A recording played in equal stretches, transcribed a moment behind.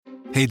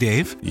Hey,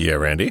 Dave. Yeah,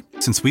 Randy?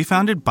 Since we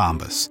founded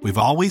Bombas, we've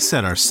always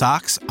said our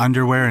socks,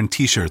 underwear, and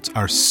T-shirts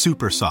are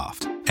super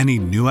soft. Any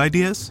new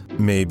ideas?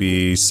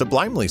 Maybe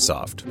sublimely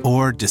soft.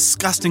 Or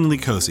disgustingly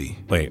cozy.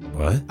 Wait,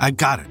 what? I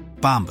got it.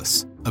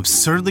 Bombas.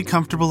 Absurdly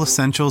comfortable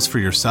essentials for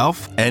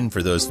yourself and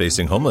for those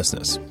facing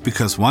homelessness.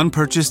 Because one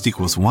purchased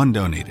equals one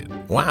donated.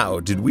 Wow,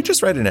 did we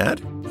just write an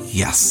ad?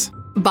 Yes.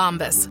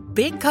 Bombas.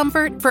 Big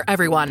comfort for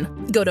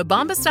everyone. Go to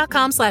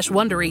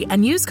bombas.com/Wondery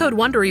and use code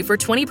WONDERY for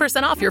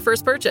 20% off your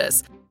first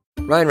purchase.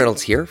 Ryan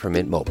Reynolds here from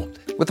Mint Mobile.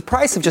 With the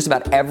price of just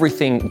about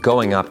everything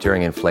going up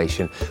during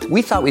inflation,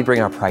 we thought we'd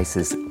bring our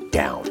prices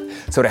down.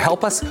 So to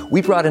help us,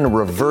 we brought in a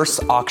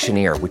reverse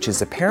auctioneer, which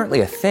is apparently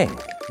a thing.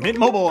 Mint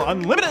Mobile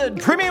Unlimited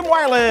Premium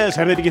Wireless.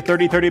 How to get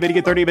 30, 30, bit to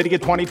get 30, bit to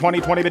get 20,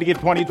 20, 20, bit to get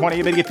 20,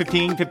 20, bit to get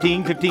 15,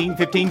 15, 15,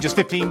 15, just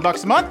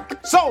 $15 a month?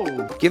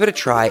 Sold! Give it a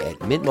try at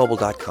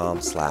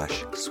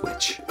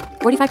mintmobile.com/switch.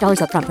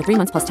 $45 up front for 3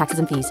 months plus taxes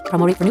and fees.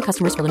 Promo rate for new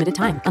customers for limited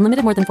time.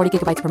 Unlimited more than 40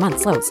 gigabytes per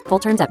month. Slows full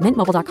terms at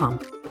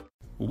mintmobile.com.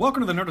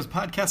 Welcome to the Nerdist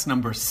Podcast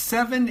number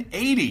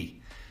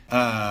 780.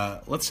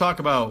 Let's talk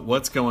about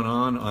what's going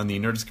on the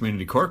Nerdist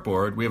Community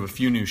Corkboard. We have a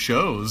few new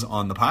shows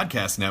on the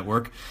podcast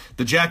network.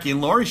 The Jackie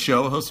and Laurie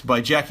Show, hosted by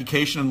Jackie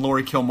Cation and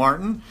Laurie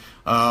Kilmartin.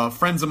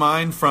 Friends of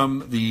mine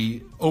from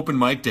the open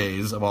mic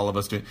days of all of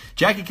us doing.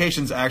 Jackie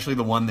Cation's actually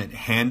the one that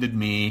handed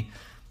me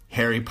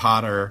Harry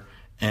Potter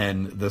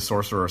and the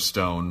Sorcerer's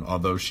Stone,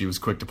 although she was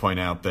quick to point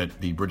out that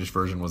the British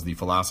version was the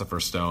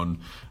Philosopher's Stone.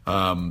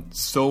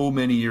 So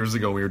many years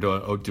ago, we were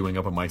doing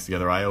open mics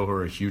together. I owe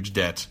her a huge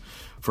debt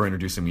for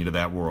introducing me to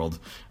that world.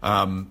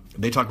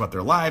 They talk about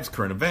their lives,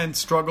 current events,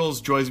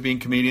 struggles, joys of being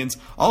comedians.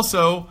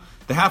 Also,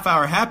 the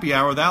half-hour happy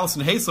hour with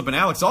Allison Hayslip and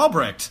Alex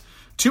Albrecht,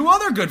 two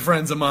other good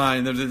friends of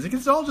mine.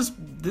 It's all just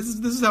this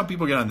is how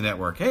people get on the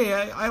network. Hey,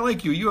 I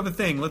like you. You have a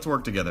thing. Let's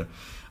work together.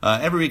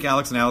 Every week,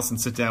 Alex and Allison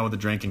sit down with a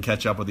drink and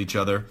catch up with each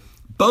other.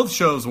 Both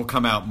shows will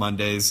come out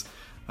Mondays.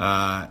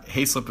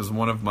 Hayslip is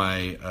one of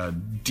my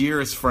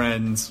dearest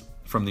friends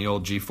from the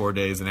old G4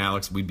 days, and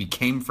Alex, we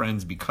became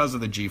friends because of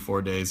the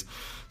G4 days.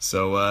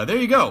 So there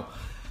you go.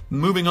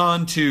 Moving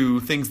on to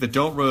things that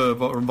don't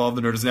involve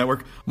the Nerdist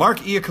Network. Mark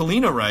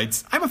Iacolino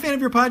writes, I'm a fan of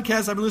your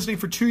podcast. I've been listening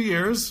for 2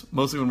 years,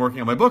 mostly when working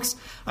on my books.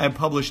 I have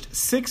published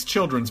 6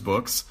 children's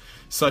books,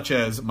 such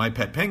as My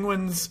Pet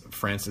Penguins,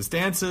 Francis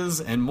Dances,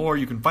 and more.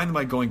 You can find them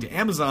by going to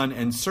Amazon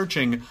and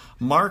searching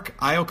Mark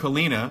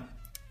Iacolino.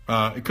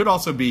 It could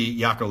also be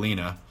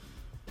Iacolina.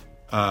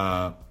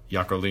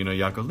 Iacolina.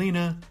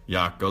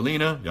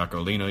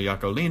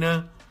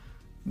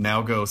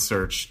 Now go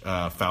search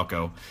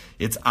Falco.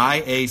 It's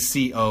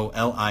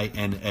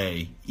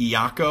Iacolina.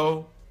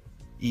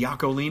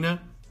 Iacolina?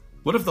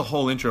 What if the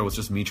whole intro was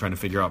just me trying to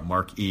figure out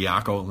Mark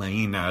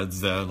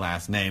Iacolina's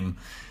last name?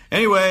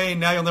 Anyway,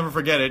 now you'll never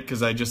forget it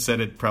because I just said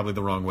it probably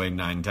the wrong way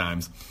 9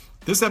 times.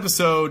 This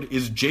episode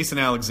is Jason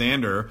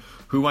Alexander,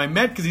 who I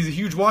met because he's a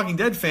huge Walking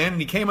Dead fan, and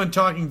he came on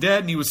Talking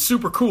Dead, and he was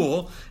super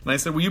cool. And I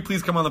said, will you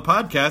please come on the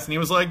podcast? And he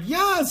was like,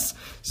 yes!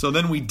 So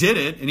then we did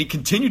it, and he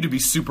continued to be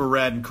super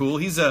rad and cool.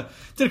 He's did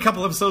a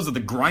couple episodes of The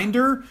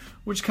Grinder,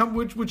 which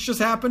just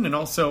happened. And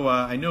also,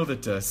 I know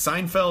that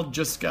Seinfeld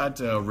just got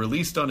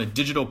released on a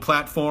digital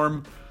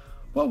platform.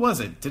 What was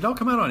it? Did it all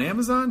come out on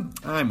Amazon?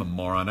 I'm a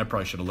moron. I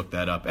probably should have looked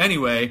that up.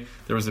 Anyway,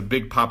 there was a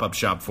big pop-up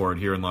shop for it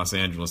here in Los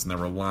Angeles, and there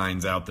were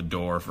lines out the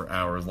door for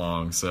hours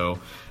long. So,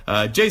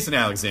 Jason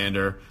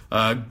Alexander,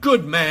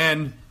 good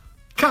man,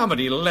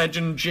 comedy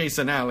legend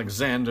Jason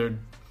Alexander,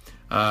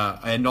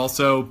 and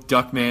also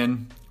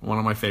Duckman, one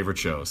of my favorite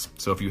shows.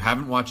 So if you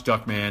haven't watched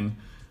Duckman,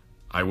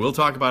 I will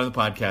talk about it in the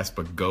podcast,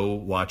 but go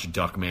watch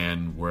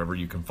Duckman wherever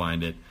you can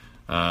find it.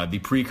 The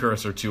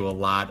precursor to a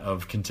lot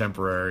of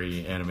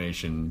contemporary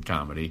animation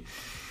comedy.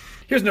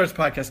 Here's Nerdist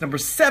Podcast number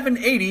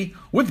 780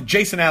 with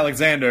Jason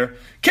Alexander.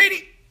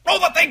 Katie, roll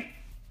the thing!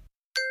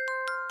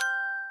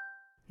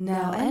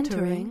 Now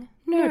entering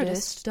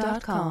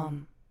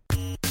Nerdist.com.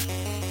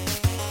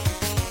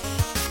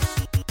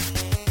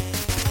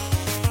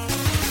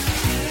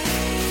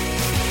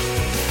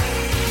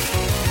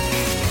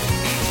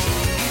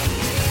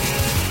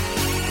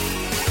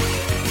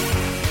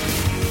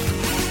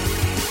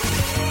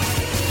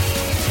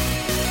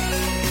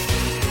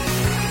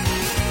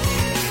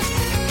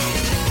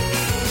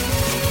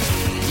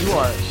 You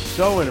are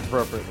so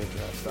inappropriately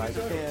dressed. I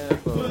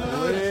can't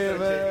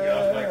believe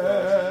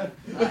it.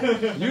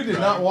 You did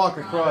not walk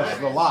across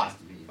the lot.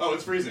 Oh,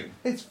 it's freezing.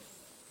 It's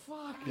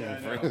fucking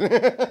freezing.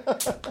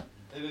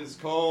 It is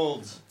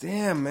cold.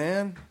 Damn,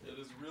 man. It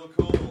is real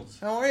cold.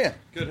 How are you?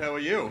 Good, how are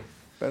you?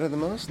 Better than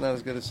most, not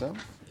as good as some.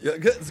 Yeah,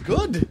 it's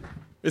good.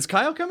 Is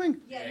Kyle coming?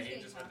 Yeah,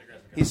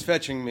 He's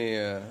fetching me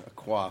a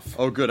quaff.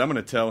 Oh, good. I'm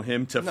going to tell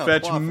him to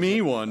fetch quaff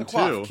me one, a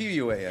quaff, too.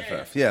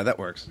 Q-U-A-F-F. Yeah, that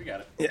works. We got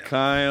it. Yeah.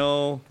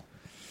 Kyle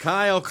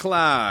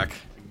Clark.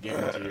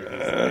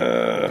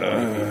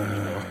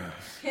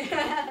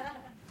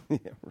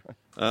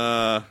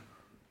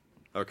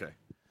 Okay.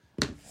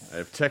 I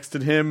have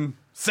texted him.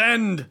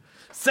 Send!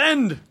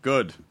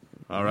 Good.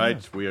 All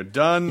right, we are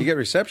done. You get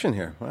reception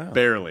here. Wow.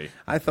 Barely.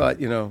 I thought,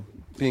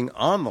 being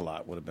on the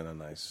lot would have been a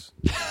nice...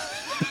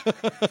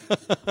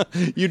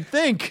 You'd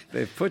think.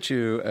 They've put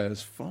you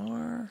as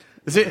far.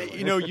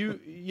 We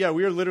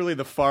are literally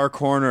the far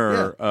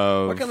corner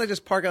of. Why can't I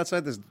just park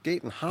outside this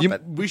gate and hop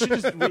it? We should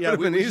just.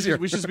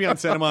 We should just be on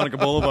Santa Monica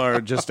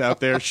Boulevard, just out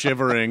there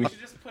shivering. You should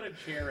just put a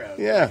chair out.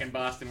 Yeah. Like in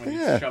Boston, when you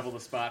shovel the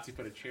spots, you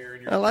put a chair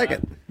in your. I like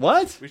spot. it.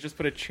 What? We should just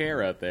put a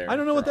chair out there. I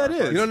don't know what that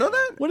is. You don't know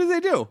that? What do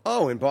they do?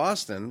 Oh, in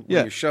Boston,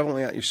 Yeah. you're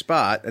shoveling out your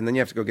spot, and then you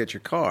have to go get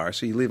your car,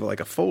 so you leave like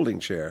a folding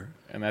chair.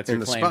 And that's in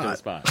your the claim to the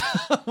spot.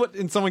 What?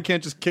 And someone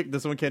can't just kick.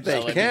 Someone can't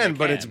just. They can,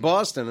 but it's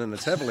Boston, and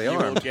it's heavily You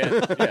will armed. get,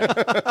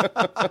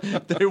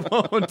 They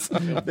won't.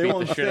 They beat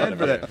won't the shit out stand of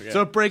for you, that. yeah.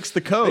 So it breaks the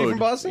Are code. you from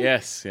Boston?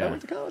 Yes, yeah. I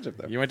went to college up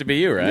there. You went to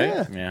BU,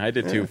 right? Yeah. I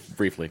did too,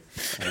 briefly.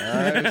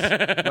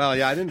 Well,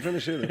 yeah, I didn't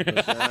finish either.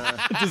 But,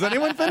 Does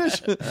anyone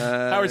finish?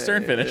 Howard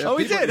Stern finished. Oh,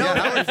 he did. yeah, Oh,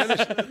 Howard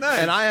finished.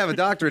 And I have a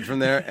doctorate from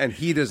there, and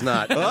he does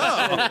not. Oh.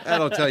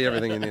 That'll tell you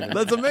everything you need to know.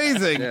 That's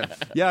amazing.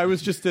 Yeah, I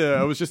was just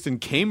in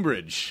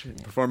Cambridge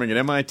performing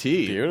at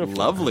MIT. Beautiful.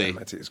 Lovely.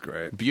 MIT is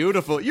great.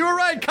 Beautiful. You were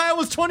right. Kyle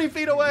was 20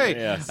 feet away.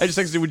 Yes. I just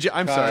texted you.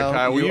 I'm sorry,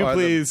 Kyle. Will you you are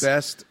please? the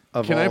best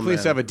of Can I all please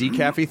men. have a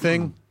decaffe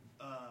thing?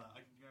 I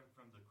can grab it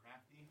from the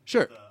Crafty.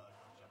 Sure.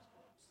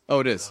 Oh,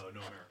 it is.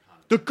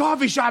 The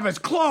coffee shop is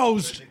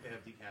closed.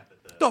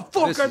 The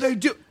fuck are they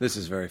doing? This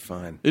is very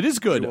fine. It is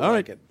good. You will All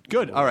like right. it.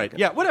 Good. You All will right. like it.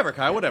 Yeah. Whatever,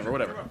 Kyle. Whatever.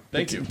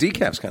 Thank you.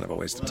 Decaf's kind of a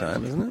waste of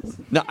time, isn't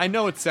it? Now I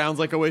know it sounds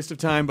like a waste of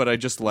time, but I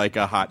just like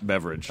a hot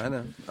beverage. I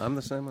know. I'm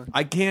the same way.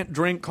 I can't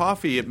drink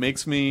coffee. It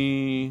makes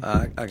me.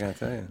 I gotta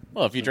tell you.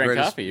 Well, if you drank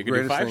Greatest- coffee, you could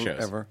do greatest 5 thing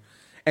shows. ever.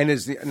 And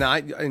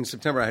in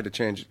September, I had to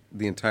change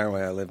the entire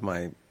way I live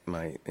my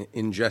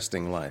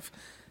ingesting life.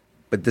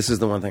 But this is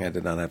the one thing I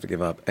did not have to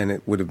give up, and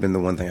it would have been the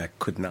one thing I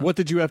could not. What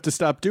did you have to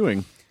stop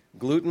doing?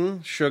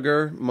 Gluten,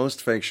 sugar,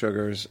 most fake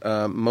sugars,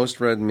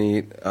 most red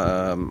meat,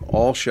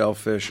 all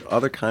shellfish,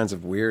 other kinds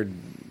of weird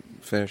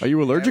fish. Are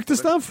you allergic to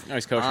stuff? No,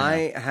 he's kosher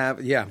I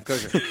have, yeah,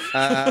 kosher.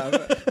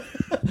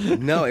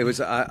 No, it was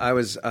I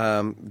was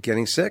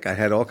getting sick. I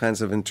had all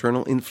kinds of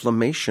internal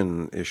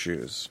inflammation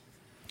issues.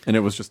 And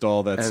it was just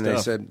all that And stuff.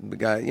 they said, the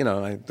guy,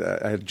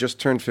 I had just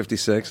turned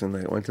 56, and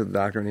they went to the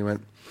doctor, and he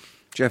went,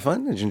 "Did you have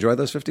fun? Did you enjoy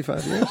those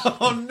 55 years?"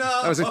 Oh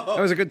no! That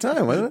was a good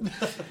time, wasn't it?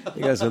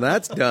 He goes, "So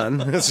that's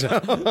done."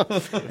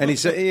 And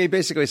he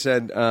basically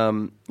said,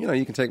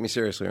 you can take me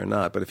seriously or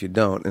not, but if you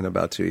don't, in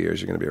about 2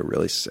 years, you're going to be a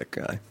really sick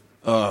guy.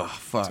 Oh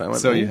fuck! So I went,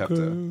 So you have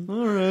to.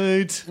 All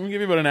right. We'll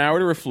give you about an hour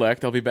to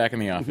reflect. I'll be back in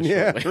the office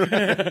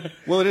shortly.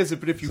 Well, it is.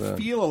 But if you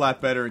feel a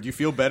lot better, do you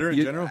feel better in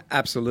general?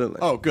 Absolutely.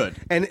 Oh, good.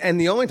 And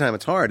the only time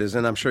it's hard is,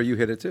 and I'm sure you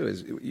hit it too,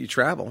 is you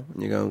travel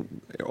and you go,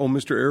 "Oh,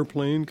 Mr.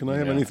 Airplane, can I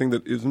have anything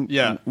that isn't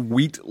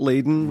wheat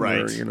laden?" Right.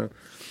 Or,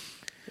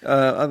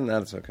 other than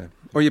that, it's okay.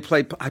 Or I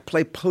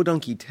play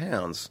podunky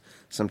towns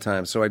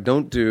sometimes, so I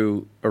don't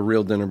do a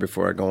real dinner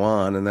before I go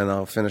on, and then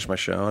I'll finish my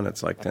show, and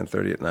it's like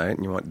 10:30 at night,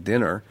 and you want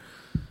dinner.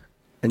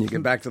 And you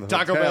get back to the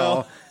Taco hotel,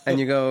 Bell. and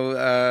you go,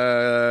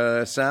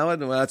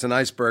 salad? Well, that's an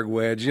iceberg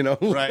wedge,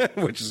 Right.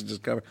 which is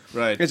just covered.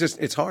 Right.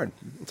 It's hard.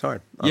 It's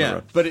hard. on the Yeah,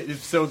 road. but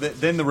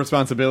then the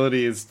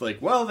responsibility is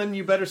like, well, then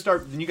you better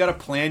start. Then you got to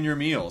plan your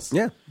meals.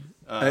 Yeah.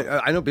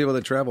 I know people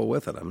that travel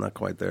with it. I'm not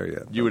quite there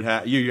yet. You would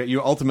have you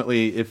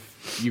ultimately,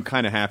 if you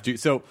kind of have to.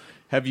 So,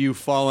 have you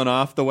fallen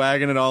off the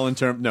wagon at all in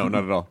terms? No,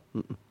 not at all.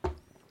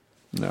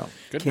 No.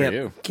 Good for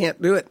you. Can't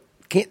do it.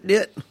 Can't do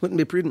it. Wouldn't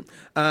be prudent.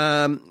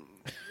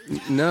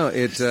 No,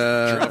 it's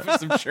Drove for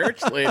some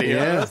church lady.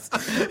 yeah.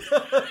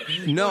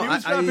 No, He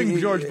was dropping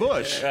George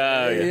Bush.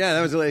 Yeah,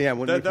 that was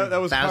Wouldn't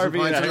That was 1,000 Harvey.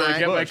 points and a George night.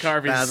 Get my Bush.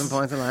 Carveys. 1,000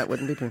 points a night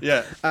wouldn't be prudent.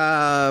 Yeah.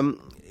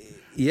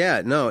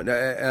 Yeah, no,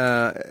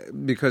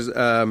 because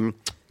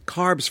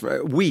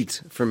carbs,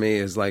 wheat for me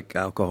is like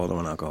alcohol to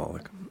an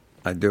alcoholic.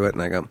 I do it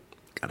and I go,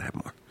 gotta have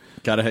more.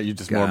 You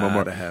just more.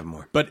 Gotta have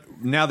more. But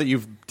now that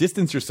you've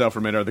distanced yourself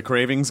from it, are the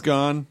cravings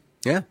gone?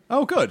 Yeah.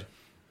 Oh, good.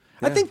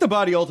 I think the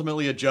body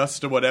ultimately adjusts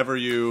to whatever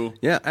you.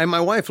 Yeah, and my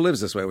wife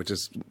lives this way, which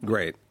is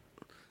great.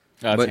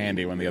 That's But-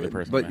 handy when the other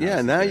person. But in the yeah,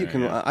 house now is you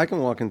doing can. it, I can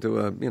walk into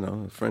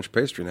a French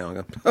pastry now and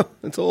go, oh,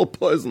 it's all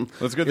poison.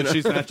 Well, it's good that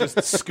she's not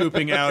just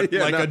scooping out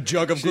Yeah, like no, a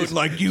jug of gluten.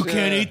 Like you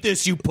can't eat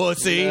this, you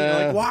pussy.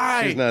 Like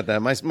why? She's not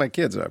that. My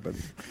kids are, but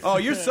Oh,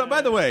 your son.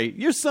 By the way,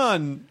 your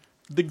son,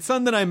 the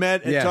son that I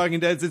met at Yeah. Talking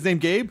Dead, is his name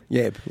Gabe?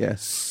 Yabe,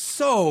 yes.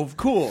 So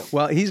cool.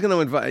 Well, he's going to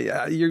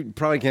invite. You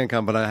probably can't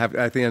come, but I have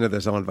at the end of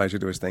this, I'll invite you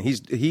to his thing.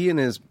 He and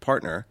his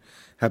partner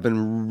have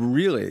been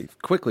really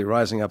quickly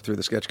rising up through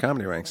the sketch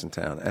comedy ranks in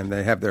town, and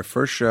they have their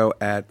first show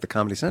at the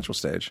Comedy Central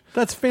stage.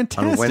 That's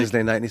fantastic. On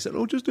Wednesday night, and he said,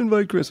 "Oh, just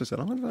invite Chris." I said,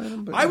 "I'll invite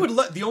him." But I would.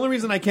 The only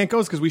reason I can't go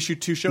is because we shoot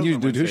 2 shows. You on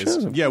do 2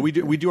 Wednesdays. shows? Yeah, we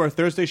do. We do our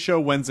Thursday show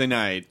Wednesday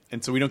night,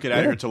 and so we don't get out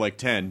of here till like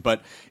 10.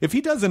 But if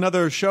he does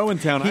another show in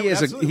town,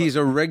 he's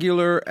a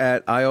regular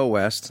at IO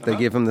West. They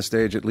give him the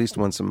stage at least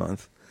once a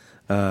month.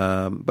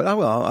 But I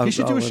will. He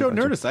should do a show at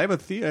invite you. Nerdist. I have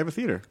a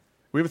theater.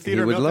 We have a He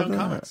theater would at love Meltdown that.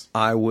 Comics.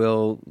 I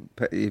will.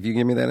 If you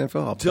give me that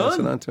info, I'll pass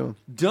it on to him.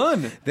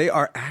 Done. They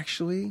are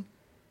actually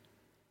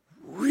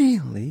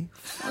really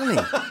funny.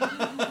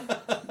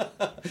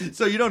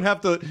 So you don't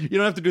have to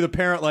do the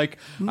parent like.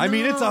 I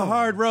mean, it's a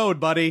hard road,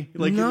 buddy.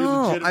 Like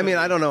no, I mean,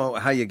 I don't know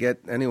how you get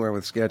anywhere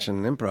with sketch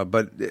and improv,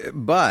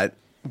 but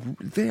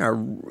they are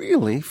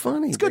really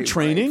funny. It's good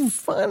training.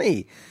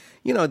 Funny.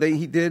 You know,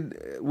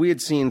 we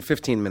had seen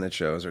 15-minute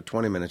shows or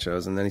 20-minute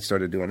shows, and then he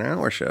started doing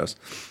hour shows.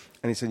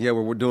 And he said, yeah,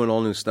 well, we're doing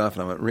all new stuff.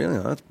 And I went, really?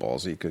 Oh, that's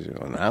ballsy because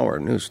an hour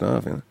of new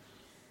stuff. You know?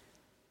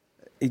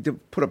 He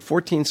put up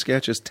 14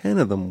 sketches. 10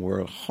 of them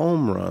were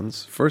home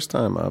runs, first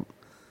time up.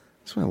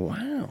 So I went,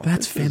 wow.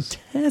 That's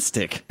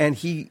fantastic. And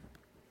he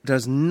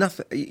does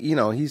nothing. You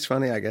know, he's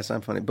funny. I guess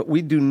I'm funny. But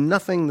we do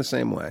nothing the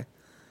same way.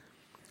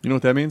 You know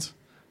what that means?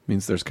 It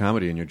means there's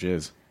comedy in your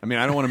jizz. I mean,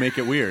 I don't want to make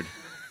it weird.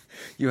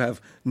 You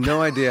have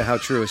no idea how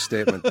true a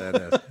statement that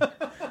is.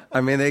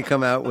 I mean, they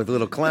come out with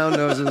little clown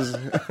noses.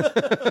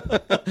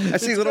 I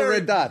see little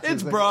red dots.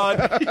 It's broad.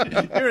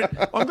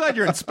 I'm glad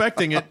you're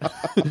inspecting it.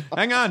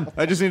 Hang on.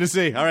 I just need to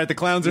see. All right, the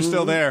clowns are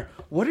still there.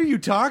 What are you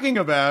talking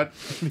about?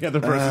 The other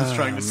person's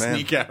trying to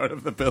sneak out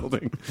of the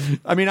building.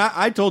 I mean,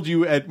 I told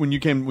you when you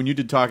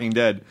did Talking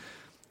Dead,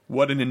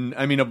 you've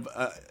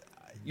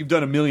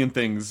done a million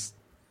things,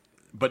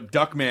 but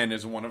Duckman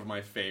is one of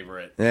my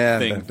favorite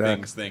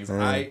things.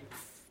 Yeah. I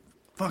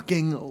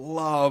fucking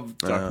love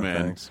Duckman.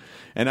 Thanks.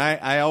 And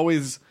I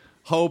always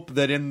hope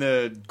that in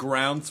the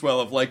groundswell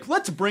of like,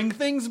 let's bring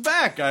things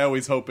back, I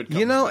always hope it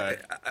comes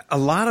back. A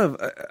lot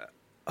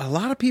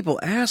of people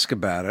ask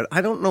about it.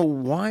 I don't know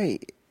why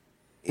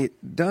it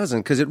doesn't,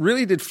 because it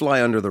really did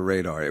fly under the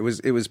radar. It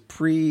was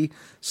pre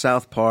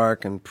South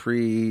Park and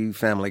pre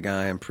Family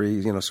Guy and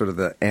pre sort of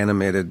the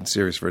animated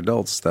series for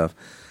adults stuff,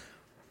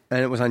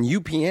 and it was on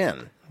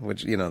UPN,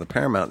 which the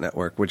Paramount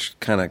network, which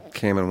kind of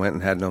came and went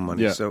and had no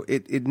money. Yeah. So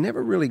it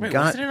never really got.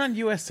 Wasn't it on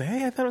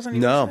USA? I thought it was on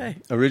USA.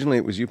 No, originally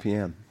it was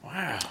UPN.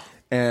 Wow.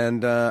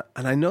 And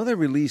I know they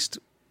released.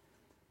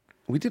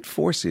 We did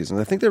 4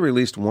 seasons. I think they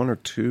released 1 or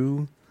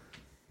 2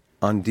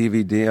 on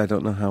DVD. I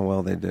don't know how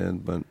well they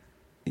did, but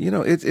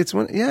it's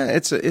one. Yeah,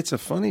 it's a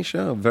funny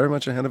show, very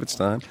much ahead of its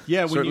time.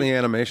 Yeah, certainly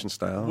animation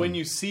style. When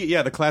you see,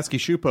 the Klasky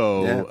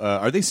Schupo,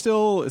 are they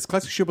still? Is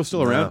Klasky Schupo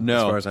still around? No,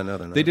 as far as I know,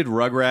 they're not. They did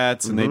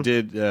Rugrats, and they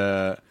did.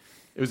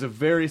 It was a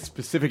very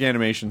specific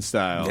animation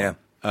style. Yeah.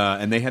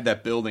 And they had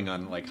that building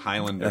on like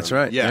Highlander. That's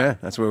right. Yeah,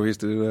 that's where we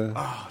used to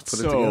put it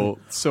together.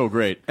 So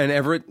great. And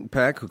Everett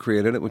Peck, who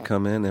created it, would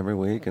come in every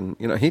week, and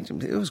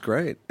it was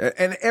great.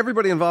 And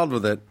everybody involved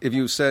with it. If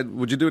you said,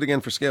 "Would you do it again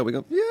for scale?" We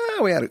go,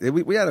 "Yeah, we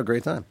had a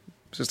great time.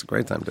 It's just a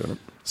great time doing it."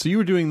 So you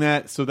were doing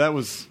that. So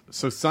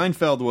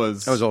Seinfeld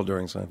was. That was all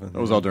during Seinfeld.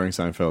 That was all during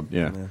Seinfeld.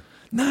 Yeah.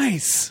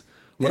 Nice.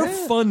 What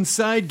a fun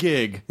side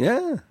gig.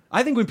 Yeah.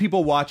 I think when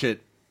people watch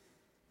it,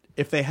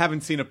 if they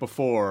haven't seen it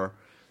before,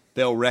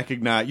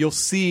 you'll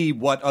see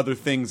what other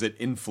things it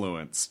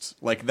influenced.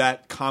 Like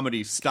that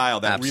comedy style,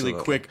 that Absolutely.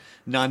 really quick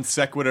non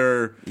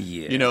sequitur,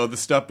 the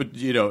stuff, but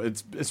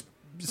it's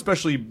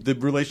especially the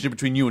relationship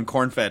between you and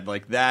Cornfed,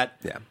 like that.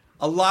 Yeah.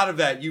 A lot of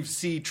that you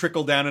see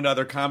trickle down into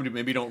other comedy, but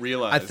maybe you don't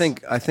realize.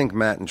 I think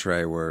Matt and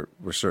Trey were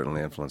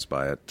certainly influenced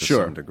by it to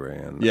some degree.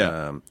 And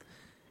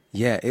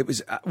it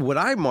was what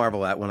I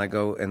marvel at when I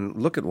go and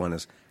look at one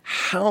is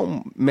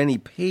how many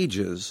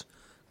pages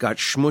got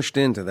smushed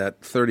into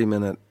that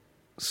 30-minute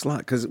slot,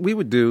 because we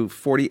would do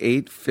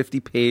 48,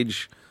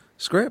 50-page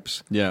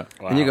scripts. Yeah.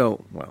 Wow. And you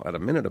go, well, at a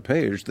minute a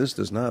page, this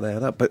does not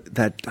add up. But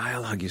that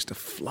dialogue used to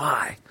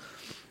fly.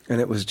 And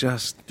it was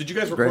just. Did you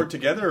guys record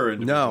together or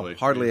individually? No,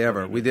 hardly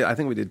ever. We did. I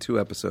think we did 2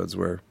 episodes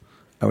where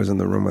I was in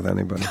the room with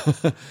anybody.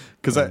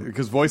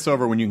 Because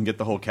voiceover, when you can get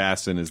the whole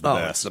cast in, is the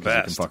best. It's the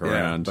best. You can fuck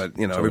around. But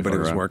everybody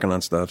was working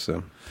on stuff.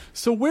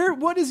 So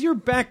what is your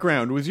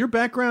background? Was your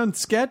background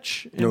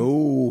sketch?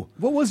 No.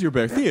 What was your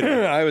background?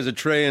 Theater. I was a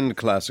trained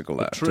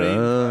classical actor.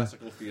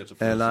 Classical theater.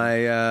 And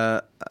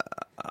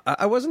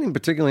I wasn't even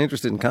particularly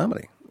interested in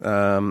comedy.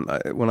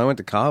 When I went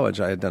to college,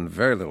 I had done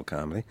very little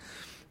comedy.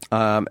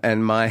 And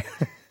I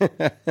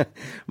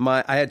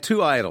had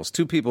 2 idols,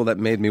 2 people that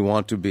made me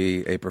want to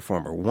be a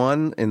performer.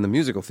 One in the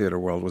musical theater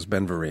world was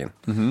Ben Vereen.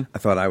 Mm-hmm. I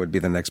thought I would be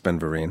the next Ben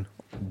Vereen.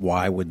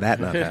 Why would that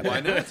not happen? Why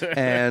not?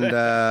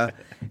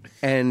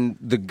 And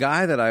the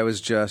guy that I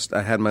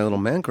had my little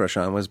man crush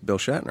on was Bill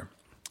Shatner,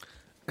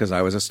 because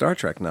I was a Star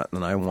Trek nut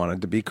and I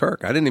wanted to be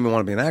Kirk. I didn't even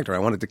want to be an actor. I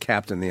wanted to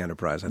captain the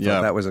Enterprise. I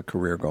thought that was a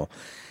career goal.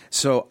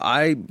 So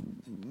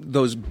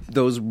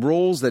those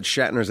roles that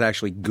Shatner's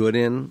actually good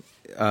in.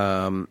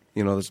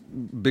 This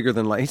bigger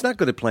than life. He's not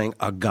good at playing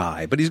a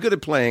guy, but he's good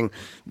at playing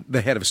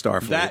the head of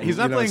Starfleet. He's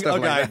not playing a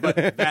guy, but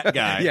that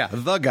guy. Yeah,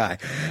 the guy.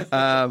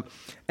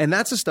 And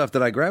that's the stuff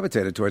that I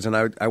gravitated towards. And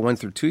I went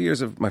through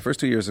my first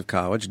 2 years of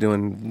college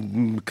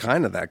doing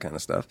kind of that kind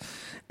of stuff.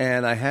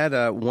 And I had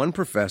one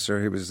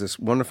professor. He was this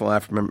wonderful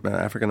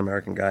African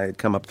American guy. He'd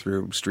come up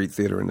through street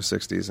theater in the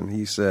 60s, and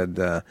he said,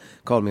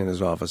 called me in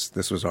his office.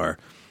 This was our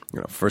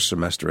first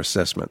semester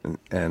assessment,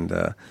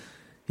 and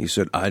he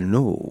said, "I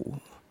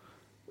know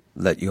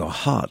that your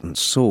heart and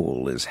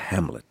soul is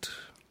Hamlet,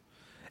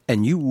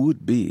 and you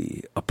would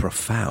be a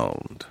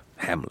profound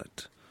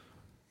Hamlet,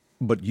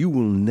 but you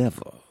will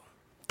never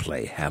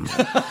play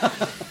Hamlet.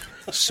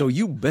 So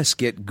you best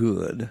get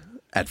good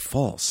at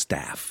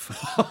Falstaff.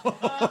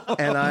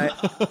 and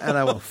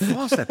I went,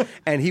 Falstaff.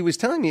 And he was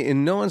telling me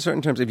in no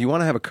uncertain terms, if you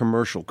want to have a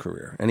commercial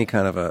career, any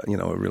kind of a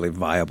really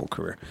viable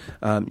career,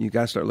 you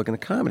got to start looking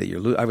at comedy.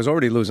 I was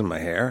already losing my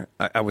hair.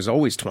 I was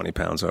always 20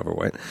 pounds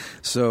overweight.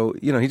 So,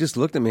 he just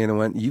looked at me and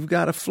went, you've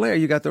got a flair.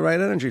 You got the right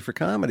energy for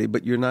comedy,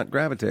 but you're not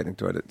gravitating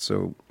toward it.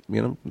 So,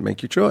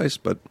 make your choice.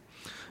 But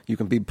you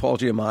can be Paul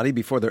Giamatti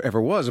before there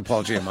ever was a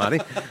Paul Giamatti,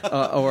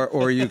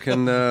 or you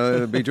can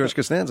be George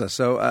Costanza.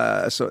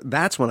 So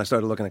that's when I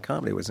started looking at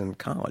comedy. Was in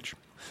college.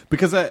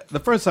 Because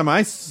the first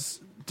time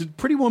did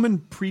Pretty Woman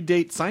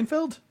predate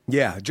Seinfeld?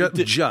 Yeah,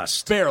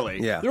 just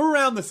barely. Yeah, they were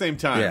around the same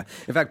time. Yeah,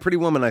 in fact, Pretty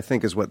Woman I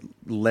think is what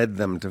led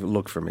them to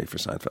look for me for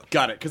Seinfeld.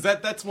 Got it. Because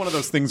that's one of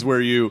those things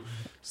where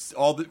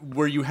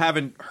where you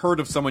haven't heard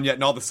of someone yet,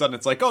 and all of a sudden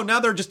it's like, oh, now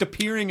they're just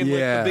appearing in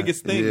the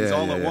biggest things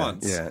all at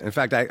once. Yeah. In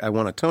fact, I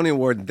won a Tony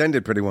Award, then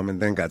did Pretty Woman,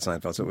 then got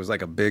Seinfeld. So it was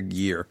like a big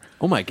year.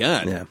 Oh my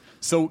God. Yeah.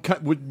 So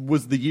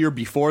was the year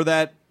before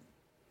that?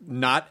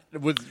 I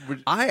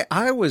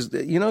was,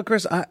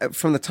 Chris,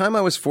 from the time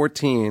I was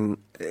 14,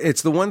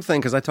 it's the one thing,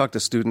 because I talk to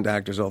student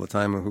actors all the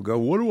time who go,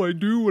 what do I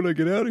do when I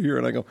get out of here?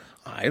 And I go,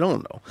 I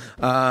don't know.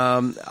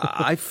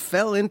 I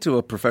fell into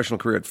a professional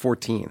career at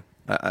 14.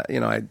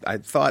 I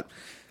thought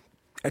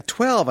at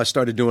 12 I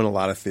started doing a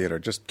lot of theater,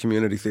 just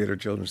community theater,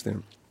 children's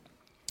theater.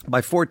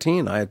 By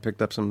 14 I had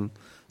picked up some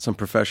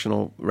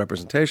professional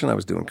representation. I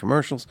was doing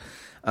commercials.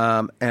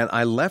 And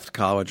I left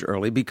college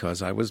early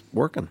because I was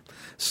working.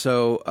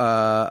 So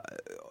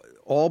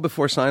all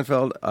before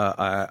Seinfeld,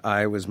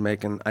 I was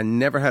making – I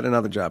never had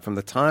another job. From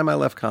the time I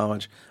left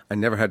college, I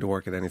never had to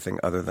work at anything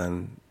other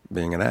than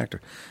being an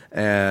actor.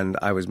 And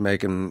I was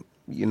making,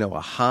 a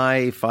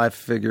high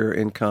five-figure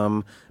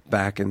income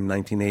back in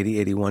 1980,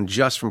 81,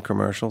 just from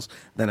commercials.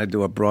 Then I'd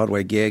do a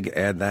Broadway gig,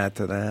 add that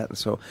to that. And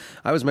so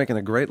I was making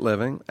a great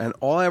living, and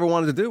all I ever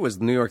wanted to do was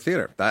New York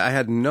theater. I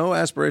had no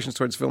aspirations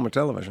towards film or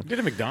television. You did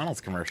a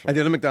McDonald's commercial. I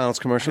did a McDonald's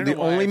commercial. The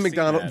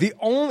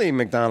only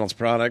McDonald's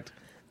product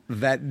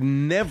that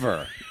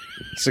never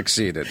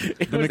succeeded.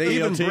 They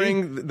even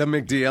bring the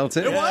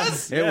McDLT. It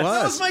was? It was.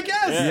 That was my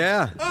guess.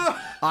 Yeah.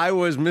 I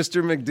was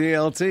Mr.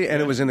 McDLT, and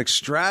it was an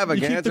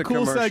extravaganza you keep the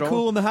cool commercial. Side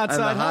cool and the hot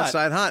side hot.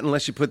 Side hot,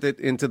 unless you put it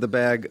into the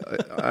bag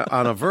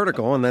on a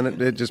vertical, and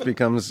then it just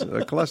becomes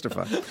a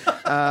clusterfuck.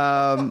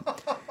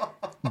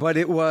 But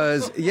it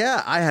was,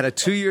 I had a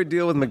 2-year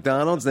deal with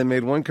McDonald's. They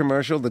made one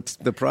commercial.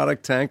 The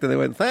product tanked, and they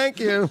went, thank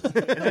you.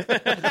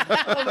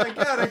 Oh, my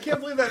God. I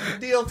can't believe that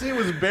DLT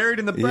was buried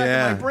in the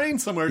back of my brain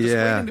somewhere, just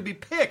waiting to be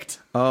picked.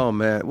 Oh,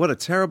 man. What a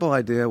terrible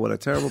idea. What a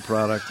terrible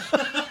product.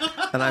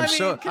 And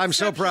I'm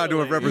so proud to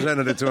have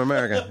represented it to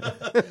America.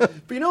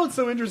 But what's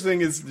so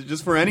interesting is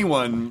just for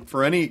anyone,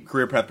 for any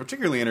career path,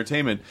 particularly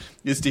entertainment,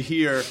 is to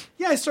hear,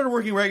 I started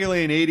working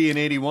regularly in 80 and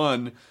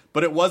 81,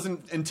 but it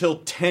wasn't until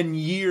 10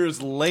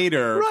 years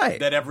later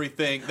that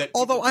everything...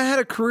 Although I had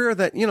a career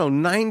that,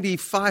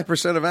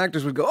 95% of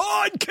actors would go,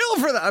 oh, I'd kill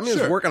for that. I mean,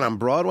 I was working on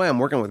Broadway. I'm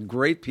working with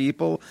great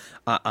people.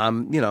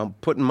 I'm,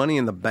 putting money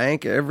in the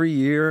bank every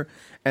year.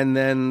 And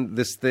then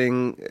this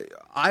thing...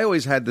 I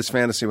always had this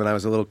fantasy when I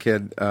was a little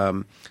kid.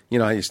 How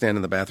you stand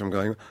in the bathroom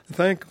going,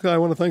 I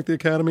want to thank the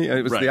Academy.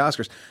 It was the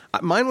Oscars.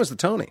 Mine was the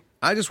Tony.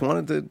 I just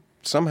wanted to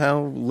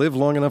somehow live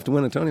long enough to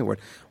win a Tony Award.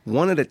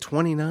 Won it at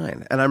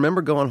 29. And I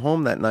remember going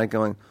home that night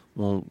going,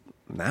 well,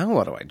 now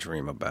what do I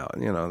dream about?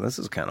 This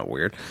is kind of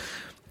weird.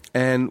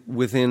 And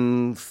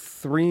within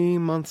 3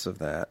 months of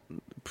that,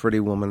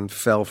 Pretty Woman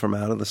fell from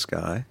out of the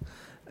sky.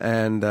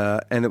 And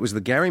it was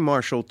the Gary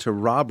Marshall to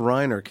Rob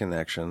Reiner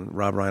connection.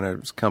 Rob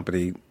Reiner's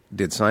company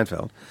did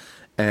Seinfeld.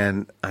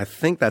 And I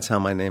think that's how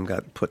my name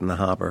got put in the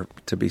hopper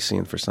to be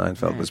seen for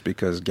Seinfeld, was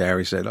because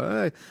Gary said,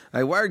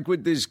 I worked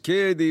with this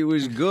kid. He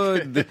was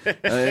good.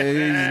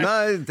 He's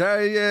not,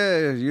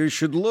 you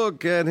should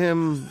look at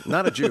him.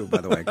 Not a Jew, by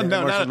the way. Gary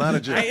Marshall, not a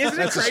Jew.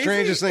 That's the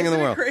strangest thing in the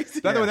world.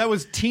 By the way, that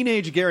was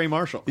teenage Gary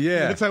Marshall.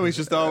 Yeah. That's how he's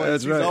just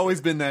always, he's always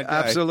been that guy.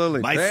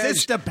 Absolutely. My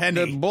sister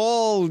Penny. The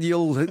ball,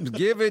 you'll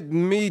give it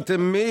to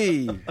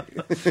me.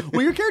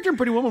 Well, your character in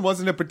Pretty Woman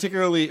wasn't a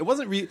particularly,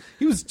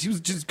 he was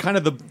just kind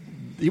of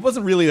he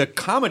wasn't really a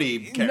comedy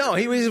character. No,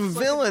 he was a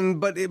villain,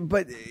 but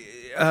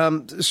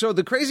so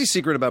the crazy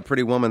secret about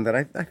Pretty Woman that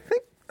I think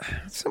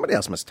somebody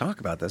else must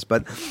talk about this,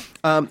 but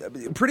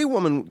Pretty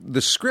Woman,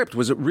 the script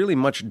was a really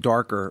much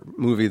darker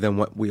movie than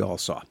what we all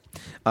saw.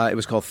 It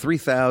was called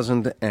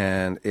 3000,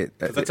 and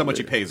that's how much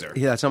he pays her.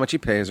 Yeah, that's how much he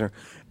pays her.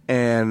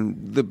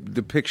 And the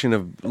depiction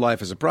of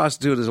life as a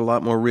prostitute is a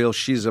lot more real.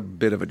 She's a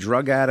bit of a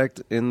drug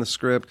addict in the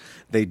script.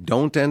 They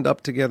don't end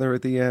up together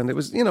at the end. It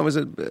was,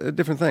 a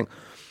different thing.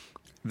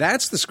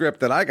 That's the script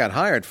that I got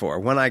hired for.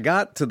 When I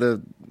got to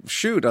the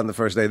shoot on the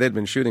first day, they'd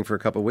been shooting for a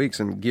couple of weeks,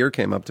 and Gear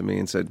came up to me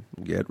and said,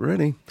 get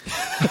ready.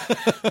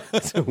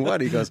 So what?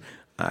 He goes,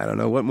 I don't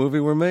know what movie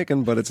we're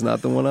making, but it's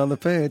not the one on the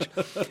page.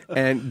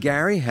 And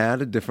Gary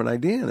had a different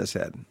idea in his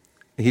head.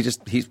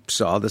 He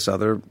saw this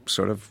other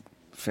sort of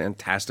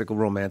fantastical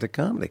romantic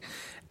comedy,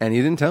 and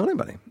he didn't tell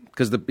anybody,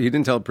 because he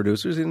didn't tell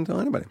producers, he didn't tell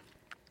anybody.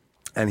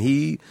 And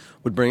he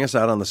would bring us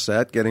out on the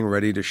set, getting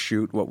ready to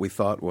shoot what we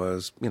thought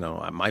was,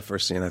 my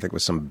first scene, I think,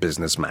 was some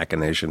business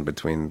machination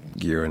between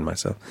Gere and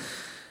myself.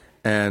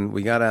 And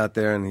we got out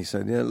there, and he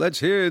said, let's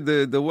hear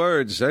the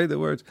words, say the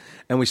words.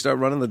 And we start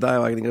running the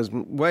dialogue, and he goes,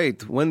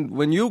 wait,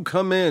 when you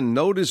come in,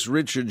 notice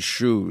Richard's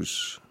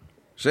shoes.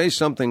 Say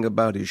something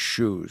about his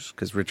shoes,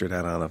 because Richard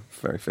had on a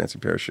very fancy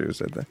pair of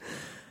shoes at that.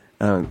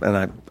 And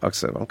I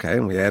said, okay,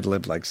 and we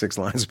ad-libbed like 6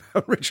 lines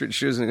about Richard's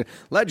shoes, and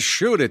let's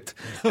shoot it.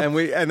 And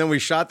then we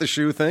shot the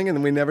shoe thing, and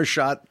then we never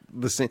shot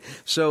the scene.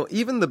 So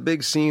even the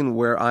big scene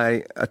where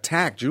I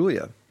attacked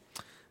Julia,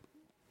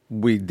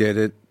 we did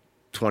it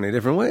 20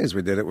 different ways.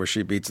 We did it where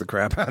she beats the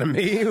crap out of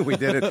me. We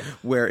did it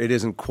where it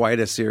isn't quite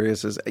as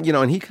serious as,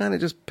 and he kind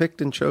of just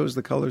picked and chose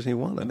the colors he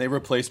wanted. And they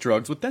replaced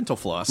drugs with dental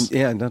floss.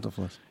 Yeah, dental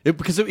floss.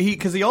 Because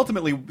he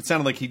ultimately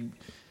sounded like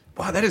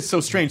wow, that is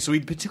so strange. So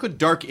he took a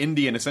dark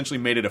indie and essentially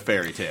made it a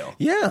fairy tale.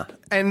 Yeah.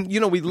 And,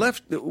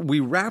 we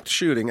wrapped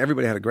shooting.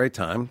 Everybody had a great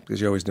time,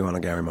 because you always do on a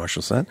Gary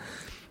Marshall set.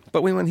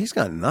 But we went, he's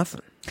got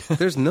nothing.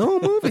 There's no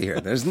movie here.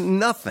 There's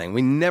nothing.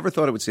 We never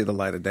thought it would see the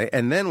light of day.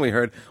 And then we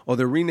heard,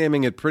 they're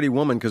renaming it Pretty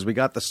Woman because we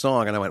got the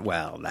song. And I went,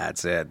 well,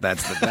 that's it.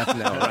 That's the death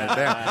knell right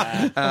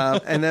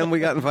there. And then we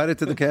got invited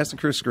to the cast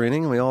and crew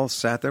screening, and we all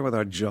sat there with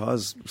our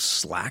jaws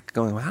slack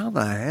going, how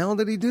the hell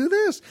did he do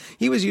this?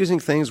 He was using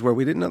things where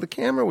we didn't know the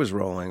camera was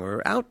rolling,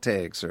 or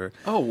outtakes, or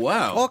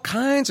all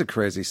kinds of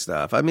crazy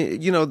stuff. I mean,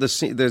 there's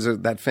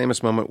that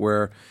famous moment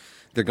where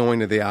they're going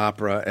to the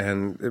opera,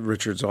 and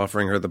Richard's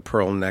offering her the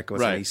pearl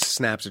necklace, and he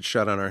snaps it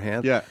shut on her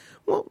hand. Yeah.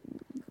 Well,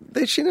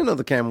 she didn't know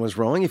the camera was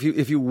rolling.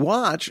 If you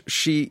watch,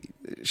 she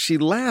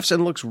laughs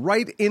and looks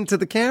right into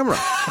the camera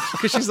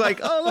because she's like,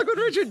 "Oh, look what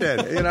Richard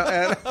did,"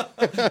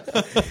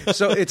 And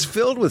so it's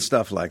filled with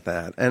stuff like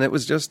that, and it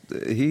was just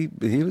he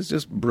was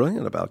just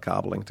brilliant about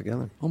cobbling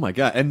together. Oh my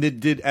God! And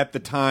it did at the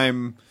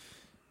time.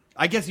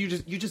 I guess you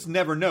just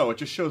never know. It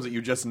just shows that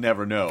you just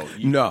never know.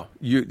 No,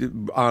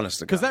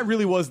 honestly, because that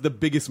really was the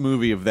biggest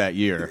movie of that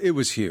year. It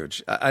was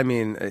huge. I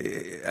mean,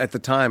 at the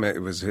time,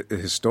 it was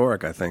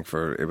historic. I think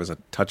it was a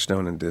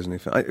touchstone in Disney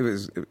film. It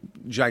was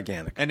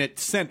gigantic, and it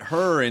sent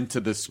her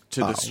into the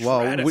stratosphere.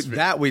 Well,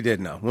 that we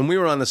did know. When we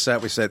were on the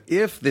set, we said,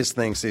 if this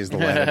thing sees the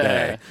light of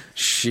day,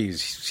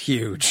 she's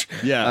huge.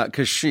 Yeah,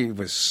 because she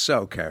was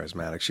so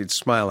charismatic. She'd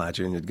smile at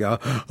you, and you'd go,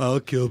 "I'll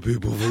kill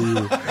people for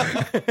you."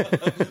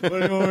 What do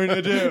you want me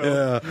to do?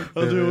 Yeah,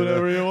 I'll do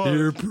whatever you want.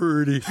 You're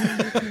pretty.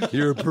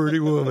 You're a pretty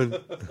woman.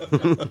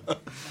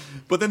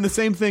 But then the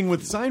same thing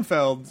with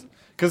Seinfeld,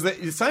 because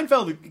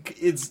Seinfeld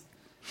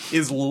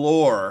is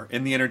lore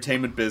in the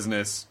entertainment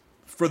business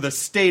for the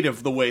state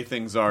of the way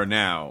things are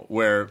now,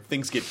 where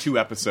things get 2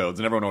 episodes,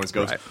 and everyone always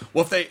goes,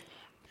 well, if they...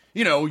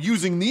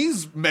 using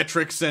these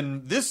metrics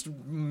and this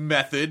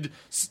method,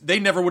 they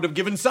never would have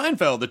given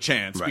Seinfeld a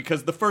chance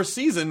because the first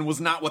season was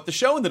not what the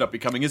show ended up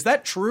becoming. Is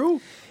that true?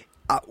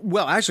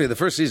 Well, actually, the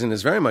first season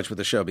is very much what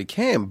the show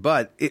became,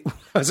 but it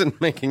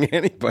wasn't making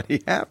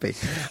anybody happy.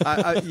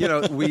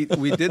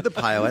 We did the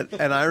pilot,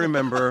 and I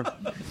remember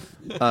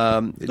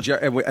at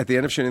the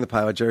end of shooting the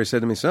pilot, Jerry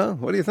said to me, "So,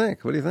 what do you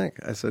think? What do you think?"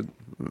 I said,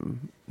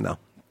 "No."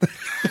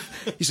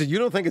 He said, "You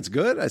don't think it's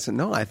good?" I said,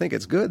 "No, I think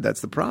it's good.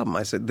 That's the problem."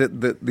 I said,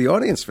 the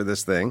audience for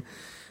this thing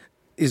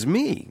is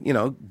me,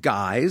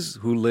 guys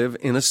who live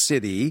in a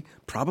city,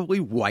 probably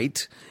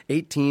white,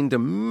 18 to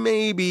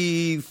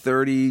maybe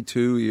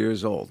 32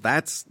 years old.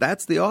 That's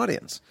the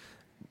audience.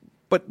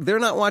 But they're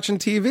not watching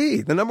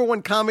TV. The number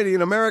one comedy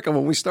in America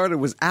when we started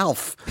was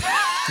Alf.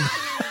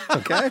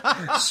 Okay?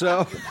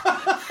 So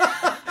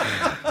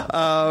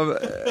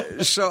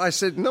I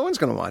said, no one's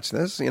going to watch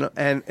this,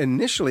 And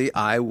initially,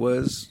 I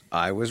was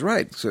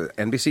right. So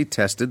NBC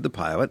tested the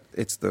pilot.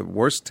 It's the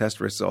worst test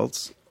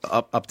results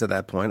up to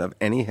that point of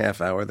any half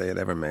hour they had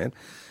ever made,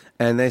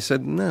 and they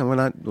said, "No,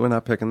 we're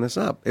not picking this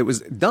up." It was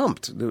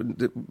dumped,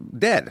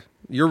 dead.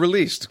 You're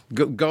released.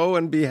 Go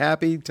and be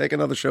happy. Take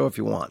another show if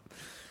you want.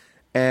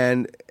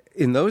 And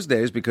in those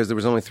days, because there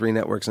was only 3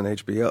 networks in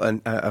HBO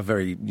and a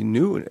very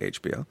new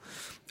HBO,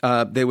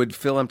 they would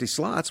fill empty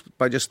slots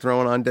by just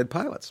throwing on dead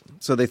pilots.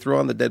 So they threw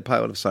on the dead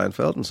pilot of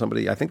Seinfeld, and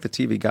somebody, I think the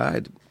TV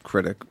Guide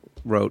critic,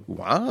 wrote,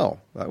 "Wow,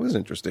 that was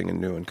interesting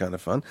and new and kind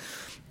of fun,"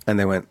 and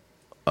they went,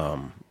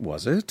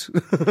 was it?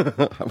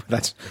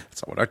 That's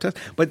not what our test.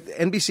 But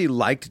NBC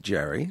liked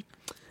Jerry,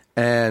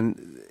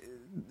 and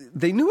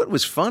they knew it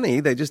was funny.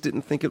 They just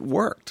didn't think it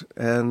worked.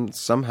 And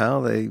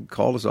somehow they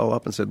called us all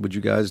up and said, "Would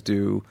you guys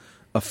do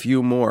a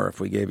few more if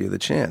we gave you the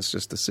chance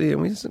just to see?"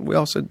 And we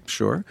all said,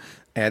 "Sure."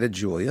 Added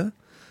Julia.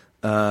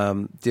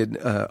 Did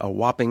a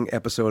whopping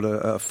episode,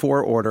 a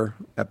 4-order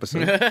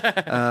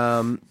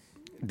episode.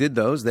 Did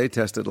those. They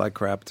tested like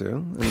crap, too,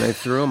 and they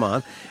threw them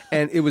on.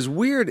 And it was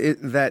weird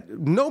that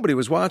nobody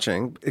was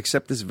watching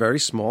except this very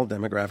small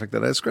demographic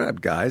that I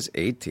described, guys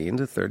 18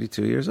 to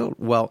 32 years old.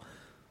 Well,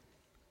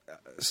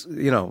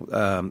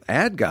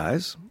 ad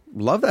guys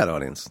love that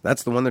audience.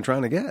 That's the one they're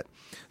trying to get.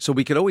 So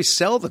we could always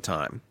sell the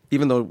time,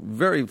 even though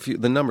very few,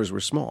 the numbers were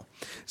small.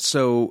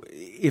 So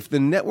if the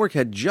network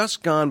had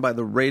just gone by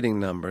the rating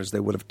numbers,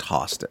 they would have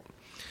tossed it.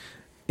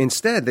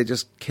 Instead, they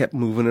just kept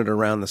moving it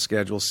around the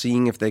schedule,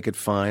 seeing if they could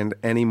find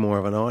any more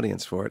of an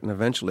audience for it. And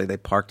eventually they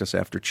parked us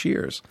after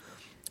Cheers.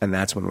 And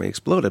that's when we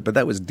exploded. But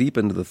that was deep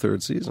into the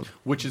third season.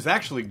 Which is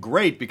actually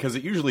great because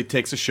it usually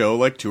takes a show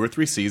like 2 or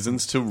 3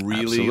 seasons to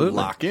really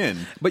lock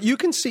in. But you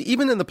can see,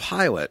 even in the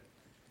pilot,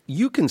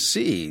 you can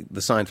see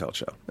the Seinfeld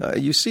show.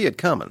 You see it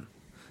coming.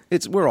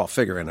 We're all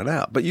figuring it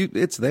out. But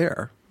it's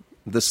there.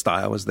 The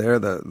style is there.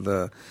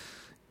 The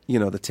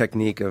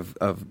technique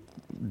of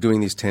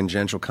doing these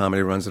tangential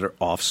comedy runs that are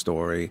off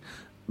story,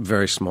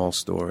 very small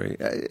story.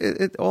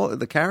 All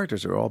the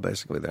characters are all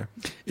basically there.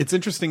 It's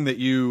interesting that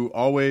you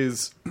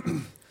always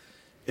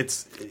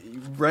it's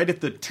right at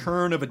the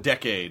turn of a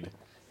decade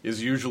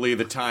is usually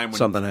the time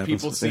when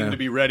people seem to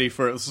be ready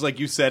for it. It's like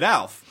you said,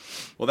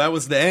 Alf. Well, that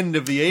was the end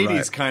of the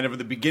 80s, kind of, at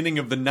the beginning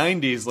of the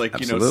 90s. Like,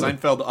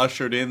 Seinfeld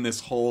ushered in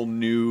this whole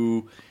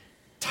new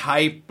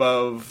type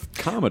of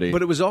comedy.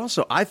 But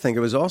I think it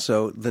was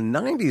also, the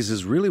 90s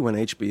is really when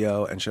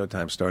HBO and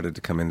Showtime started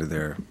to come into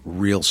their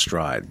real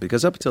stride.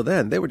 Because up until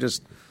then, they were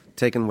just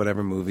taking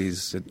whatever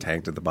movies had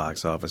tanked at the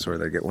box office, or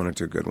they'd get 1 or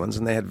 2 good ones,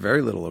 and they had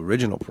very little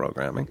original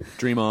programming.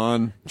 Dream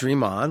On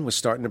was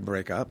starting to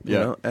break up,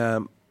 you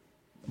know.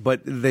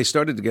 But they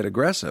started to get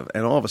aggressive,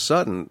 and all of a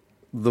sudden,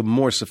 the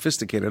more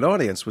sophisticated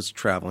audience was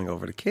traveling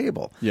over to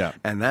cable. Yeah.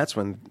 And that's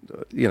when,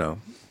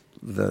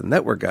 the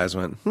network guys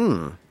went,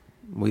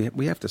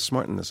 we have to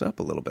smarten this up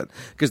a little bit.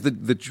 Because,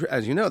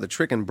 as you know, the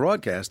trick in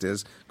broadcast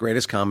is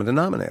greatest common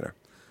denominator.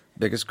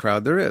 Biggest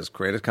crowd there is,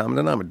 greatest common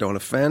denominator. Don't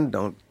offend,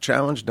 don't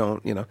challenge,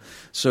 don't.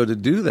 So to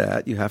do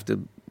that, you have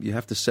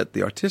to set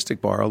the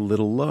artistic bar a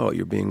little low.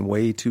 You're being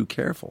way too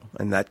careful,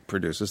 and that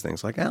produces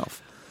things like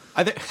Alf.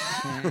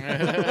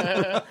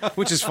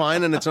 Which is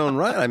fine in its own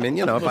right. I mean,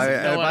 if I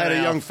had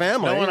a young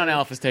family, no one on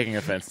Alf is taking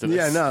offense to this.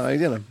 Yeah,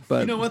 no,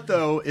 but you know what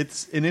though?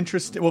 It's an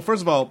interesting. Well,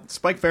 first of all,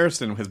 Spike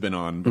Feresten has been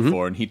on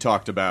before, and he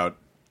talked about.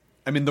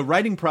 I mean, the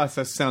writing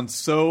process sounds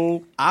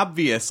so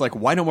obvious. Like,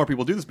 why don't more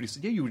people do this? But he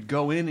said, you would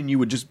go in and you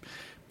would just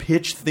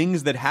pitch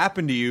things that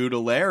happened to you to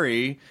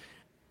Larry,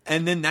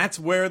 and then that's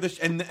where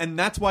and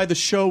that's why the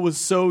show was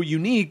so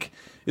unique.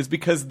 Is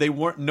because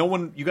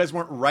you guys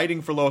weren't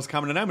writing for lowest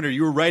common denominator.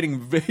 You were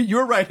writing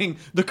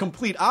the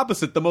complete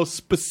opposite, the most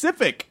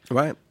specific,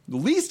 right,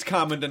 least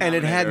common denominator.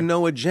 And it had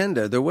no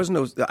agenda. There was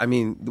no. I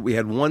mean, we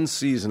had one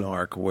season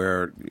arc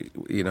where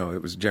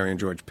it was Jerry and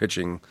George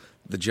pitching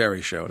the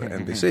Jerry Show to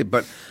NBC,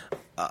 but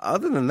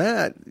other than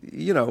that,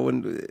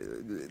 when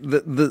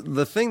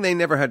the thing they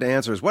never had to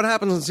answer is what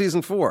happens in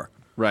season 4.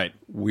 Right.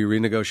 We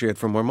renegotiate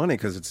for more money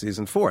because it's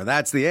season 4.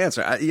 That's the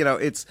answer.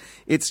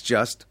 It's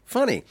just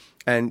funny.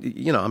 And,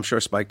 I'm sure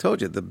Spike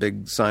told you, the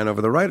big sign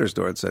over the writer's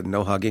door, it said,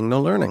 no hugging,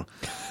 no learning.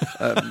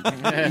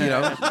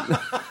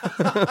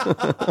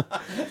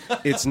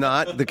 It's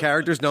not, the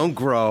characters don't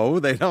grow.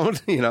 They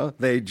don't,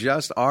 they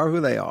just are who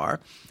they are.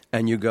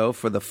 And you go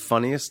for the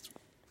funniest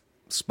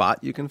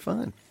spot you can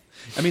find.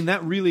 I mean,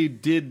 that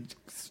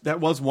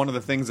was one of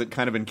the things that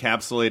kind of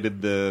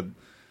encapsulated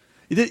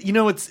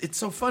it's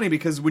so funny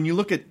because when you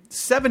look at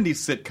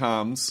 70s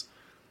sitcoms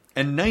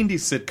and 90s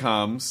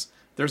sitcoms,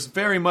 there's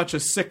very much a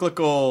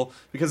cyclical,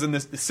 because in the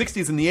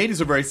 60s and the 80s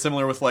are very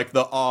similar with like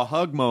the aw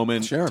hug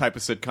moment type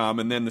of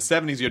sitcom, and then the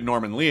 70s you had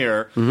Norman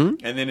Lear, and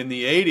then in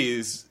the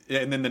 80s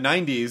and then the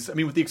 90s, I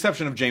mean, with the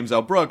exception of James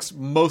L. Brooks,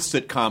 most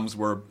sitcoms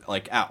were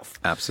like Alf.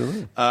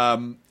 Absolutely.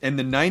 And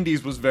the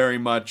 90s was very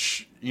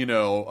much,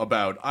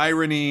 about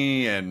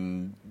irony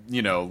and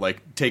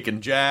like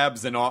taking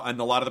jabs, and a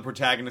lot of the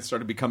protagonists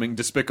started becoming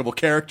despicable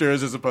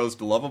characters as opposed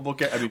to lovable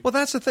characters. Well,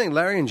 that's the thing.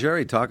 Larry and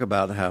Jerry talk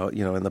about how,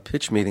 in the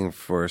pitch meeting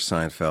for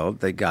Seinfeld,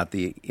 they got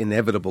the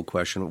inevitable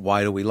question,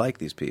 why do we like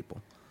these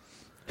people?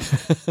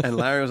 And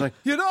Larry was like,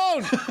 you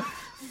don't!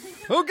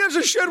 Who gives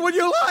a shit what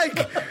you like?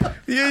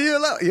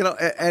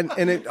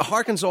 And it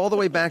harkens all the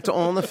way back to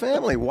All in the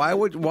Family. Why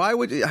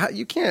would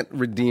you can't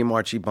redeem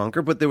Archie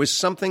Bunker, but there was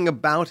something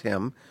about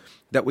him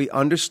that we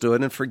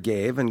understood and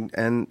forgave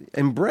and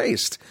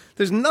embraced.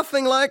 There's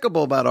nothing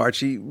likable about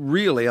Archie,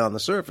 really, on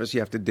the surface. You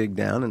have to dig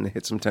down and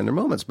hit some tender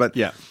moments. But,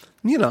 and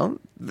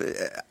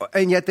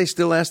yet they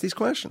still ask these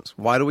questions.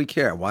 Why do we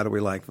care? Why do we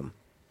like them?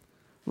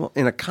 Well,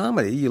 in a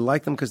comedy, you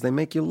like them because they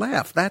make you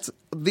laugh. That's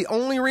the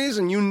only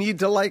reason you need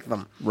to like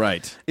them.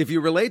 Right. If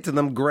you relate to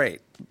them, great.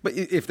 But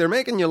if they're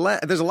making you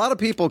laugh, there's a lot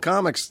of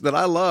comics that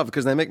I love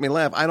because they make me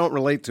laugh. I don't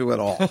relate to at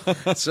all.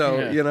 So,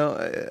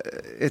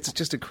 it's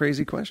just a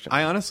crazy question.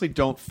 I honestly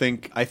don't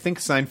think, I think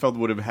Seinfeld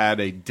would have had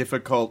a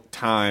difficult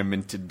time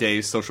in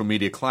today's social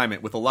media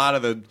climate with a lot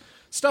of the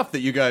stuff that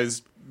you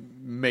guys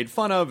made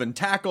fun of and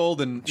tackled.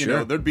 And,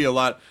 there'd be a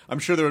lot, I'm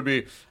sure there would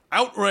be,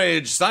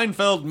 outrage,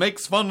 Seinfeld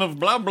makes fun of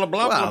blah, blah,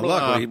 blah, blah,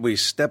 blah. Look, we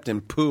stepped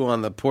in poo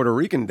on the Puerto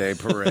Rican Day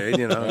parade,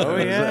 Oh,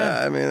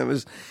 yeah. I mean, it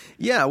was...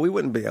 Yeah, we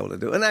wouldn't be able to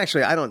do it. And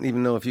actually, I don't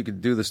even know if you could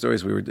do the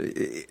stories we were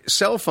doing.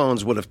 Cell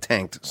phones would have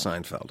tanked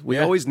Seinfeld. We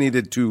always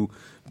needed to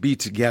be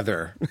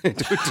together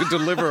to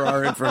deliver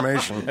our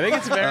information. I think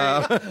it's very...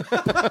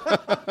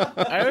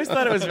 I always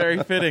thought it was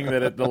very fitting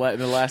that in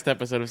the last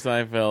episode of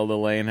Seinfeld,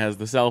 Elaine has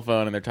the cell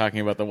phone and they're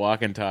talking about the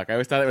walk and talk. I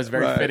always thought it was a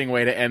very fitting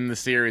way to end the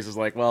series. It was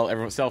like, well,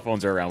 everyone's cell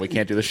phones are around. We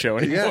can't do the show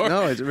anymore. Yeah,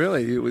 no, it's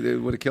really, it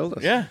would have killed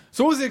us. Yeah.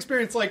 So what was the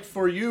experience like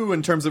for you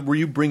in terms of, were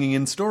you bringing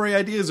in story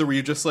ideas, or were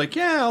you just like,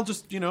 yeah, I'll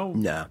just,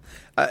 No.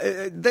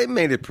 They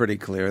made it pretty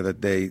clear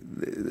that they,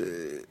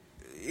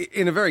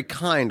 in a very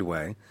kind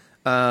way,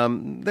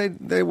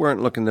 they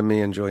weren't looking to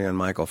me and Julia and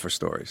Michael for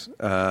stories.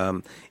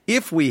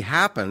 If we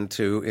happened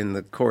to, in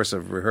the course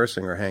of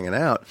rehearsing or hanging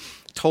out,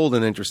 told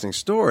an interesting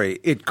story,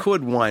 it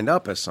could wind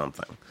up as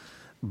something.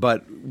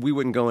 But we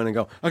wouldn't go in and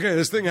go, okay,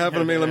 this thing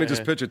happened to me, let me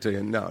just pitch it to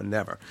you. No,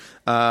 never.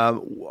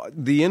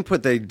 The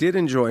input they did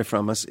enjoy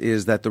from us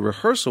is that the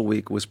rehearsal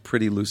week was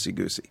pretty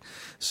loosey-goosey.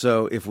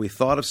 So if we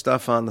thought of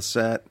stuff on the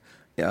set,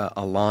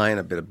 a line,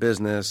 a bit of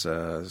business,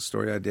 a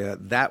story idea,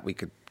 that we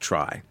could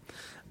try.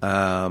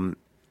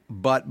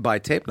 But by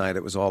tape night,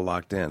 it was all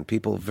locked in.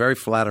 People very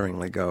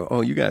flatteringly go,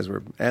 oh, you guys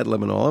were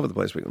ad-libbing all over the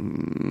place. We go,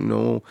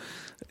 no.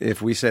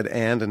 If we said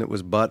and it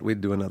was but,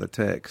 we'd do another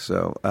take.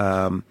 So,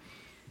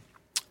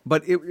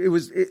 but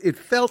it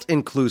felt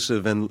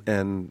inclusive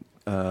and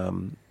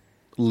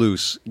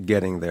loose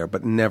getting there,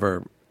 but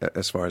never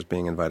as far as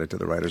being invited to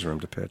the writer's room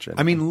to pitch it.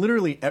 I mean,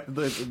 literally,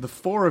 the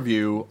four of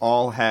you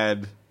all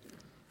had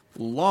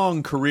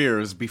long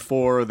careers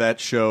before that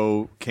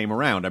show came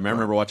around. I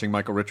remember watching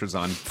Michael Richards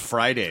on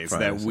Fridays,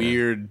 that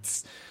weird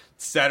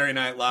Saturday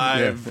Night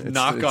Live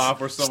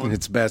knockoff or someone.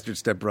 It's Bastard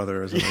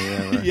Stepbrother or something.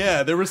 Yeah, right.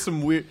 Yeah, there was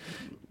some weird,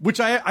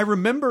 which I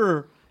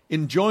remember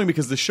enjoying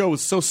because the show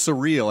was so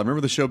surreal. I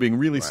remember the show being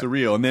really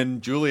surreal. And then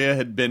Julia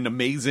had been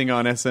amazing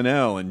on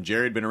SNL, and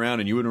Jerry had been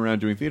around, and you had been around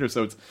doing theater.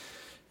 So it's,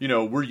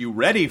 were you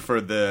ready for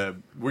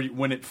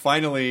when it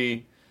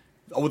finally,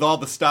 with all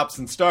the stops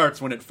and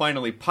starts, when it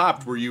finally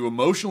popped, were you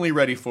emotionally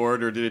ready for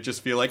it, or did it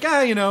just feel like,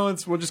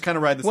 we'll just kind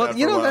of ride this out for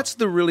a while? That's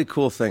the really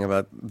cool thing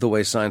about the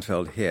way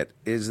Seinfeld hit,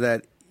 is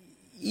that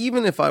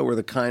even if I were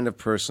the kind of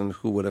person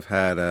who would have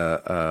had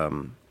a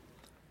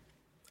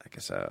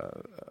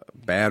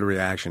bad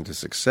reaction to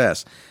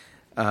success,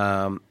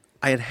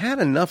 I had had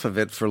enough of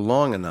it for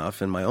long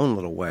enough in my own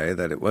little way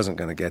that it wasn't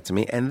going to get to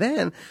me. And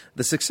then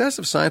the success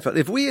of Seinfeld,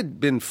 if we had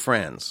been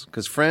Friends,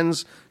 because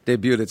Friends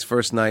debuted its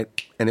first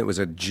night and it was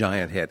a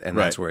giant hit, and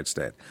that's where it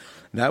stayed.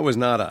 That was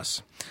not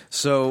us.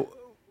 So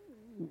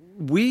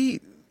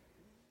we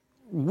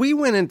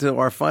went into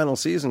our final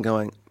season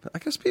going, I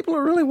guess people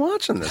are really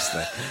watching this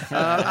thing.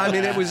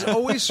 It was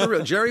always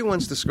surreal. Jerry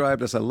once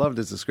described us, I loved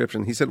his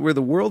description. He said, we're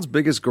the world's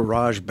biggest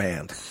garage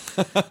band.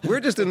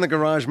 We're just in the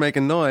garage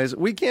making noise.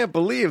 We can't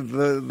believe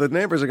the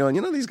neighbors are going,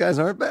 these guys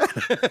aren't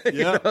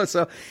bad.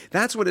 So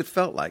that's what it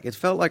felt like. It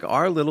felt like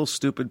our little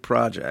stupid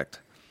project.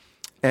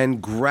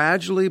 And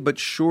gradually but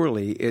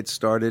surely it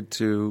started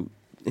to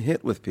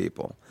hit with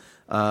people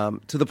to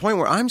the point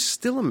where I'm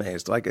still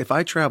amazed. Like if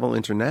I travel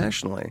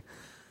internationally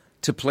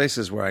to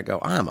places where I go,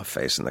 I'm a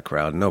face in the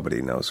crowd.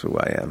 Nobody knows who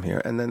I am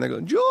here. And then they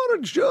go,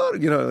 George,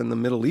 in the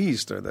Middle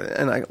East.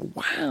 And I go,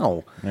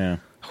 wow. Yeah.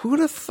 Who would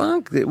have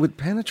thunk that it would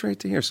penetrate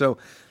to here? So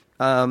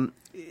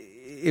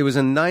it was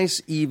a nice,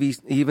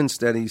 even,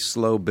 steady,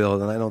 slow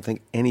build. And I don't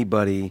think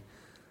anybody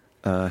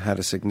had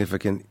a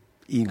significant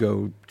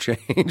ego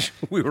change.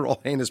 We were all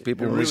heinous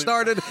people when we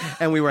started,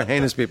 and we were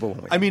heinous people when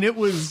we ended. I mean, it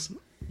was,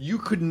 you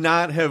could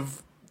not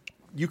have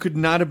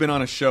been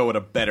on a show at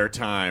a better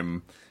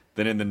time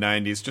than in the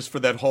 90s, just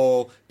for that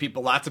whole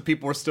lots of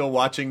people were still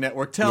watching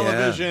network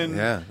television.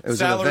 Yeah. It was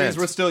salaries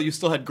were you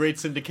still had great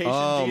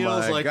syndication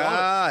deals. Oh my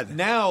God.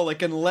 Now,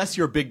 unless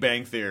you're Big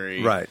Bang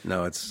Theory. Right.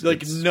 No, it's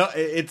that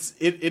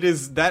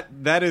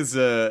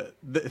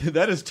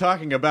is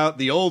talking about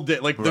the old day,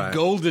 the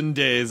golden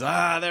days.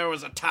 There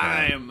was a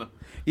time.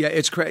 Yeah,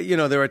 it's crazy.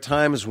 There are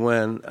times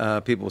when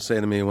people say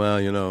to me,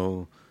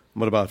 well,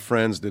 what about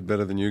Friends did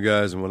better than you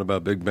guys, and what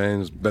about Big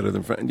Bang's better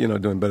than Friends,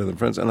 doing better than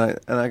Friends? And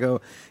I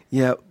go,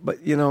 yeah, but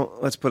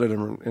let's put it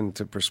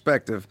into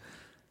perspective.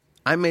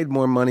 I made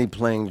more money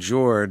playing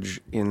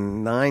George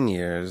in 9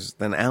 years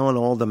than Alan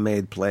Alda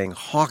made playing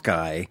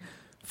Hawkeye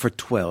for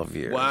 12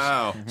 years.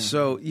 Wow.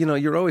 So,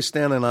 you're always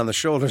standing on the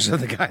shoulders of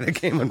the guy that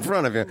came in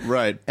front of you.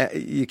 Right.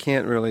 You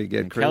can't really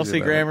get crazy Kelsey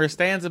about Grammer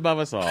stands above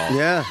us all.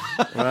 Yeah,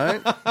 right?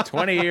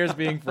 20 years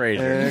being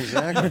Frasier.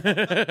 Exactly.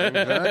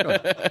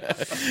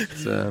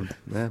 So,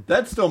 yeah.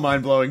 That's still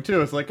mind-blowing,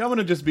 too. It's like, I'm going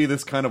to just be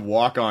this kind of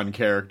walk-on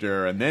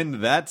character, and then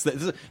it's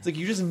like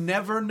you just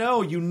never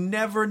know. You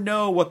never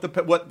know what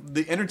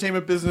the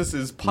entertainment business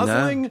is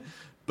puzzling,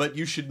 but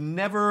you should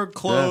never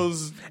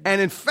close. No. And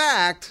in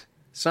fact,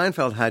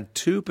 Seinfeld had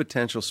two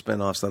potential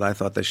spinoffs that I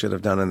thought they should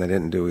have done, and they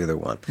didn't do either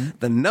one. Mm-hmm.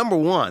 The number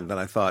one that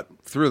I thought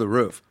through the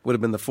roof would have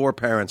been the four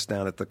parents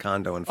down at the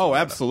condo in Florida.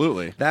 Oh,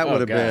 absolutely. That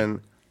would have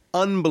been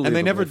unbelievable. And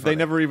they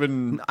never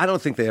even. I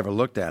don't think they ever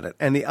looked at it.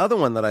 And the other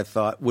one that I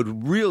thought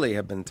would really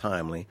have been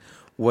timely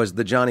was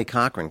the Johnny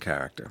Cochran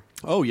character.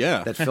 Oh,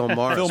 yeah. That Phil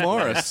Morris. Phil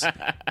Morris.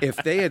 If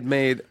they had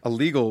made a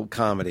legal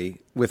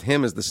comedy with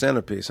him as the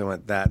centerpiece, I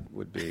went, that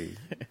would be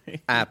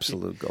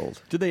absolute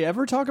gold. Did they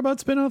ever talk about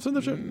spin-offs in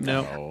the show?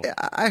 No.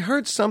 I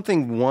heard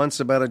something once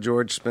about a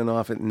George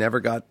spin-off. It never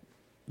got...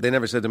 They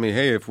never said to me,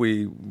 hey, if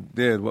we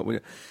did what we...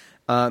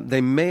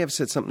 They may have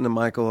said something to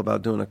Michael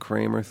about doing a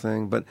Kramer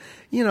thing, but,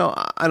 you know,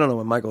 I don't know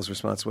what Michael's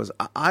response was.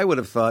 I would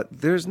have thought,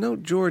 there's no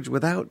George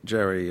without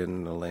Jerry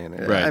and Elaine.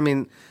 Right. I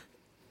mean,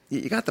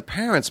 you got the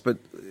parents, but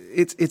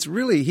it's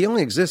really... He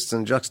only exists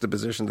in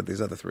juxtaposition to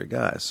these other three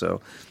guys,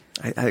 so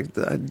I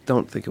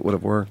don't think it would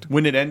have worked.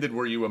 When it ended,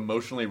 were you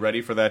emotionally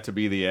ready for that to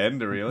be the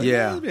end? Or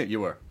Yeah.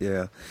 You were.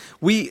 Yeah.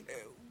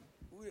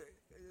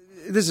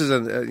 This is a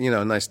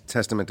nice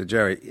testament to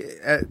Jerry.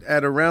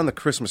 At around the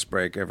Christmas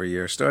break every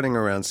year, starting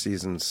around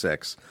season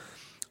 6,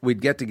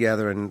 we'd get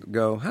together and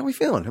go, "How are we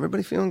feeling?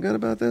 Everybody feeling good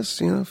about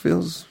this? You know,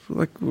 feels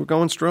like we're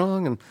going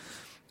strong."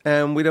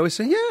 And we'd always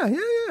say,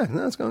 "Yeah,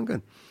 no, it's going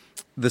good."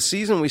 The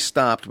season we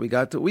stopped, we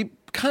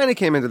kind of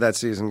came into that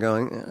season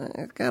going,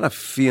 "I got a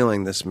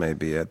feeling this may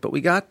be it." But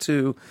we got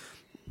to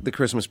the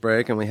Christmas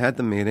break and we had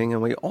the meeting,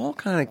 and we all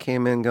kind of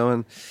came in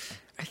going,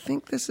 "I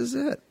think this is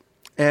it."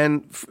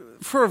 And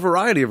for a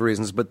variety of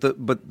reasons, but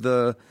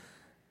the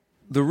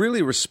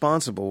really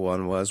responsible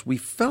one was we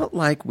felt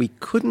like we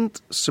couldn't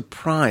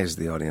surprise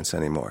the audience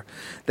anymore.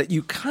 That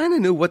you kind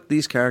of knew what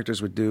these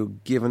characters would do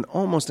given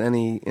almost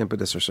any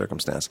impetus or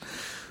circumstance.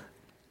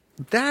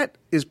 That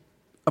is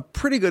a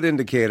pretty good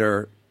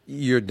indicator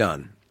you're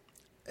done.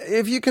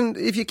 If you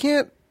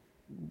can't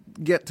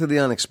get to the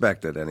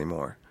unexpected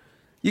anymore,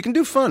 you can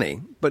do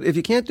funny, but if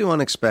you can't do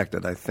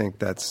unexpected, I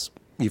think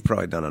you've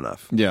probably done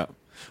enough. Yeah.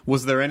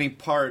 Was there any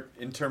part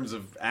in terms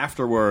of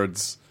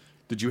afterwards?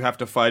 Did you have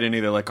to fight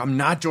any? They're like, I'm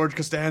not George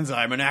Costanza.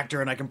 I'm an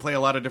actor and I can play a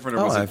lot of different.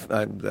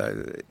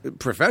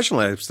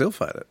 Professionally, I still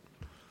fight it.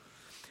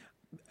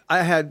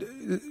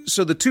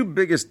 So the two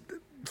biggest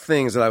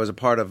things that I was a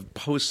part of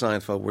post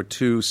Seinfeld were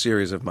two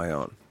series of my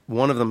own.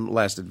 One of them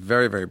lasted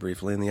very, very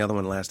briefly, and the other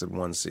one lasted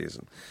one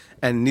season,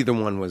 and neither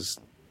one was,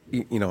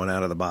 an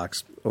out of the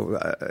box.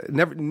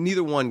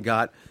 Neither one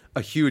got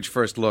a huge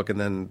first look, and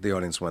then the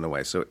audience went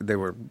away. So they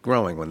were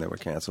growing when they were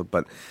canceled,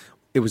 but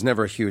it was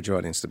never a huge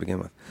audience to begin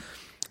with.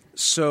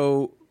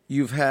 So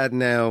you've had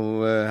now,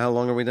 how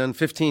long are we done?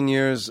 15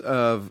 years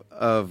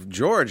of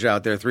George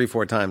out there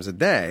 3-4 times a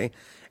day,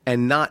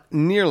 and not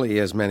nearly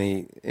as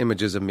many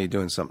images of me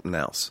doing something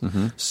else.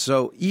 Mm-hmm.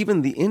 So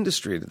even the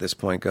industry at this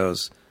point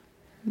goes,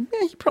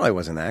 he probably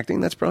wasn't acting.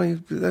 That's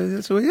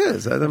who he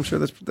is. I'm sure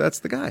that's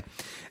the guy.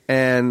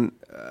 And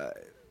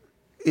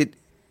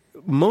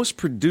most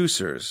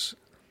producers,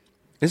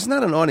 it's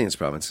not an audience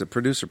problem, it's a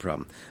producer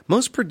problem.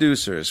 Most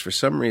producers, for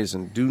some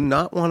reason, do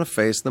not want to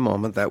face the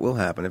moment that will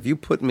happen. If you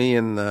put me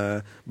in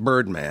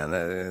Birdman,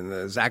 in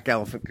the Zach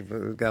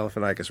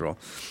Galifianakis role,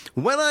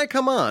 when I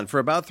come on for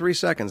about 3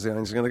 seconds, the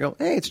audience is going to go,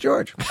 hey, it's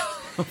George.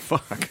 Oh,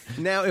 fuck.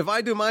 Now, if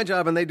I do my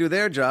job and they do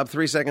their job,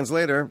 3 seconds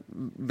later,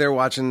 they're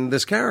watching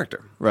this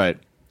character. Right.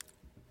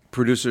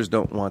 Producers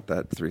don't want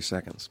that 3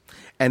 seconds.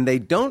 And they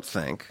don't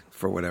think,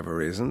 for whatever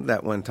reason,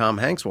 that when Tom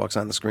Hanks walks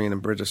on the screen in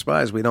Bridge of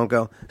Spies, we don't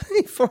go,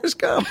 hey, Forrest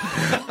Gump.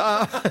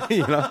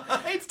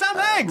 It's Tom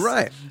Hanks.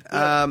 Right.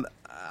 Yeah.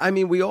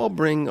 We all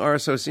bring our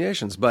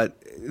associations, but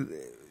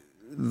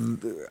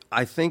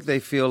I think they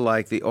feel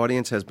like the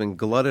audience has been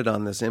glutted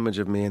on this image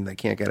of me and they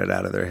can't get it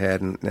out of their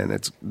head, and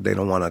they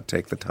don't want to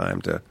take the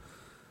time to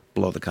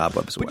blow the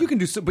cobwebs away. But you can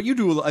do. But you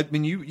do. I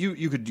mean,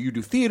 you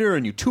do theater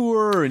and you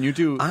tour and you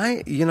do.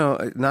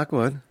 Knock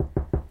wood.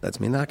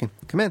 That's me knocking.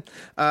 Come in.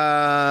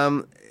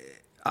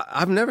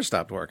 I've never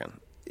stopped working,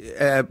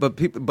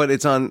 but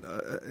it's on.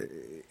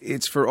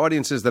 It's for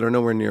audiences that are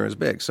nowhere near as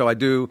big. So I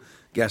do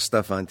guest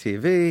stuff on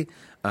TV.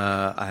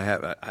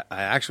 I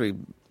actually,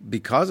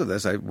 because of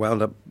this, I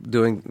wound up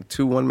doing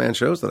 2 one-man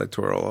shows that I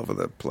tour all over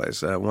the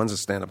place. One's a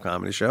stand-up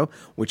comedy show,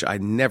 which I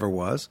never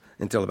was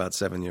until about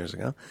 7 years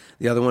ago.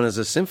 The other one is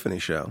a symphony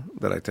show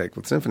that I take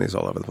with symphonies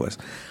all over the place.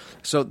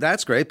 So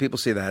that's great. People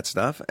see that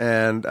stuff.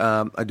 And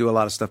I do a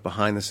lot of stuff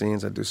behind the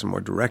scenes. I do some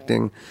more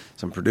directing,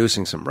 some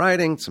producing, some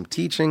writing, some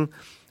teaching.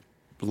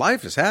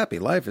 Life is happy.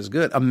 Life is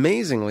good.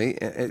 Amazingly,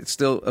 it's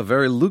still a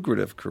very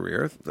lucrative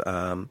career,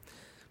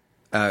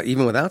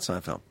 even without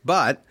Seinfeld.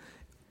 But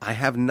I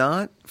have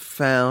not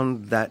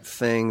found that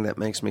thing that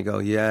makes me go,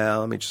 yeah,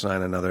 let me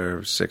sign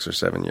another 6 or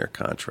 7 year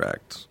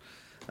contract.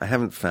 I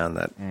haven't found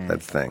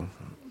that thing.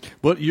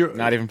 Well, you're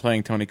not even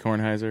playing Tony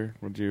Kornheiser.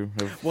 Would you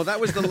have? Well,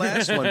 that was the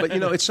last one. But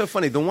it's so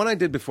funny. The one I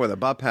did before that,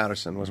 Bob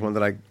Patterson, was one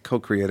that I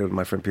co-created with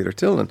my friend Peter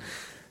Tilden.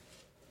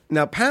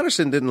 Now,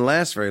 Patterson didn't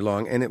last very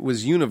long, and it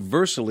was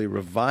universally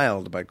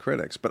reviled by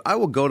critics. But I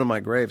will go to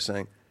my grave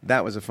saying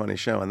that was a funny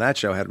show, and that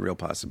show had real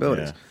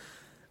possibilities.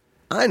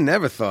 Yeah. I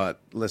never thought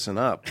Listen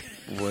Up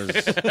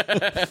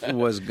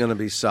was going to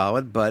be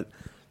solid, but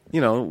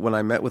when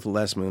I met with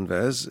Les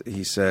Moonves,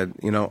 he said,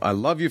 I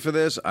love you for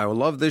this. I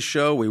love this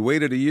show. We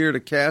waited a year to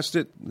cast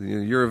it.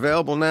 You're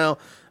available now.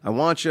 I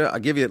want you. I'll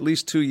give you at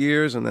least 2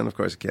 years, and then of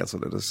course he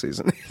canceled it this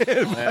season.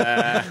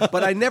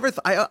 But I never.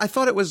 I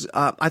thought it was.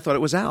 I thought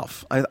it was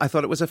Alf. I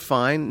thought it was a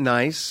fine,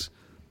 nice,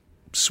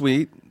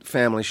 sweet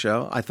family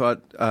show. I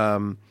thought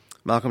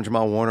Malcolm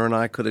Jamal Warner and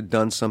I could have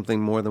done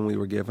something more than we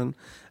were given.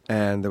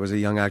 And there was a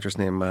young actress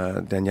named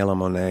Daniela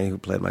Monet who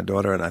played my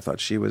daughter, and I thought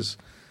she was,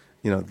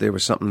 there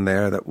was something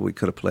there that we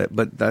could have played.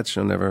 But that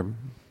show never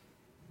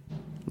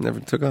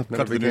took off. Never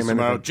Cut to the news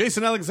tomorrow.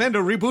 Jason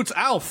Alexander reboots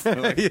Alf.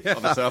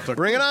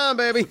 Bring it on,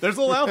 baby. There's a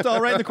little Alf doll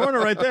right in the corner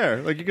right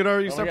there. Like you could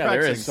already start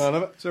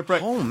practicing.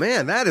 Oh,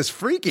 man, that is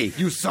freaky.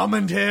 You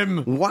summoned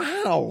him.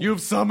 Wow.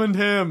 You've summoned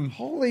him.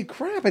 Holy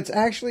crap, it's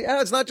actually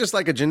Alf. It's not just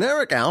like a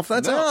generic Alf.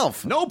 That's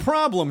Alf. No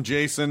problem,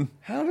 Jason.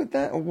 How did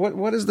that...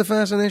 What is the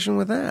fascination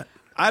with that?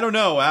 I don't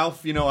know,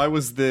 Alf. I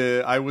was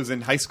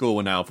in high school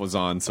when Alf was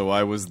on, so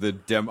I was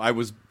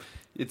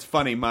It's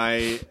funny.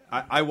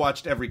 I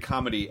watched every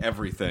comedy,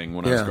 everything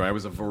when I was growing. I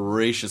was a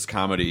voracious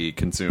comedy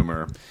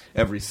consumer.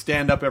 Every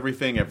stand-up,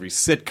 everything, every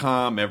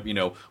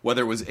sitcom,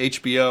 whether it was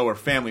HBO or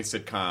family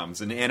sitcoms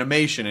and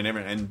animation and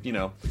everything.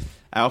 And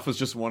Alf was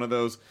just one of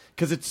those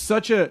because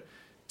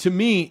to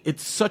me,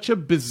 it's such a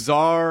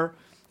bizarre.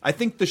 I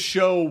think the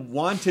show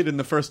wanted in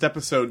the first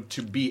episode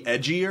to be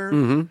edgier.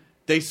 Mm-hmm.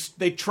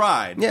 They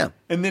tried,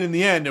 and then in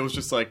the end it was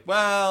just like,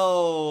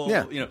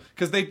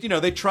 because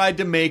they tried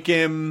to make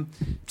him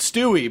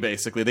Stewie,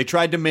 basically. They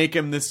tried to make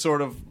him this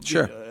sort of,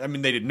 I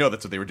mean, they didn't know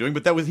that's what they were doing,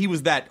 but he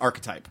was that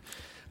archetype.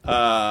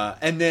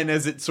 And then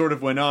as it sort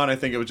of went on, I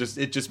think it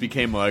just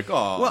became like,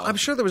 oh. Well, I'm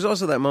sure there was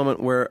also that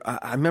moment where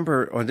I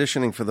remember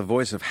auditioning for the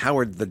voice of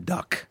Howard the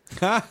Duck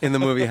in the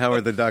movie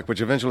Howard the Duck, which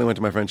eventually went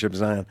to my friend Chip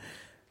Zion,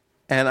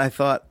 and I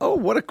thought, oh,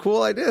 what a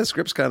cool idea! The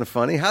script's kind of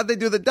funny. How'd they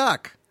do the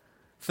duck?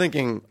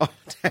 Thinking,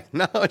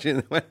 technology.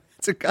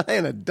 It's a guy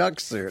in a duck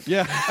suit.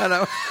 Yeah.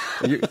 And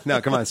no,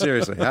 come on,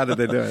 seriously. How did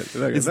they do it?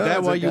 Is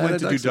that why you went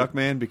to do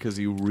Duckman? Because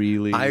you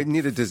really... I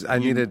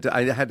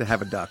had to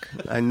have a duck.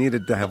 I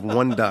needed to have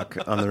one duck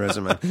on the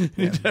resume. You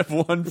need to have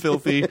one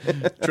filthy,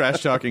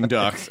 trash-talking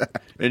duck.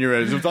 And you're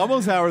ready. It's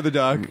almost Howard the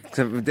Duck.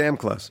 Damn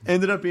close.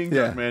 Ended up being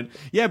Duckman.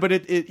 Yeah, but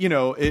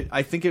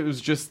I think it was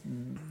just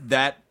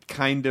that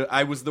kind of...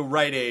 I was the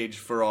right age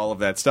for all of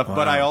that stuff,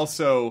 but I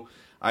also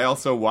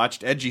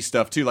watched edgy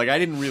stuff too. Like I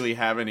didn't really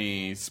have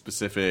any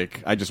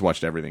specific. I just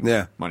watched everything.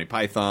 Yeah, Monty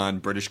Python,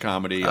 British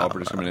comedy, all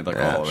British comedy,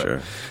 all of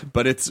it.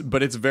 But it's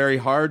very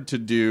hard to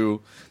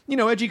do.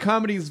 Edgy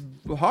comedy's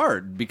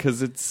hard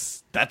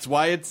because that's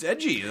why it's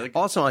edgy. Like,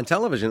 also on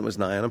television, it was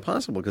nigh on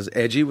impossible because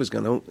edgy was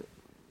going to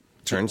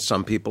turn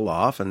some people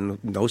off, and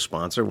no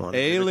sponsor wanted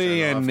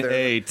Alien to turn off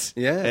 8.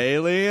 Yeah.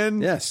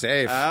 Alien? Yeah,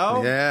 safe.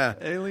 Ow. Yeah.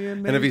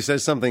 Alien 8. And if he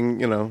says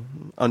something,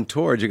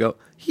 untoward, you go,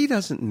 he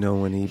doesn't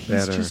know any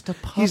better. He's just a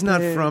puppet. He's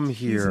not from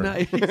here.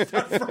 He's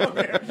not from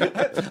here.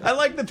 I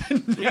like that the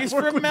network... He's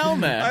from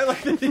Melmac. I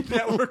like that the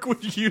network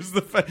would use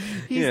the fact...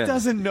 He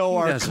doesn't know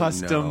our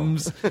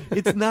customs.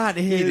 It's not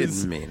his. He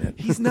didn't mean it.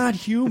 He's not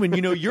human.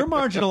 You're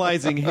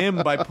marginalizing him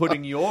by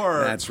putting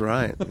your... That's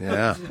right,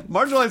 yeah.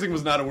 Marginalizing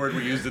was not a word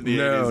we used in the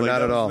 80s. No,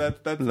 not at all.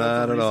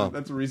 Not at all.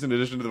 That's a recent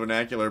addition to the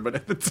vernacular, but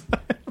at the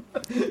time...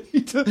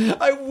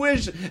 I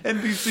wish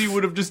NBC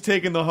would have just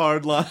taken the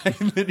hard line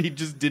that he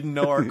just didn't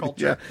know our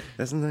culture.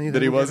 That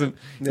he wasn't.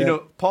 Yeah.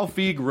 Paul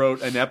Feig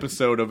wrote an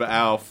episode of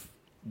Alf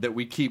that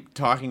we keep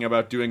talking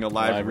about doing a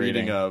live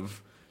reading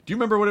of. Do you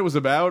remember what it was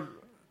about?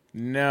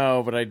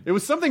 No, but it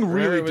was something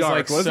really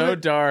dark. Wasn't so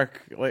it?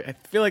 Dark. Like I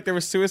feel like there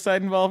was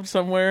suicide involved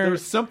somewhere. There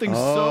was something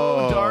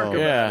so dark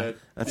about it.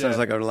 That sounds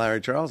like a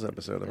Larry Charles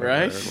episode,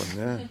 right?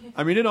 Yeah.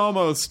 I mean, it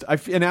almost.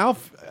 And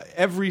Alf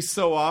every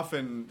so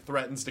often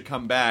threatens to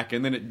come back,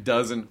 and then it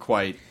doesn't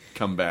quite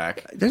come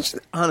back.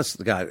 Honest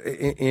to God,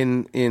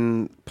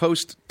 in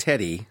post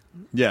Teddy,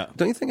 don't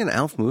you think an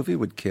Alf movie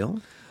would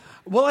kill?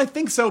 Well, I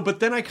think so, but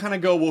then I kind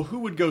of go, well, who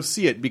would go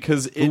see it?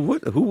 Because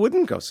who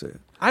wouldn't go see it?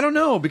 I don't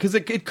know, because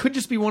it could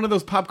just be one of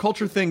those pop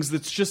culture things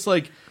that's just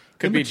like...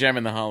 Could be Gem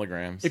and the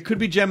Holograms. It could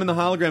be Gem and the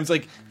Holograms.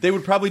 Like, they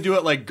would probably do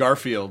it like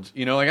Garfield.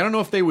 Like, I don't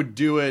know if they would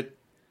do it...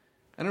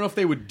 Didn't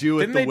they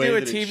do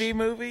a TV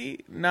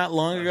movie not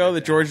long ago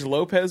that George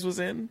Lopez was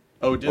in?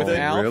 Oh, did they?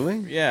 Alf? Really?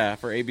 Yeah,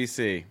 for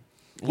ABC.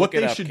 What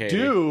they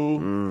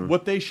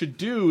should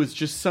do is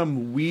just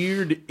some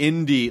weird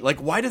indie... Like,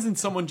 why doesn't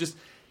someone just...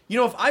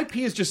 if IP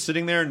is just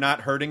sitting there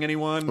not hurting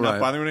anyone, not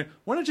bothering anyone,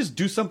 why not just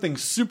do something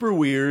super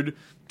weird,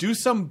 do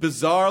some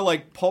bizarre,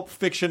 like, Pulp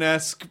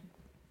Fiction-esque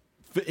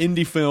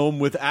indie film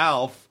with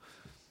Alf,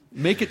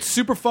 make it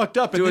super fucked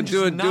up, and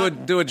do a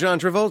John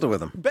Travolta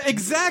with him.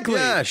 Exactly.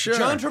 Yeah, sure.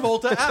 John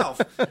Travolta,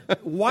 Alf.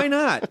 Why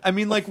not? I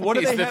mean, like, what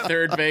do they have? He's the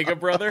third Vega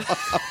brother.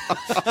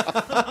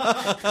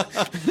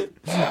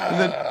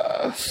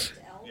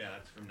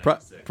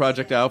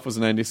 Project Alf was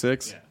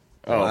 96. Yeah.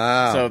 Oh,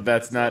 wow. So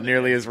that's not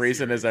nearly as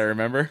recent as I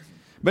remember.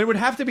 But it would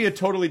have to be a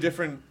totally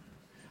different...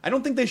 I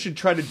don't think they should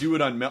try to do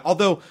it on...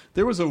 Although,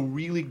 there was a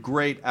really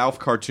great Alf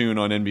cartoon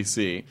on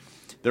NBC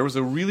there was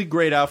a really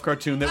great Alf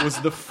cartoon that was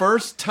the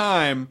first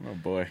time. Oh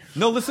boy!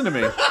 No, listen to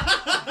me.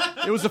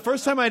 It was the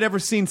first time I'd ever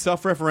seen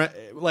self-referent,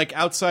 like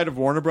outside of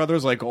Warner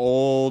Brothers, like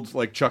old,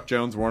 like Chuck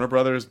Jones, Warner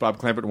Brothers, Bob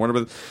Clampett, Warner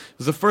Brothers. It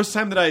was the first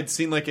time that I had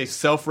seen like a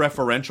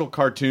self-referential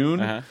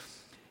cartoon.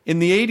 In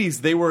the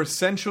 80s, they were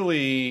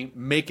essentially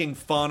making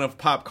fun of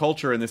pop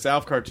culture in this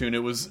Alf cartoon.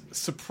 It was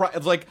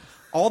like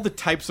all the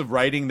types of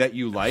writing that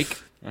you like.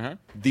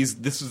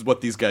 This is what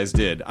these guys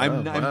did.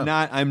 I'm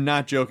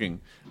not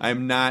joking.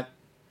 I'm not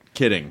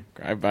kidding.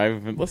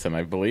 Listen,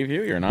 I believe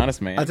you. You're an honest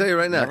man. I'll tell you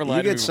right now.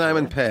 You get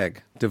Simon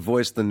Pegg to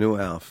voice the new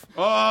Alf.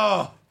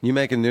 Oh, you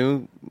make a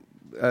new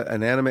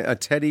a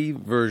Teddy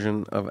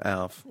version of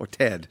Alf or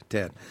Ted.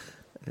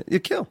 You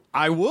kill.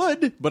 I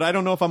would, but I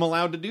don't know if I'm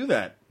allowed to do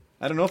that.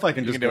 I don't know if I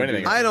can just do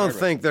anything. I don't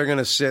think they're going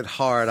to sit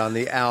hard on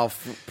the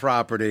Alf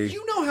property.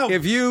 You know how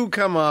if you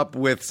come up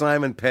with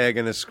Simon Pegg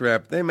in a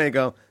script, they may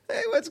go,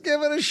 "Hey, let's give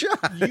it a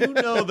shot." You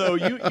know, though,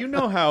 you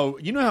know how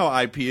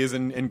IP is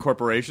in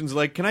corporations.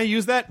 Like, can I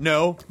use that?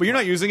 No, but you're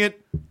not using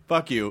it.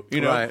 Fuck you. You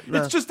know, Right.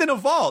 it's just in a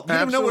vault. You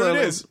don't know where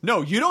it is.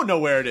 No, you don't know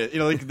where it is. You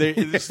know, like they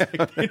don't.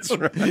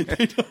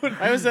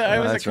 I was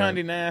at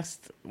Condé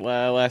Nast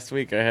last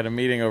week. I had a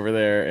meeting over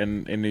there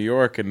in New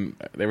York, and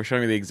they were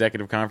showing me the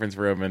executive conference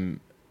room,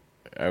 and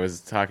I was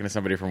talking to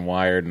somebody from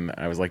Wired, and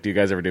I was like, "Do you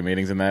guys ever do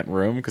meetings in that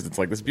room? Because it's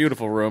like this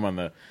beautiful room on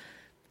the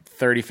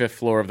 35th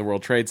floor of the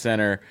World Trade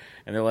Center."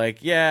 And they're like,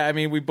 "Yeah, I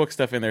mean, we book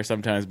stuff in there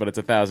sometimes, but it's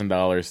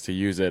 $1,000 to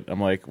use it."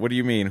 I'm like, "What do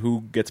you mean?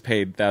 Who gets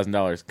paid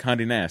 $1,000?"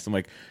 Condé Nast. I'm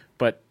like,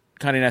 "But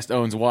Condé Nast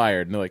owns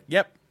Wired." And they're like,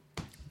 "Yep.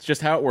 It's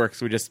just how it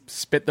works. We just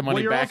spit the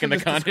money back into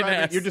Condé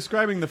Nast." You're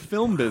describing the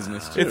film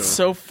business, too. It's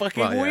so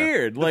fucking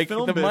weird. Like,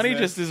 the money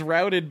just is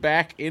routed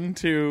back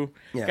into...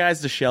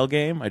 Guys, the Shell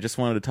game. I just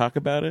wanted to talk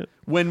about it.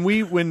 When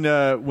we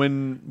were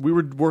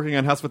working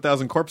on House of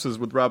 1,000 Corpses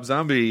with Rob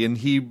Zombie, and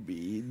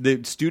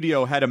the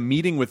studio had a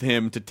meeting with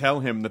him to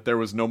tell him that there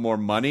was no more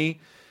money,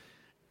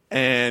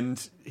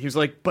 and he was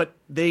like, "But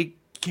they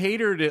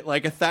catered it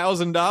like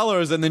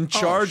 $1,000 and then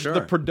charged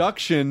the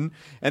production,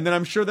 and then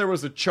I'm sure there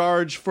was a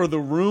charge for the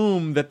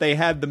room that they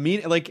had the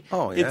meeting." Like,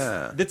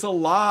 it's a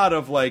lot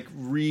of like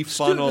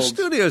refunneled.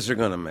 Studios are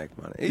going to make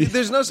money.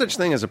 There's no such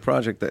thing as a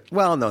project that.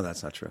 Well, no,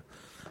 that's not true.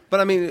 But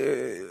I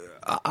mean,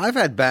 I've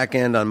had back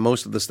end on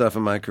most of the stuff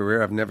in my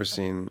career. I've never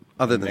seen,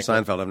 other than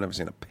Seinfeld, I've never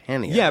seen a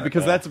penny. Yeah,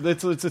 because it's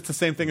the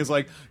same thing as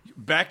like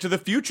Back to the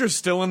Future's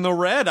still in the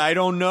red. I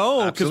don't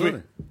know.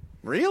 Absolutely.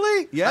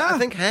 Really? Yeah. I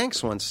think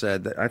Hanks once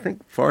said that. I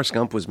think Forrest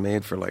Gump was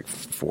made for like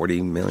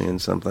 $40 million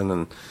something,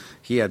 and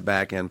he had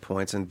back end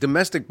points. And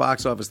domestic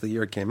box office the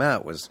year it came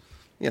out was,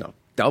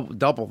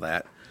 double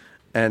that.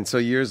 And so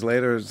years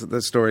later,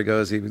 the story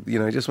goes, he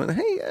just went,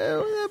 "Hey,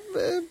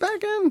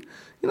 back end,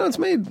 it's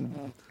made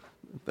 $1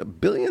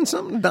 billion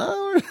something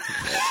dollars."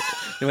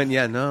 He went,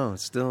 "Yeah, no,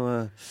 it's still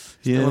in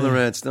the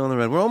red, still in the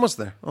red. We're almost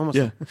there,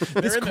 there."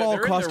 This call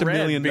cost $1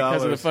 million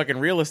because of the fucking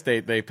real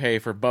estate they pay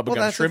for Bubba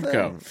Gum Shrimp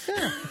Co.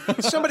 Yeah.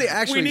 Somebody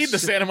actually, we need the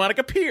Santa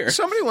Monica Pier.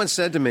 Somebody once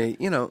said to me,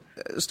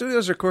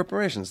 studios are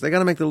corporations. They got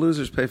to make the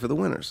losers pay for the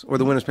winners, or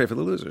the winners pay for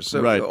the losers.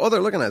 So all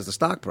they're looking at is the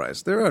stock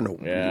price. There are no,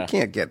 you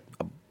can't get,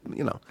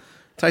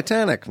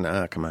 Titanic.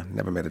 Nah, come on,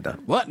 never made it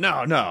done. What?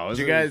 No.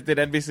 Did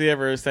NBC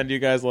ever send you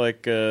guys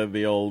like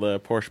the old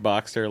Porsche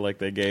Boxster like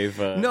they gave?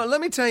 No, let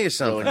me tell you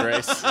something.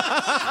 Grace.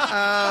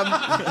 I'm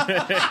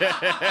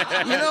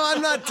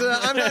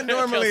not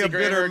normally a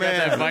bitter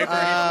man.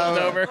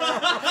 Over.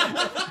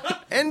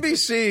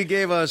 NBC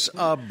gave us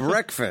a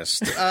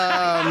breakfast in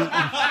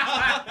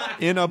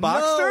a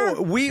Boxster.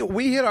 No,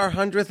 we hit our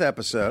 100th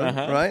episode,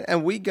 right?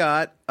 And we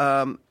got.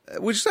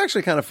 Which is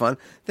actually kind of fun.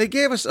 They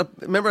gave us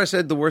remember I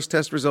said the worst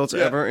test results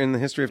ever in the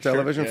history of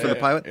television for the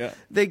pilot? Yeah.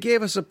 They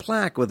gave us a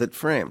plaque with it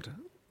framed.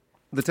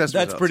 The test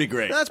results. That's pretty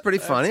great. That's pretty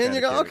funny. And you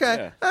go,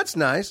 okay, that's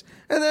nice.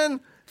 And then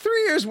 3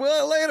 years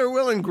later,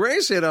 Will and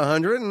Grace hit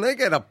 100, and they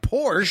get a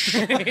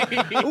Porsche.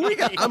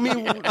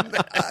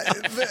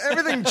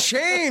 Everything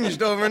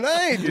changed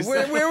overnight.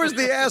 Where was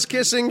the ass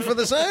kissing for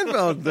the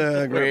Seinfeld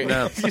group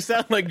now? You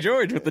sound like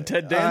George with the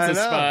Ted Danson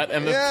spot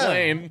and the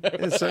plane.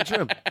 It's so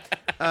true.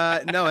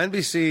 No,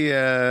 NBC.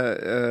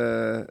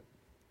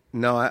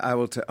 No, I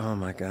will tell. Oh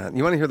my God!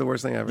 You want to hear the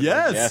worst thing I ever?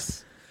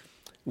 Yes.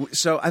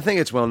 So I think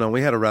it's well known.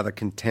 We had a rather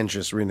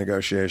contentious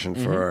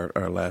renegotiation for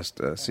our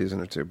last season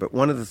or two. But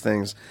one of the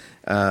things,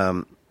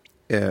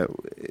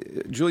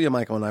 Julia,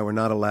 Michael, and I were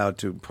not allowed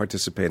to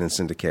participate in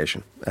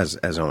syndication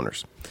as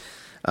owners,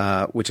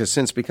 which has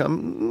since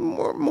become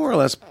more or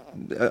less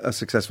a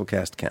successful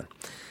cast can.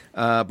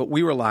 But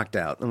we were locked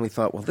out, and we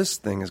thought, well, this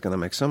thing is going to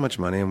make so much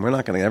money, and we're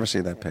not going to ever see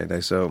that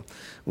payday. So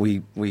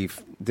we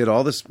did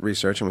all this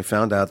research, and we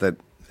found out that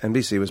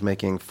NBC was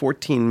making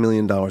 $14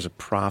 million of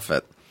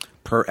profit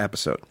per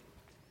episode.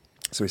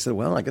 So we said,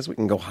 well, I guess we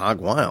can go hog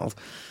wild.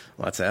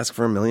 Let's ask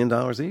for $1 million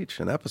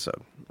each an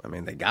episode. I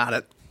mean, they got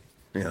it.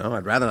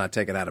 I'd rather not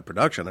take it out of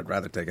production. I'd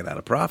rather take it out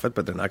of profit,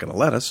 but they're not going to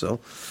let us.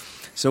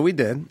 So we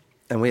did,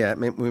 and we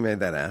made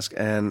that ask.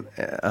 And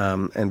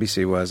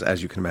NBC was,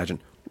 as you can imagine,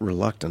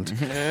 reluctant.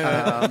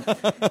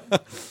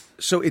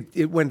 So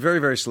it went very,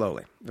 very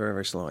slowly, very,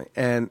 very slowly.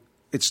 And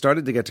it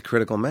started to get to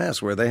critical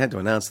mass where they had to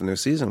announce the new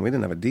season. We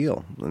didn't have a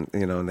deal, and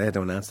they had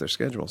to announce their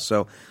schedule.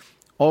 So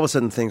all of a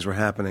sudden things were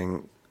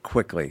happening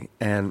quickly.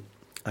 And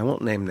I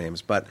won't name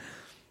names, but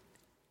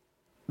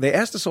they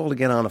asked us all to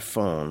get on a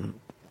phone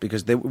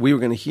because we were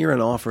going to hear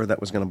an offer that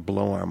was going to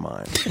blow our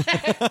mind.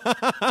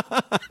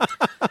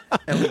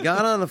 And we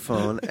got on the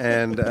phone,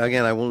 and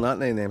again, I will not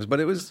name names, but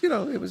it was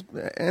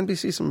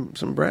NBC,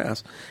 some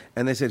brass,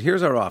 and they said,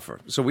 "Here's our offer."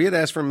 So we had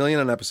asked for $1 million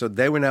an episode.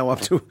 They were now up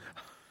to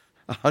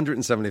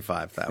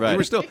 $175,000. Right. We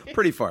were still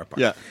pretty far apart.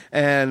 Yeah.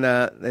 And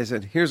they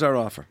said, "Here's our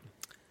offer.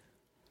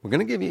 We're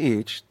going to give you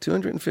each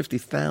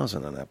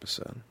 $250,000 an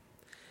episode,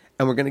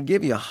 and we're going to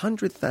give you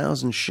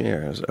 100,000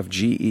 shares of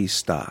GE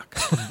stock,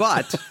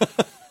 but."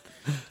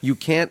 You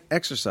can't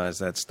exercise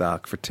that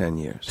stock for 10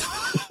 years.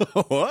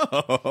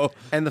 Whoa.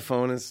 And the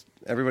phone is,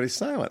 everybody's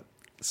silent.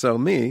 So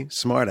me,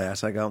 smart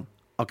ass, I go,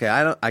 okay,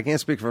 I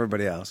can't speak for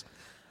everybody else.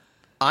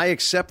 I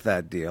accept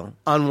that deal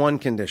on one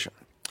condition.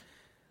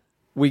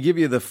 We give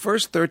you the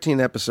first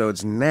 13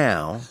 episodes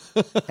now,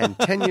 and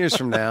 10 years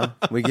from now,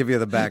 we give you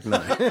the back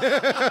 9.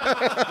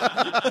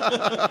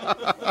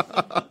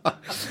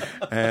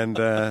 And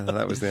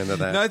that was the end of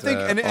that. No, I think,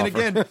 and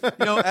again,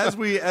 as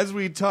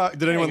we talk,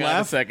 did anyone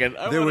laugh? A second.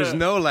 There was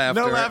no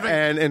laughter. No laughing.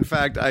 And in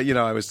fact,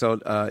 I was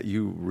told,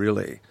 you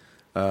really,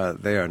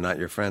 they are not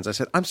your friends. I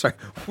said, I'm sorry,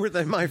 were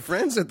they my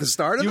friends at the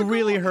start of You the call?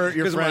 really hurt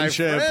your 'Cause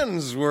friendship. my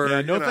friends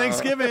were, No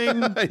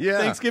Thanksgiving. Yeah.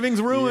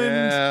 Thanksgiving's ruined.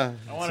 Yeah.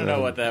 I want to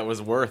know what that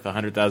was worth.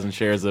 100,000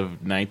 shares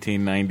of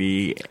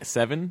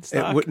 1997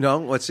 stock. No,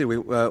 let's see.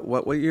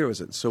 What year was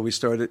it? So we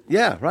started.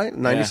 Yeah, right.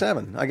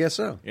 97. I guess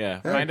so. Yeah.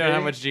 Find out how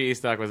much GE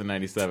stock was in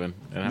 97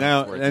 and how Now-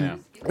 much it's worth and- now.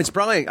 It's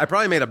probably. I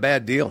probably made a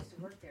bad deal.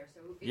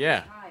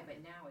 Yeah.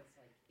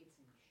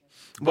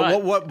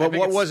 But what I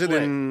think it's was it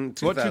split. in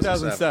 2007? What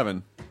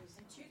 2007?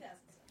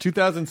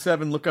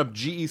 2007. Look up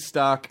GE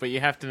stock. But you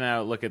have to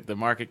now look at the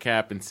market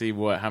cap and see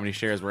how many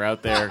shares were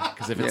out there.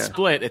 Because if it's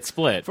split, it's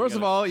split. First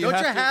of all, Don't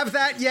you have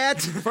that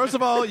yet? First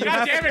of all, you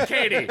God have damn it,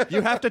 Katie!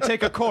 you have to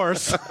take a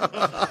course. Who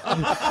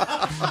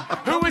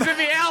was in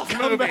the Elf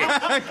movie?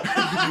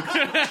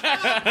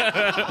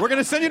 We're going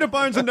to send you to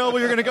Barnes & Noble.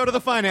 You're going to go to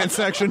the finance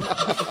section.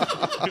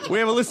 We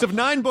have a list of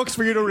 9 books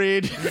for you to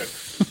read.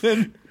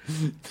 then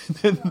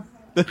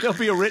there'll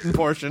be a written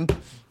portion.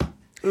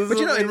 But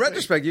in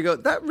retrospect, you go,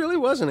 that really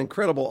was an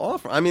incredible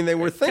offer. I mean, they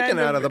were thinking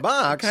out of the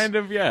box. Kind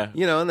of, yeah.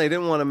 And they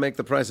didn't want to make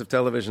the price of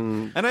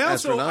television. And I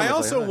also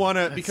astronomically high. want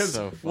to, because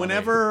so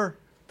funny.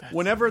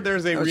 whenever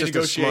there's a That was just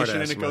a smart renegotiation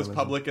and ass it goes moment.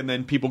 public, and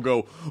then people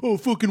go, "Oh,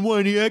 fucking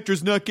whiny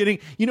actor's not getting."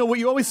 What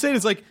you always say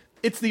is like,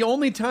 it's the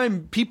only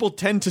time people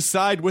tend to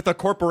side with a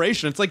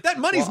corporation. It's like that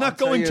money's Well, not I'll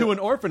tell going you- to an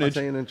orphanage. I'll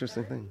tell you an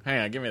interesting thing. Hang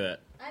on, give me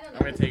that. I'm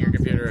going to take your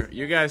computer.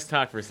 You guys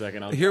talk for a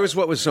second. Here was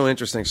what was so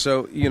interesting.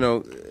 So,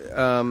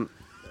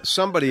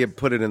 somebody had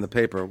put it in the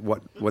paper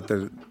what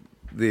the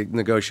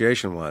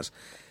negotiation was.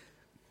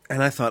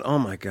 And I thought, oh,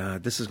 my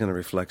God, this is going to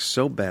reflect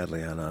so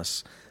badly on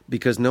us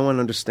because no one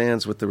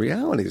understands what the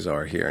realities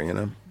are here,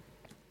 And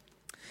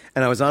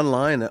I was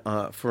online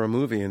for a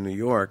movie in New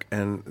York,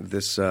 and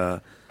this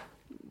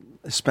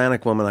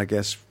Hispanic woman, I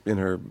guess, in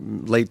her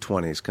late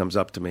 20s, comes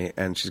up to me,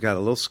 and she's got a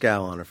little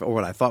scowl on her face, or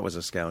what I thought was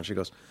a scowl, and she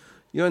goes,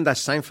 "You're in that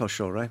Seinfeld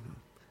show, right?"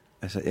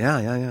 I said,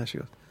 yeah. She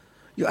goes,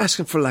 "You're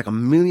asking for like $1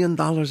 million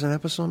an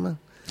episode, man?"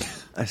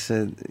 I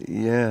said,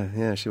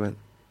 yeah. She went,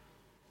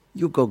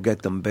 "You go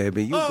get them,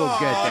 baby. You go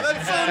get them."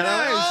 That's so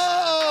nice.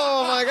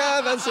 Oh my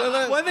God, that's so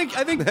nice. Well,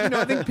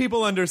 I think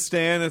people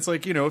understand. It's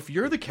like, if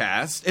you're the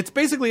cast, it's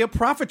basically a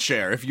profit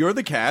share. If you're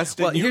the cast,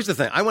 Well, here's the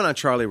thing. I went on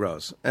Charlie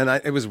Rose, and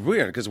it was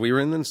weird because we were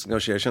in this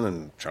negotiation,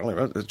 and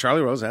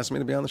Charlie Rose asked me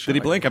to be on the show. did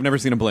he blink? I've never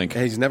seen him blink.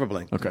 He's never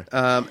blinked. Okay.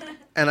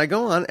 And I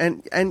go on,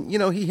 and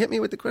he hit me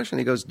with the question.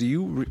 He goes, "Do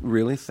you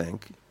really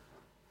think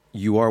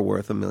you are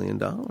worth $1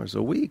 million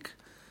a week?"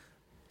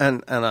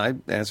 And I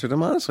answered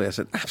him honestly. I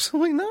said,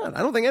 "Absolutely not. I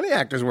don't think any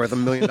actor's worth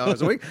 $1 million a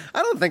week.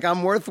 I don't think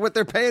I'm worth what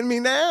they're paying me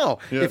now.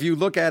 Yeah. If you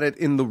look at it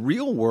in the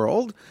real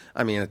world,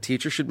 I mean, a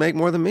teacher should make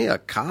more than me, a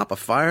cop, a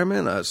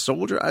fireman, a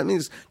soldier. I mean,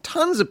 there's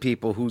tons of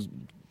people who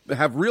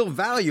have real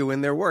value in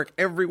their work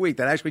every week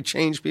that actually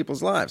change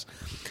people's lives."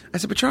 I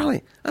said, "But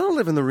Charlie, I don't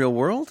live in the real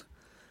world.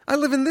 I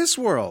live in this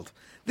world.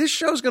 This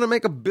show's going to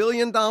make $1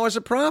 billion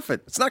of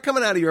profit. It's not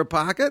coming out of your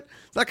pocket.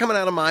 It's not coming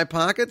out of my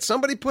pocket.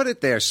 Somebody put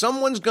it there.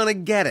 Someone's going to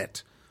get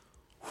it.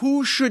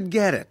 Who should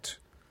get it?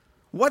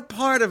 What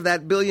part of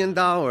that $1 billion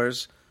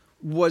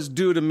was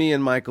due to me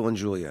and Michael and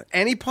Julia?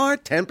 Any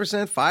part? 10%,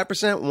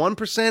 5%,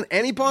 1%?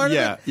 Any part of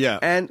it? Yeah.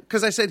 And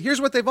because I said,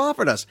 here's what they've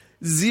offered us.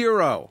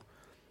 0.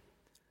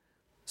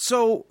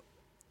 So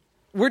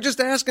we're just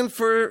asking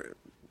for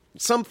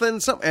something.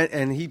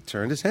 And he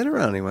turned his head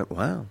around. He went,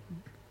 wow.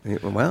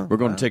 Well, We're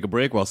going to take a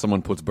break while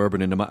someone puts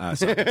bourbon into my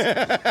eyes. But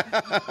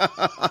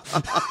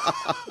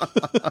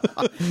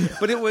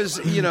it was,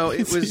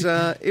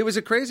 it was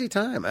a crazy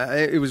time.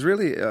 It was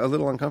really a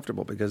little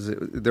uncomfortable because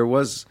there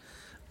was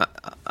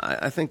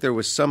I think there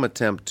was some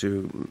attempt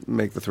to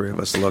make the three of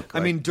us look.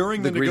 Like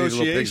during the greedy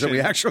little pigs that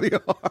we actually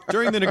are.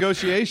 During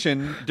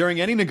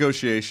any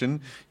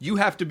negotiation, you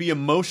have to be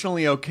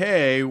emotionally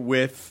okay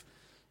with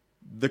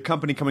the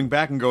company coming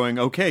back and going,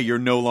 okay, you're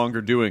no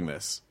longer doing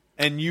this.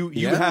 And you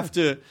have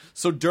to.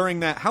 So during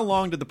that, how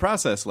long did the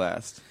process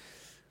last?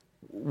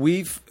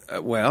 We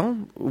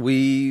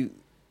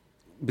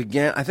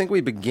began. I think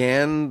we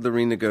began the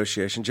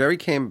renegotiation. Jerry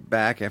came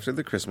back after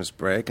the Christmas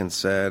break and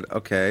said,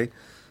 okay.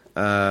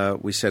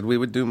 We said we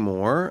would do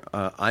more.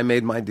 I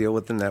made my deal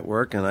with the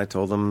network, and I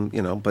told them,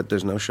 but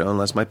there's no show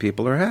unless my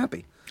people are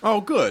happy.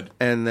 Oh, good.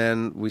 And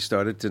then we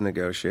started to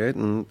negotiate,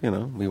 and,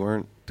 we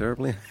weren't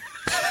terribly happy.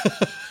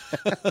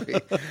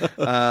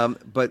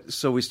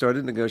 So we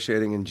started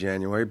negotiating in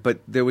January, but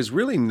there was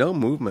really no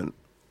movement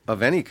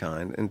of any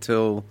kind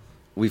until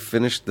we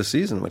finished the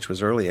season, which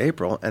was early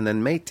April. And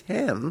then May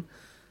 10,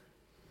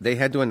 they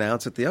had to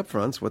announce at the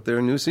upfronts what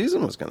their new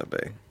season was going to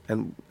be.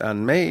 And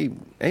on May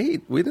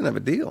 8, we didn't have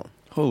a deal.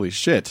 Holy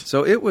shit.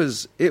 So it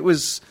was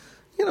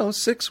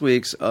 6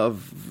 weeks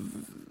of,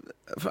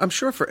 I'm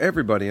sure, for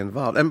everybody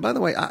involved. And by the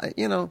way, I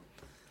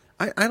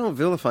don't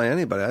vilify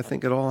anybody. I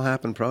think it all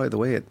happened probably the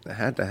way it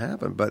had to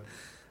happen. But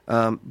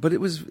it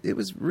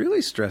was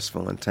really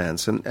stressful,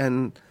 intense.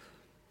 And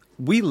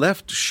we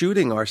left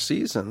shooting our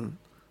season.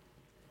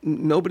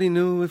 Nobody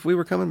knew if we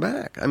were coming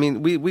back. I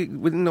mean, we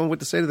didn't know what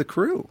to say to the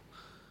crew.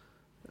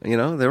 They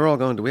were all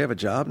going, do we have a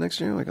job next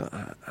year? And we go,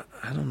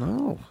 I don't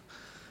know.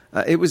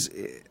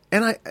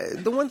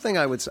 The one thing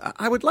I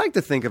would like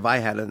to think if I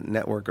had a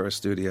network or a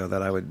studio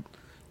that I would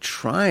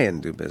try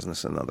and do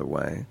business another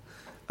way.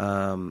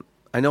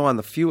 I know on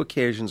the few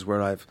occasions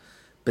where I've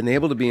been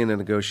able to be in a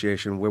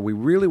negotiation where we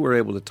really were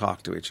able to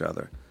talk to each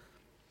other,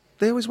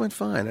 they always went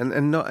fine.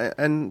 And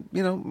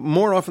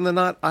more often than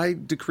not, I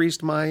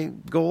decreased my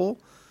goal,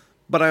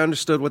 but I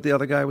understood what the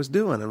other guy was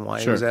doing and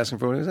why he was asking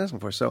for what he was asking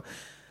for. So,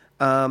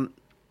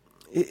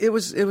 It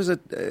was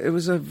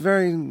a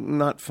very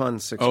not fun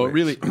 6 weeks. Oh,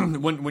 really?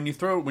 when you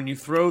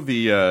throw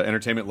the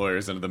entertainment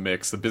lawyers into the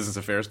mix, the business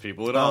affairs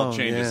people, it all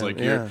changes.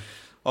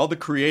 All the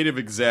creative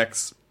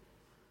execs.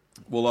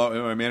 Well,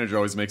 my manager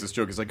always makes this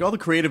joke. It's like all the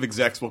creative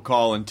execs will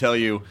call and tell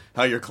you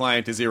how your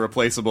client is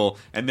irreplaceable,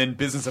 and then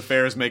business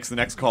affairs makes the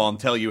next call and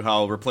tell you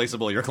how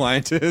replaceable your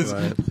client is.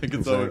 Right.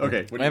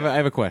 Okay. I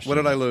have a question. What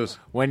did I lose?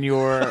 When you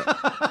were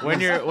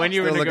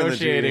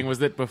negotiating,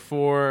 was it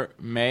before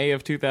May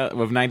of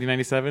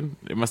 1997?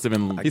 It must have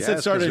been. He said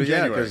started in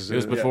January. It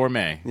was before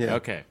May. Yeah.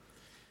 Okay.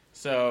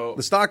 So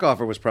the stock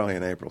offer was probably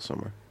in April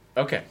somewhere.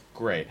 Okay,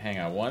 great. Hang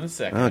on 1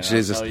 second. Oh,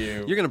 Jesus.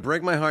 You're going to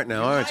break my heart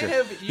now, aren't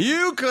you?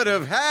 You could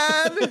have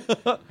had...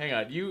 Hang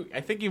on.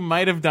 I think you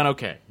might have done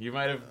okay. You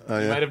might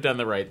have done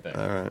the right thing.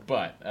 All right.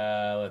 But,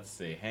 let's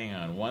see. Hang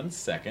on 1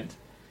 second.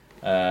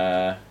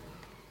 Hang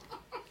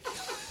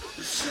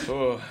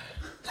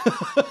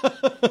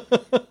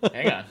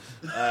on.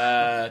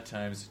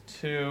 Times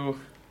 2.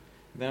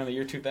 Then in the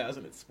year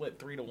 2000, it split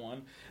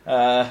 3-1.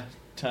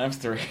 Times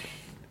 3.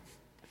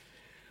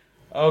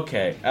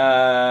 Okay.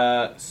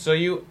 So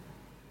you...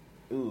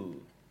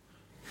 Ooh.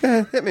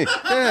 Yeah, hit me.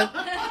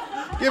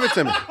 Yeah. Give it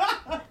to me.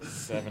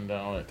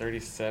 $7,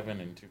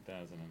 37 in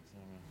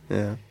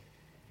 2007.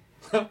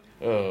 Yeah.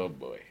 Oh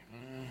boy.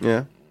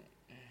 Yeah.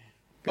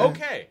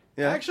 Okay.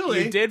 Yeah.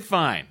 Actually, you did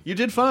fine. You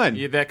did fine.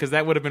 Because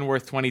that would have been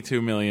worth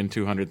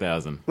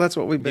 $22,200,000. That's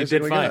what we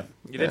basically got.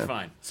 You did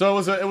fine. So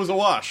it was a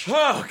wash.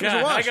 Oh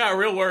God, I got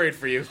real worried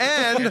for you.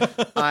 And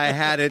I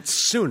had it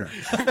sooner,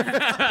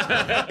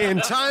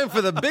 in time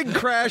for the big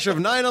crash of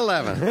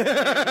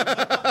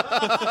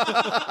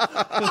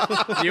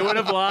 9/11. You would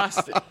have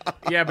lost.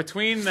 Yeah,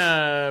 between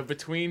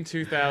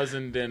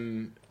 2000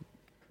 and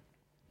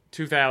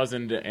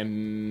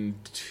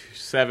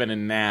 2007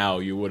 and now,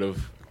 you would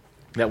have.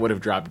 That would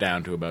have dropped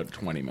down to about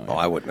 $20 million. Oh,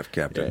 I wouldn't have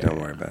kept it. Don't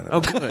worry about it. Oh,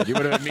 good. You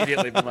would have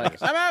immediately been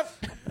like, I'm out.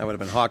 I would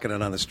have been hawking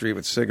it on the street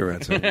with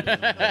cigarettes. Were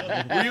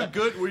you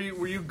good?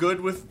 Were you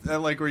good with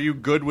were you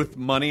good with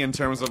money in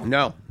terms of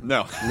No.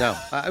 No.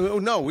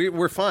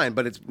 We're fine,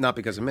 but it's not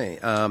because of me.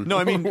 No,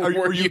 I mean,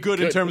 were you good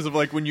in terms of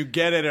like when you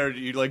get it, or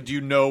you do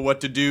you know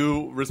what to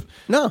do?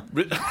 No.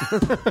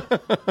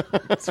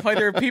 That's why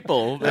there are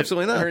people that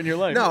Absolutely not. are in your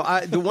life.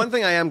 No, the one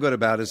thing I am good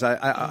about is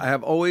I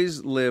have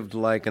always lived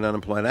like an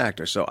unemployed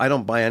actor, so I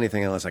don't buy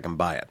anything unless I can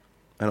buy it.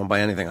 I don't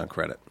buy anything on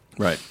credit.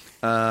 Right.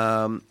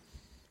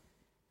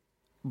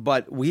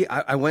 But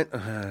I went...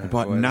 I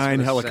bought 9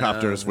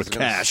 helicopters with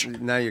cash.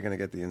 Now you're going to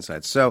get the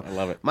insights. So I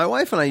love it. My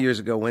wife and I years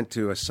ago went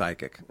to a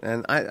psychic,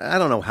 and I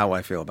don't know how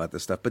I feel about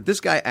this stuff, but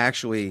this guy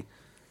actually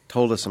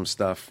told us some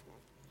stuff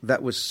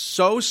that was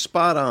so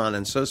spot on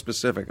and so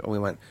specific. We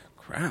went,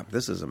 crap,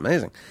 this is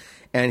amazing.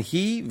 And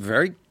he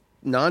very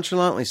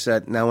nonchalantly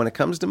said, now when it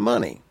comes to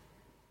money,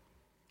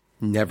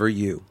 never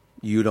you.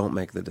 You don't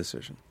make the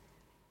decision.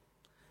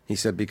 He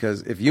said,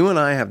 because if you and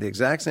I have the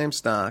exact same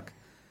stock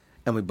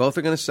and we both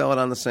are going to sell it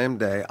on the same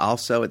day, I'll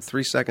sell it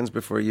 3 seconds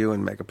before you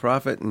and make a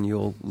profit, and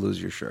you'll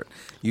lose your shirt.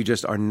 You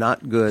just are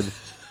not good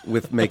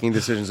with making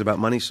decisions about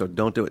money, so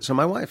don't do it. So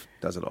my wife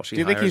does it all. She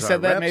Do you think he hires our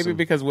said that reps maybe and-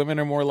 because women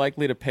are more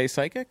likely to pay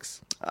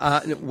psychics?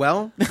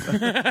 Well,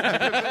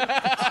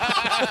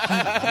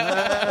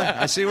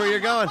 I see where you're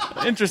going.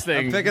 Interesting.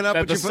 I'm picking up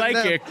that what the you're putting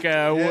psychic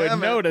down. would Yeah,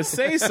 know man. to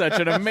say such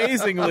an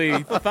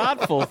amazingly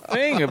thoughtful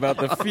thing about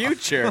the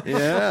future.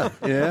 Yeah.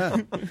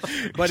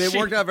 But it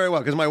worked out very well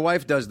because my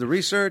wife does the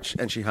research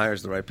and she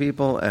hires the right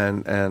people.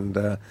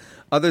 And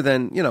other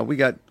than we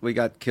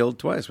got killed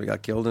twice. We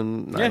got killed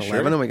in 9/11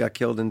 sure. and we got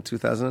killed in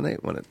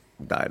 2008 when it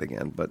died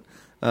again. But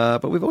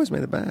we've always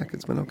made it back.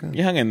 It's been okay.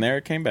 You hung in there.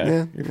 It came back.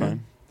 Yeah, You're yeah.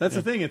 fine. That's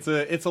the thing. It's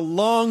a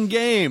long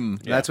game.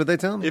 That's what they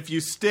tell me. If you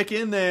stick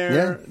in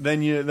there,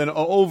 then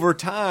over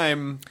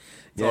time,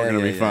 it's all going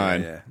to be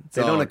fine. Yeah. It's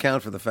They all- don't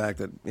account for the fact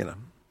that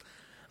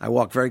I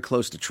walk very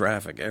close to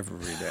traffic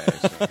every day.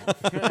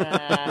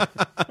 So.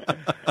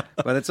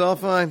 But it's all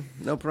fine,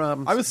 no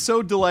problem. I was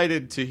so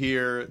delighted to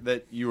hear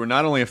that you were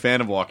not only a fan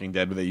of Walking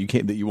Dead, but that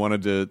you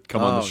wanted to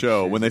come on the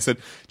show. When they said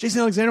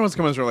Jason Alexander wants to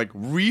come on the show, like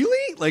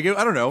really? Like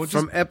I don't know.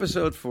 From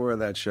episode 4 of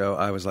that show,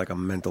 I was like a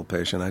mental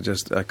patient.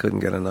 I couldn't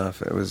get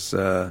enough. It was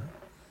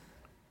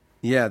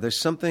there's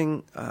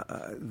something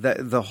that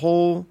the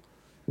whole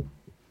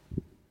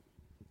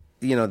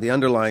the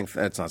underlying.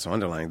 It's not so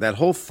underlying. That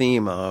whole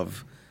theme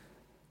of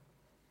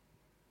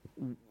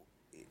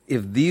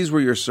if these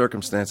were your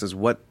circumstances,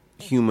 what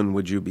human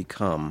would you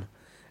become,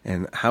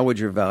 and how would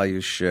your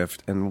values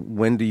shift, and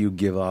when do you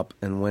give up,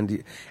 and when do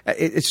you...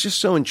 It's just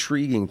so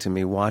intriguing to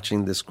me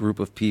watching this group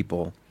of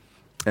people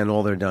and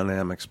all their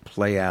dynamics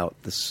play out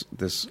this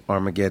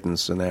Armageddon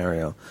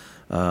scenario,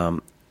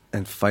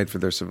 and fight for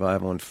their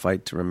survival and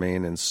fight to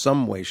remain in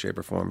some way, shape,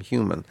 or form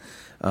human,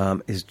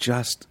 is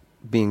just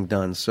being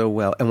done so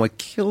well. And what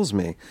kills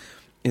me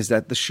is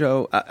that the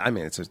show, I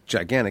mean, it's a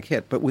gigantic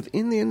hit, but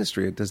within the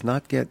industry, it does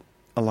not get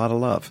a lot of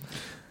love.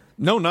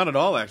 No, not at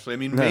all. Actually, I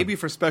mean, No. maybe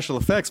for special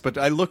effects, but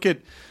I look at,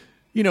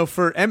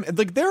 for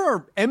there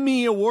are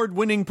Emmy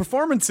award-winning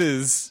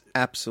performances,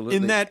 absolutely,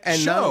 in that and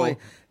show.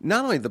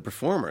 Not only the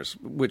performers,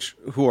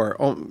 who are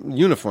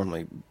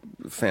uniformly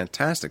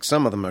fantastic.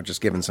 Some of them are just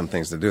given some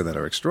things to do that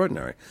are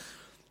extraordinary.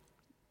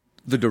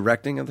 The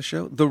directing of the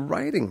show, the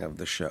writing of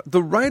the show,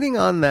 the writing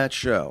on that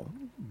show,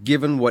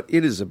 given what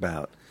it is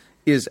about,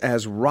 is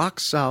as rock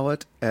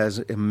solid, as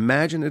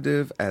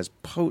imaginative, as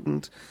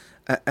potent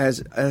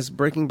as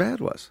Breaking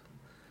Bad was.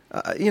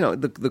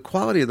 The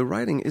quality of the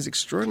writing is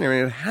extraordinary,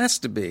 and it has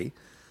to be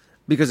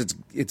because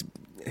it's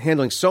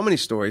handling so many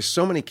stories,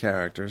 so many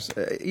characters.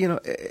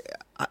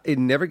 It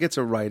never gets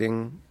a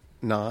writing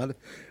nod.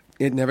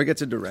 It never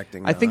gets a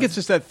directing nod. I think it's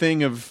just that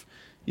thing of,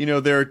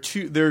 there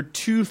are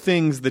two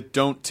things that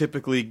don't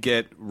typically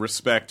get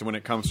respect when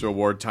it comes to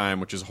award time,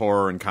 which is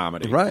horror and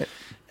comedy. Right.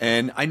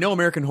 And I know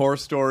American Horror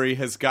Story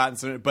has gotten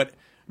some, but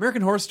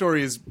American Horror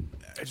Story is...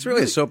 It's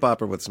really a soap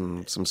opera with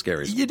some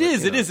scary stuff. It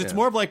is. It's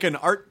more of like an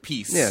art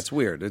piece. Yeah, it's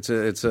weird. It's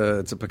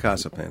a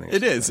Picasso painting.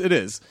 It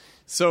is.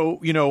 So,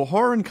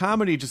 horror and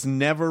comedy just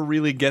never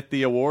really get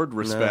the award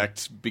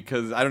respect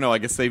because I don't know, I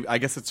guess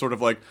it's sort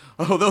of like,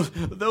 oh,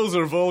 those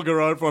are vulgar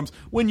art forms.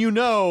 When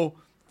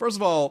first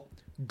of all,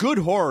 good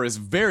horror is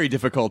very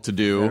difficult to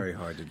do. Very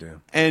hard to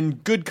do.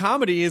 And good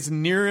comedy is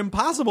near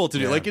impossible to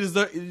do. Yeah.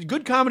 Like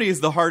good comedy is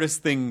the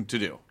hardest thing to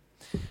do.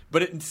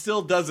 But it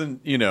still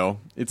doesn't,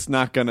 it's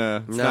not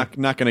gonna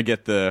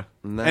get the.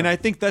 No. And I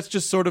think that's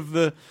just sort of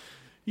the,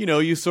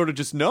 you sort of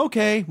just know,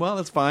 okay, well,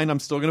 that's fine. I'm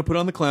still gonna put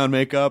on the clown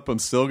makeup. I'm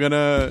still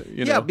gonna,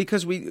 Yeah,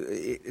 because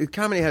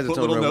comedy has its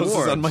put own little rewards.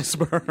 noses on my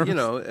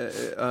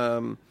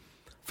sperm.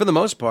 For the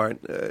most part,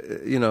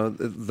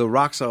 the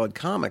rock solid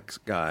comics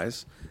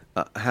guys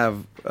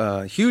have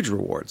huge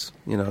rewards.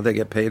 They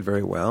get paid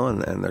very well,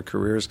 and their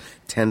careers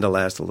tend to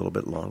last a little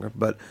bit longer.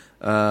 But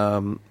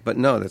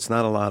no, that's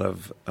not a lot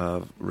of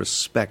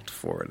respect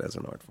for it as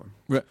an art form.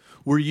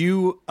 Were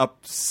you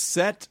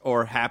upset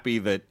or happy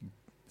that,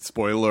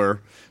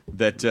 spoiler,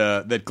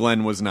 that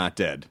Glenn was not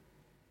dead?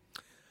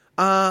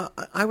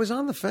 I was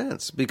on the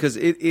fence because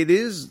it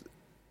is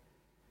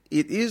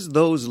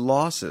those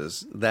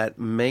losses that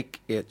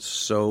make it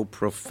so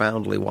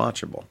profoundly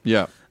watchable.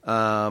 Yeah.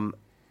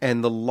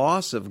 And the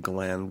loss of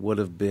Glenn would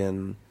have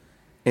been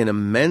an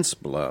immense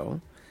blow,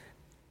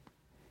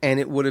 and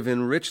it would have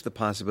enriched the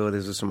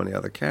possibilities of so many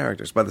other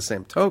characters. By the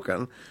same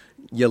token,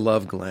 you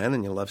love Glenn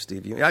and you love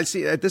Steve. I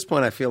see. At this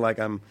point, I feel like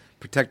I'm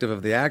protective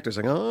of the actors.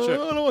 Like, I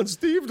don't want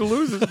Steve to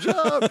lose his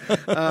job.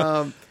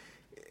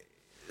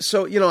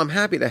 So, I'm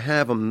happy to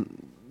have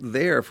him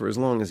there for as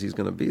long as he's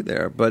going to be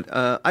there. But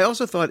I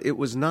also thought it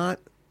was not.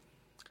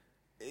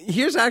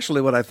 Here's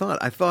actually what I thought.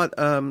 I thought.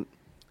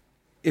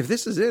 If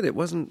this is it, it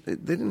wasn't.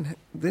 They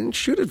didn't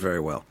shoot it very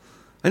well.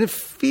 I didn't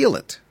feel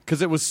it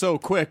because it was so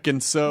quick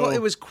and so. Well,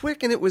 it was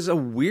quick and it was a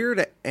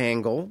weird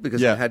angle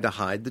because I had to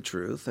hide the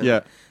truth.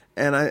 And,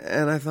 and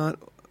I thought,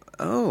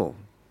 oh,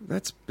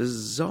 that's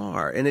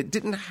bizarre. And it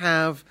didn't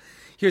have.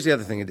 Here's the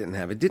other thing: it didn't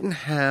have. It didn't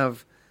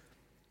have,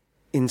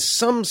 in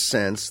some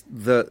sense,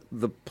 the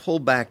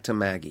pullback to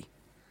Maggie.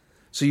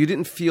 So you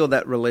didn't feel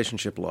that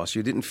relationship loss.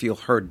 You didn't feel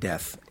her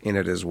death in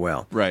it as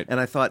well. Right. And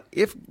I thought,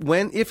 if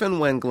and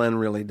when Glenn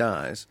really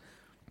dies,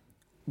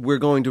 we're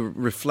going to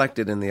reflect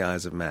it in the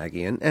eyes of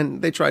Maggie.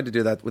 And they tried to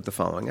do that with the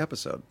following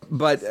episode.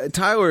 But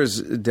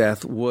Tyler's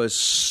death was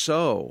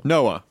so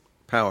Noah.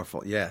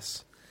 powerful,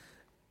 yes.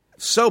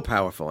 So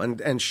powerful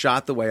and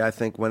shot the way I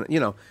think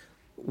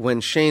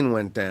when Shane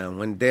went down,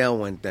 when Dale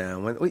went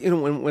down,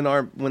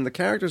 when the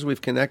characters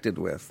we've connected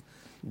with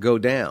go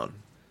down,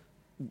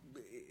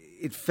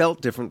 it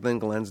felt different than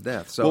Glenn's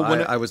death. So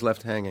I was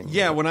left hanging.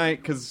 Yeah,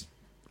 because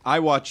I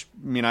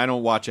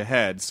don't watch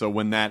ahead, so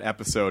when that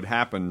episode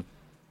happened,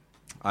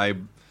 I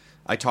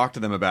talked to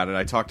them about it.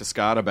 I talked to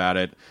Scott about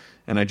it,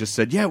 and I just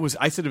said,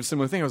 I said a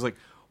similar thing. I was like,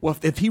 well,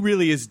 if he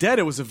really is dead,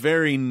 there was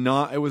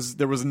not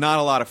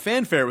a lot of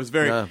fanfare. It was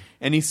very,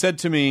 and he said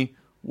to me,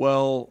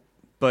 well,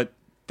 but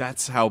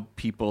that's how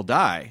people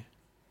die.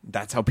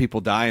 That's how people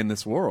die in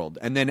this world.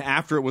 And then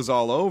after it was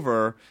all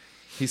over,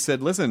 he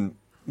said, listen,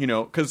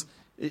 because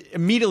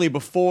immediately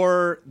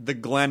before the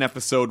Glenn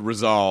episode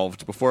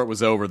resolved, before it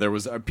was over, there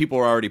was people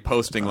were already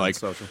posting like,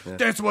 social,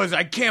 yeah.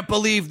 I can't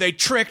believe they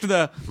tricked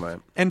the. Right.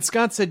 And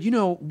Scott said,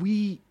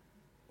 we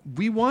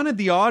wanted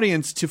the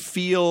audience to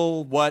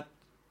feel what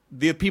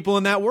the people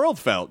in that world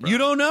felt. Right. You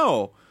don't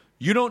know.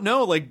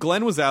 Like,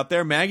 Glenn was out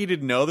there. Maggie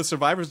didn't know. The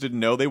survivors didn't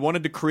know. They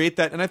wanted to create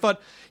that. And I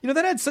thought,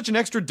 that had such an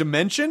extra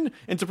dimension.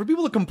 And for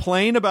people to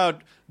complain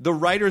about the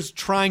writers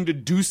trying to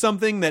do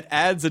something that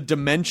adds a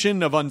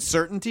dimension of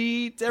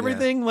uncertainty to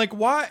everything, like,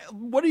 why?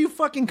 What are you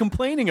fucking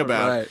complaining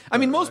about?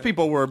 Right, most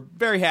people were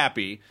very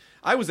happy.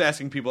 I was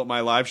asking people at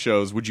my live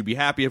shows, would you be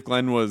happy if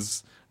Glenn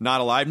was not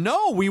alive?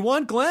 No, we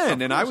want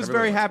Glenn. And I was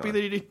very happy that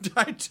he didn't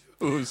die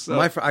too. So.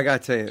 I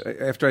got to tell you,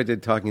 after I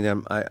did Talking to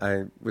Them,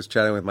 I was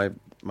chatting with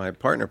my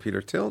partner,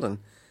 Peter Tilden,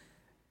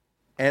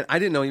 and I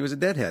didn't know he was a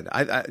deadhead.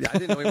 I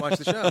didn't know he watched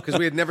the show because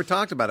we had never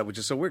talked about it, which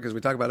is so weird because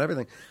we talk about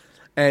everything.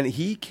 And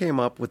he came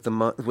up with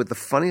the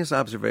funniest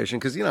observation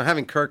because,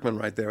 having Kirkman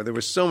right there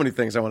were so many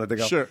things I wanted to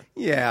go, sure.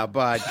 Yeah,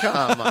 bud,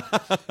 come on.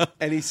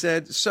 And he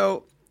said,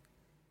 so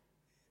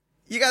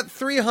you got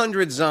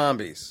 300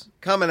 zombies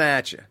coming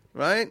at you,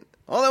 right?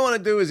 All they want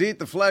to do is eat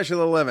the flesh of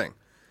the living.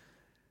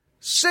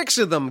 6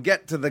 of them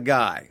get to the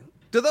guy.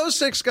 Do those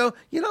 6 go,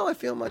 I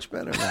feel much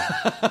better now?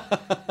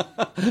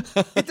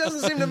 It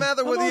doesn't seem to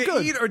matter whether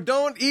you eat or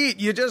don't eat.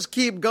 You just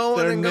keep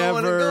going and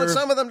going.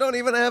 Some of them don't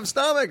even have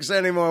stomachs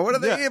anymore. What do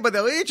they eat? But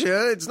they'll eat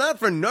you. It's not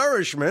for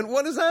nourishment.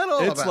 What is that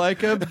all about? It's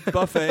like a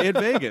buffet at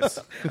Vegas.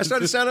 I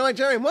started sounding like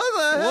Jerry. What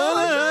the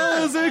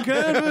hell is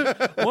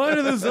it? Why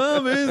do the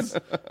zombies,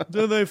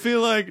 do they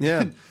feel like...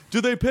 Yeah.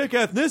 Do they pick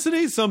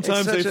ethnicity?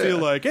 Sometimes they feel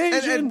like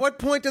Asian. And at what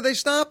point do they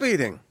stop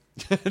eating?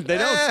 They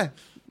don't.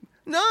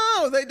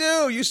 No, they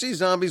do. You see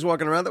zombies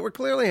walking around that were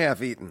clearly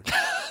half-eaten.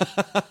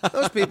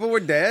 Those people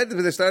were dead.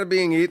 They started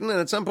being eaten, and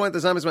at some point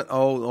the zombies went,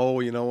 oh,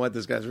 you know what?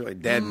 This guy's really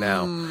dead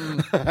now.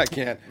 I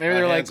can't. Maybe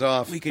they're like,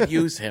 off. We could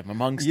use him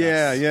amongst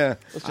us. Yeah.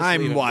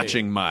 I'm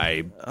watching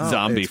my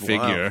zombie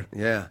figure. Wild.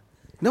 Yeah.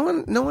 No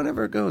one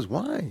ever goes,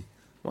 why?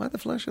 Why the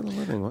flesh of the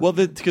living? What? Well,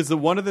 because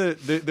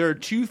there are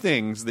 2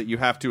 things that you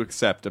have to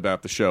accept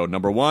about the show.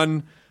 Number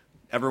 1,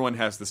 everyone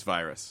has this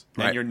virus,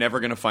 and you're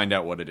never going to find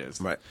out what it is.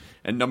 Right.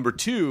 And number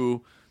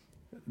 2,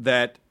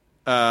 that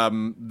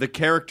the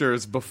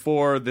characters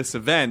before this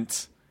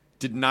event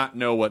did not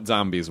know what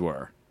zombies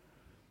were.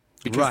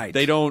 Because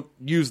they don't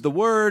use the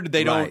word.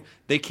 They don't.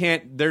 They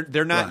can't.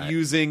 They're not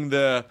using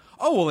the.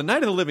 Oh well, the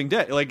Night of the Living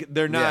Dead. Like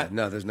they're not. Yeah,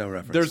 no, there's no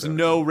reference. There's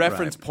no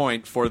reference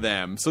point for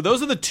them. So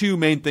those are the 2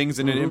 main things.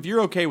 And if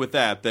you're okay with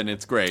that, then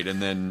it's great. And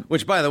then,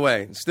 which, by the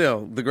way,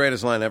 still the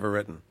greatest line ever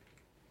written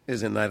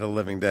is in Night of the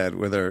Living Dead,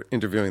 where they're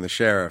interviewing the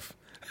sheriff.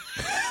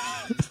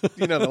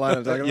 You know the line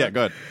I'm talking about? Yeah,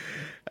 go ahead.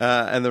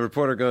 And the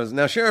reporter goes,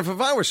 "Now, Sheriff, if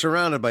I were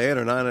surrounded by 8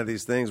 or 9 of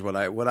these things, would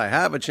I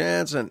have a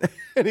chance?" And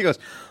he goes,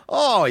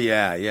 "Oh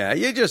yeah.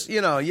 You just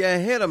you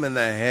hit them in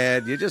the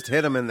head. You just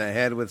hit them in the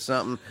head with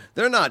something.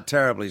 They're not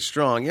terribly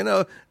strong.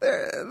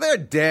 They're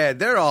dead.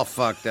 They're all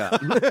fucked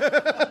up."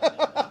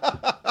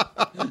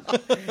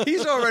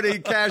 He's already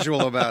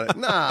casual about it.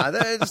 Nah,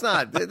 it's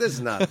not. This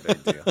is not a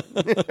big deal.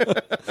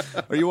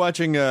 Are you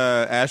watching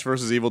Ash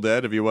vs. Evil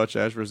Dead? Have you watched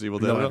Ash vs. Evil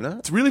Dead? No, I've not.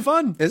 It's really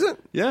fun. Is it?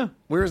 Yeah.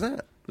 Where is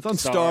that? It's on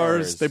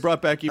Stars. They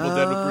brought back Evil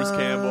Dead with Bruce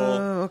Campbell.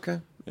 Oh, okay.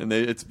 And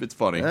it's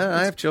funny.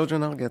 I have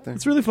children. I'll get there.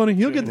 It's really funny.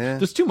 You'll get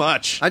there's too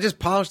much. I just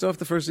polished off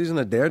the first season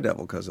of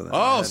Daredevil because of that.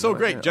 Oh, so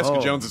great.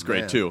 Jessica Jones is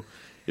great too.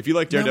 If you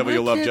like Daredevil,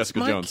 you'll love Jessica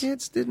Jones. My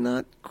kids did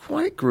not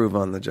quite groove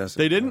on the Jessica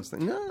They didn't? Jones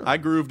thing. No. I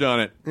grooved on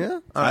it. Yeah?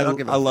 I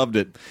loved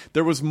it.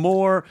 There was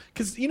more...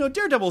 Because,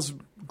 Daredevil's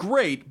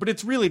great, but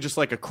it's really just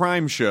like a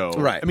crime show.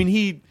 Right. I mean,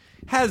 he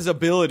has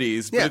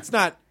abilities, but it's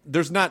not...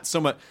 There's not so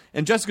much...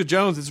 And Jessica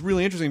Jones is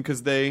really interesting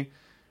because there's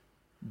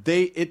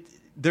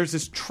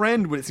this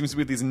trend, what it seems to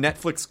be, with these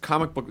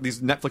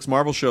Netflix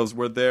Marvel shows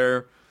where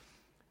they're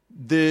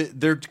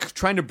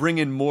trying to bring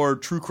in more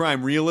true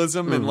crime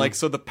realism, and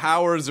so the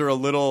powers are a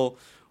little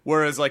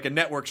Whereas like a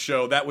network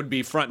show, that would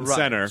be front and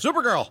center.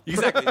 Supergirl.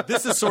 Exactly.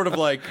 This is sort of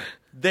like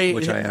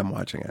Which I am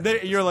watching.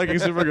 You're like a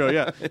Supergirl,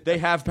 yeah. They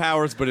have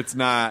powers, but it's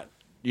not.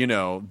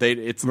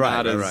 It's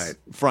not as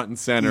front and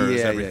center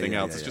as everything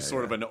else. It's just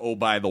sort of an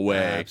by the way.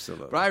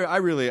 Absolutely. But I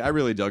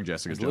really dug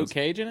Jessica Jones. Luke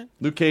Cage in it?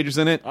 Luke Cage is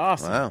in it.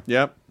 Awesome. Wow.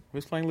 Yep.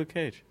 Who's playing Luke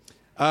Cage?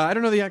 I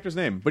don't know the actor's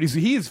name, but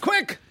he's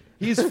quick.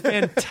 He's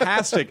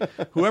fantastic.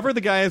 Whoever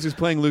the guy is who's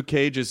playing Luke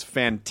Cage is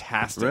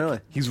fantastic. Really?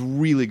 He's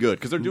really good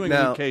because they're doing a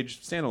Now, Luke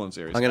Cage standalone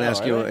series. I'm going to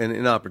ask you an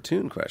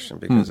inopportune question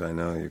because I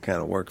know you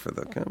kind of work for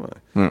the company.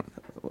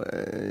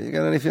 You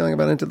got any feeling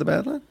about Into the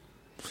Badland?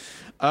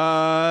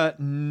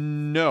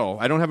 No,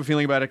 I don't have a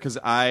feeling about it because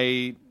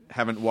I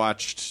haven't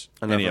watched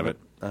any of it.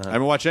 I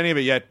haven't watched any of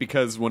it yet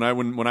because when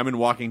I'm in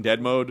Walking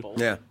Dead mode,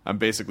 I'm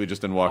basically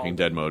just in Walking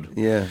Dead mode.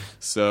 Yeah.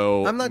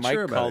 So I'm not Mike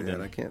sure about it Colton.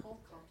 yet. I can't.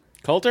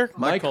 Coulter?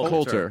 Mike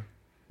Coulter.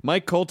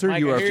 Mike Coulter,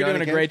 Mike, you I are hear you're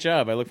doing a great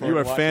job. I look forward you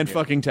are to watching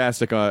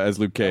fan-fucking-tastic as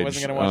Luke Cage. I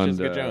wasn't going to watch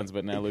Jessica Jones,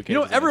 but now Luke Cage.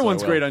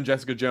 Everyone's great on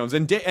Jessica Jones,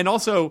 and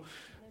also,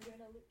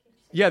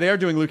 yeah, they are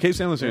doing Luke Cage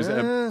standalone series.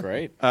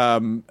 Great.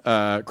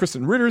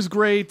 Kristen Ritter's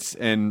great,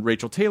 and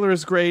Rachel Taylor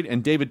is great,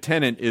 and David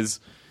Tennant is.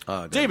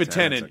 David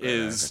Tennant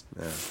is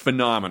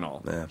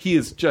phenomenal. Yeah. He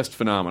is just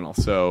phenomenal.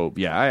 So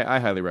yeah, I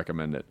highly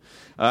recommend it.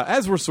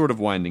 As we're sort of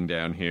winding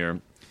down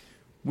here,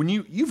 when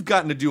you've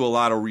gotten to do a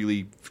lot of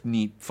really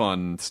neat,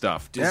 fun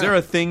stuff. Is there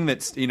a thing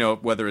that's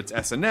whether it's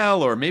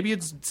SNL or maybe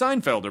it's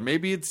Seinfeld or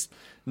maybe it's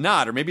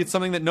not or maybe it's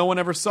something that no one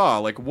ever saw?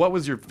 Like, what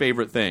was your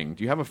favorite thing?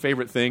 Do you have a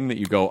favorite thing that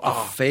you go,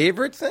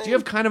 favorite thing? Do you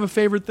have kind of a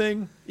favorite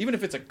thing, even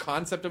if it's a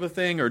concept of a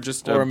thing or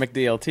just or a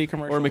McDLT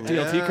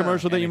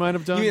commercial, that you might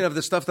have done? You mean of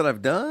the stuff that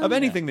I've done? Of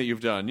anything that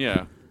you've done,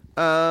 yeah.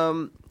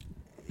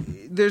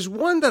 There's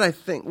one that I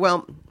think.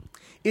 Well,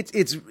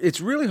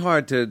 it's really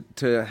hard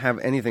to have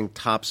anything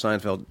top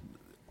Seinfeld,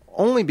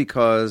 only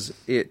because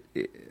it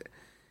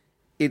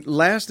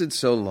lasted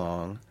so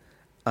long.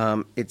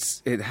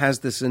 It has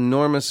this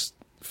enormous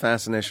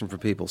fascination for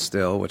people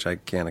still, which I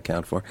can't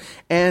account for,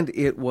 and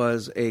it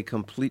was a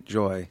complete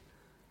joy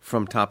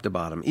from top to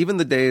bottom. Even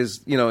the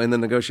days, in the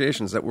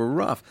negotiations that were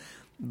rough,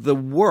 the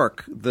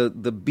work, the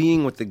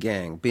being with the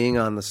gang, being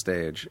on the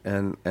stage,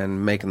 and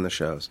making the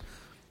shows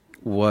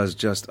was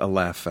just a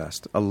laugh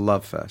fest, a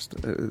love fest,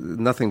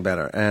 nothing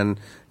better. And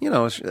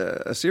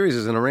a series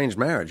is an arranged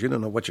marriage. You don't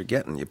know what you're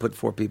getting. You put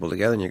four people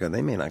together, and you go,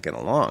 they may not get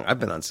along. I've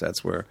been on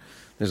sets where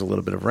there's a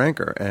little bit of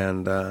rancor,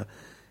 and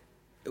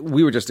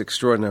we were just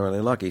extraordinarily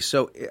lucky.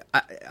 So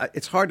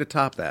it's hard to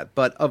top that.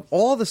 But of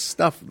all the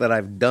stuff that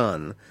I've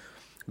done,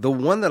 the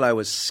one that I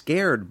was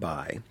scared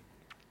by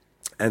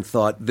and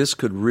thought this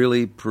could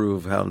really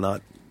prove how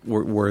not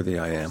worthy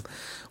I am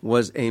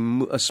was a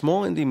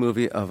small indie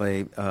movie of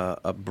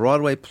a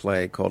Broadway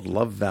play called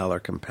Love,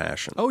 Valor,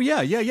 Compassion. Oh,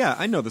 yeah.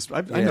 I know this.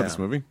 I know this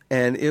movie.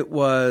 And it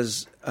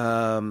was...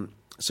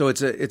 So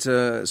it's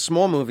a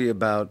small movie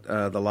about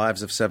the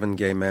lives of 7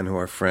 gay men who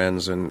are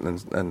friends,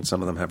 and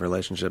some of them have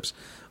relationships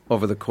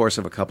over the course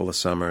of a couple of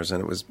summers.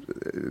 And it was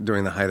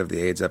during the height of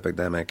the AIDS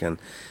epidemic, and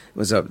it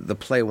was the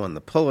play won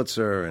the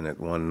Pulitzer, and it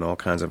won all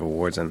kinds of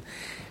awards. And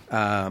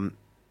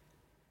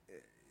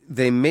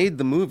they made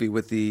the movie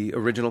with the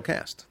original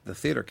cast, the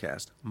theater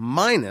cast,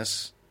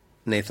 minus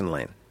Nathan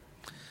Lane.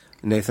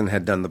 Nathan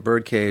had done The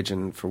Birdcage,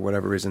 and for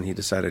whatever reason, he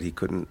decided he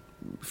couldn't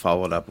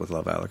follow it up with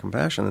Love, Valor,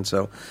 Compassion. And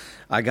so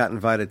I got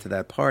invited to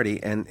that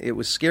party, and it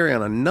was scary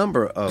on a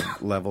number of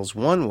levels.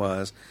 One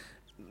was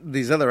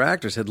these other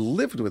actors had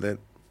lived with it,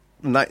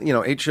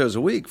 8 shows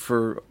a week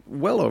for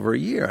well over a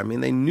year. I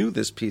mean, they knew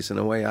this piece in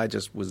a way I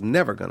just was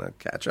never going to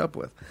catch up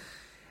with.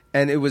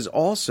 And it was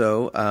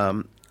also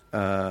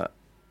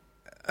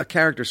a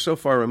character so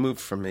far removed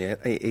from me,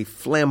 a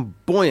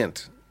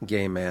flamboyant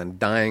gay man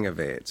dying of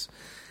AIDS.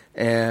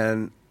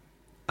 And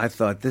I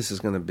thought, this is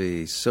going to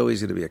be so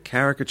easy to be a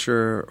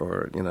caricature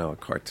or, a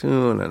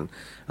cartoon, and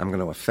I'm going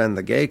to offend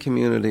the gay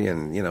community,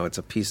 and, it's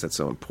a piece that's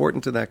so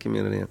important to that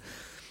community.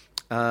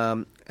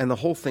 And the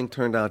whole thing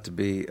turned out to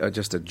be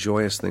just a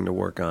joyous thing to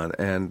work on.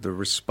 And the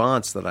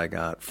response that I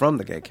got from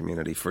the gay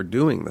community for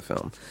doing the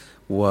film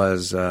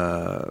was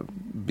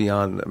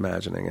beyond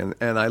imagining.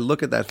 And I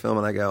look at that film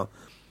and I go,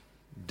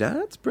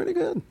 that's pretty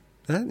good.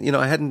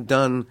 I hadn't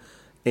done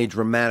a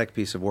dramatic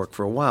piece of work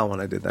for a while when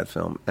I did that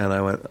film, and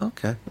I went,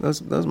 okay,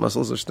 those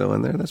muscles are still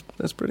in there.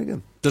 That's pretty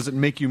good. Does it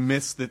make you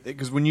miss that?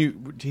 Because when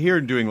you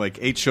hear doing like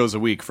 8 shows a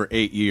week for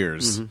 8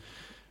 years,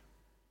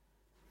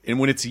 and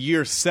when it's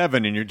year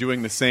 7 and you're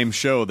doing the same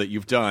show that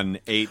you've done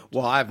 8.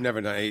 Well, I've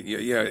never done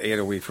 8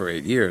 a week for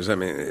 8 years. I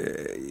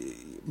mean,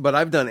 but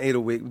I've done 8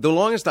 a week. The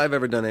longest I've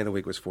ever done 8 a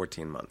week was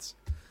 14 months.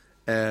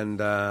 And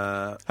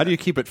how do you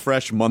keep it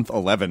fresh month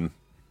 11?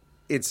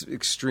 It's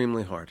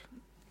extremely hard.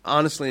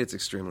 Honestly, it's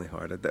extremely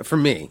hard for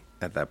me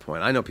at that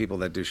point. I know people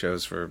that do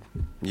shows for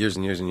years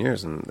and years and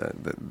years, and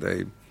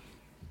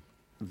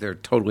they're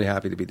totally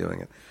happy to be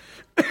doing it.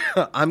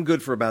 I'm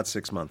good for about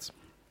 6 months,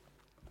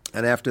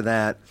 and after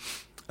that,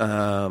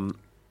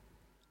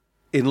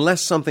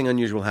 unless something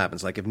unusual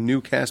happens, like if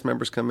new cast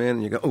members come in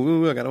and you go,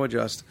 "Ooh, I got to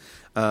adjust,"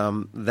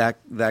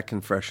 that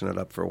can freshen it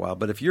up for a while.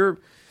 But if you're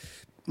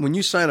when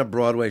you sign a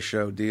Broadway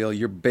show deal,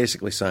 you're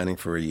basically signing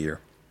for a year.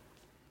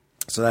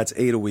 So that's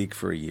 8 a week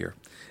for a year.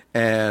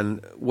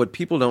 And what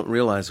people don't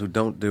realize who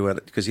don't do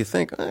it, because you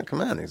think,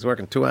 come on, he's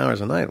working 2 hours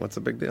a night. What's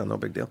the big deal? No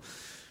big deal.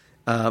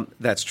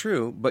 That's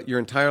true, but your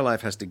entire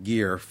life has to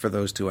gear for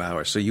those 2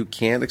 hours. So you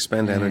can't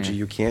expend energy.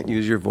 You can't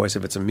use your voice.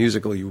 If it's a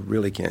musical, you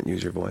really can't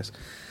use your voice.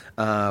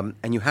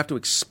 And you have to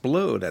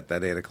explode at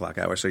that 8 o'clock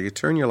hour. So you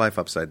turn your life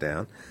upside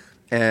down.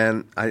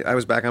 And I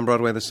was back on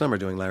Broadway this summer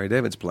doing Larry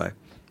David's play.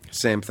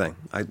 Same thing.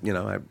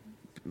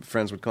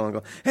 Friends would call and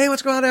go, "Hey,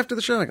 let's go out after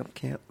the show." I go,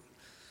 Can't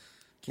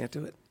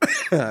do it.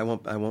 I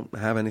won't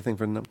have anything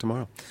for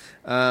tomorrow.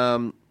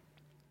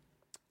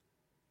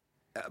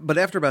 But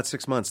after about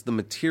 6 months, the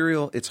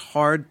material, it's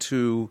hard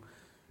to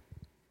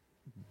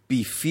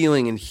be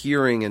feeling and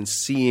hearing and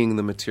seeing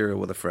the material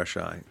with a fresh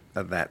eye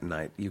that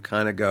night. You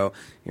kind of go,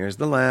 here's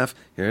the laugh,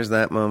 here's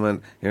that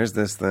moment, here's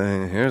this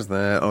thing, here's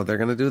that. Oh, they're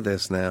going to do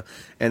this now.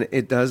 And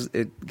it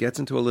gets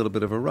into a little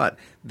bit of a rut.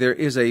 There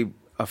is a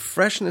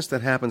freshness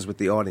that happens with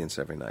the audience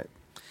every night.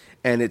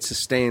 And it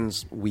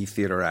sustains we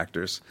theater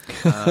actors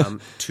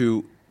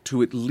to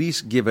at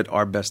least give it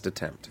our best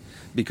attempt,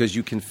 because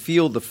you can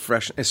feel the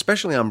fresh,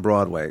 especially on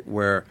Broadway,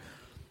 where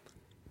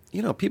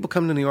people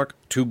come to New York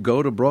to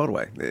go to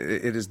Broadway.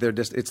 It's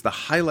the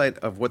highlight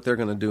of what they're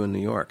going to do in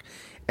New York,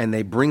 and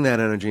they bring that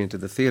energy into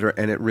the theater,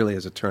 and it really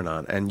is a turn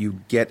on, and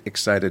you get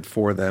excited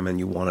for them, and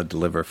you want to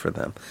deliver for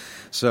them.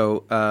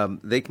 So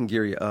they can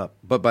gear you up,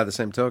 but by the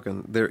same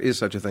token, there is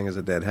such a thing as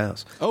a dead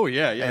house. Oh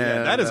yeah.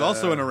 That is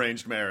also an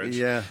arranged marriage.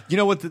 Yeah, you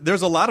know what?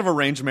 There's a lot of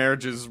arranged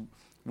marriages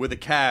with a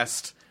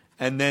cast,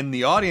 and then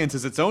the audience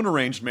is its own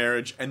arranged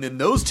marriage, and then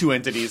those two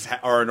entities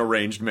are an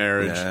arranged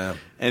marriage. Yeah.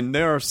 And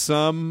there are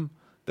some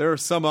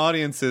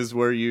audiences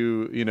where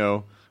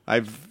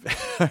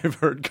I've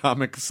heard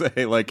comics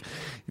say, like,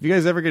 if you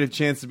guys ever get a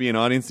chance to be an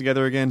audience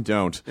together again,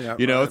 don't. Yeah, right.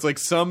 It's like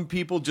some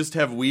people just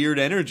have weird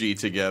energy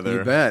together.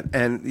 You bet.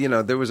 And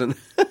there was an.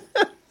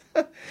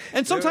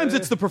 And sometimes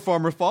it's the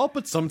performer's fault,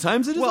 but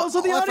sometimes it is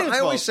also the audience fault. I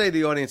always say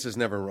the audience is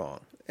never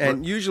wrong.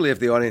 And usually if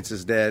the audience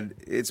is dead,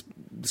 it's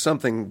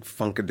something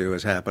funkadoo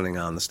is happening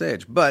on the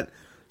stage. But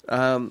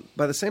by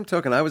the same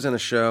token, I was in a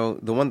show,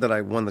 the one that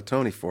I won the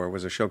Tony for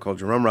was a show called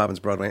Jerome Robbins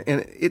Broadway.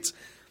 And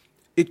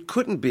it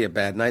couldn't be a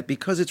bad night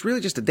because it's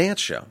really just a dance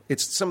show.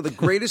 It's some of the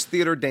greatest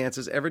theater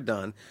dances ever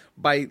done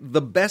by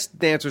the best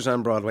dancers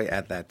on Broadway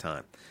at that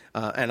time.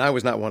 And I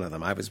was not one of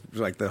them. I was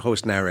like the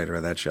host narrator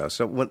of that show.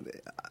 So when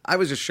I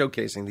was just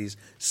showcasing these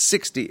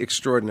 60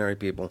 extraordinary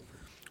people,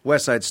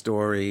 West Side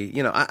Story,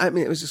 I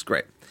mean, it was just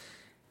great.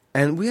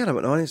 And we had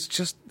an audience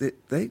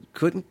they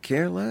couldn't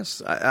care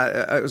less.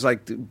 I was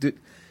like,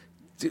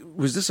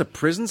 was this a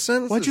prison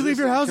sentence? Why'd you leave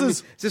your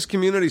houses? Is this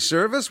community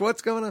service?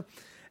 What's going on?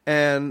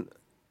 And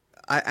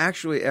I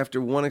actually, after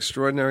one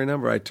extraordinary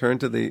number,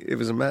 it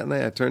was a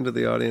matinee, I turned to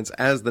the audience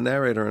as the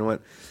narrator and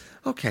went,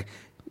 okay,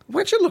 why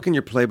don't you look in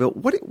your playbill?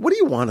 What do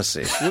you want to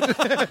see?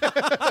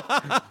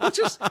 we'll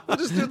just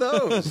do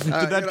those.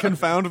 Did that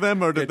confound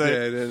them, or did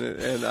they? Did,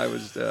 and I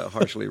was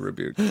harshly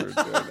rebuked for doing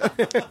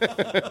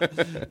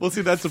that. Well,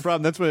 see, that's the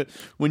problem. That's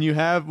when you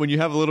have a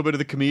little bit of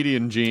the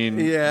comedian gene.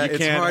 Yeah, you it's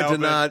can't hard help to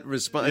not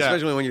respond,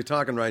 especially when you're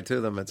talking right to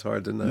them. It's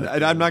hard to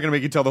not. I'm not going to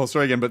make you tell the whole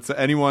story again, but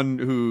anyone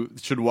who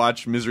should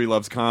watch Misery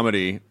Loves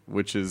Comedy,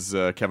 which is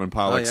Kevin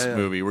Pollak's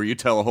movie, where you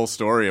tell a whole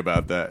story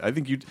about that. I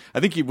think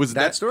it was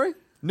that story.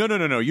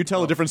 No. You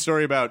tell a different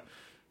story about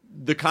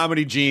the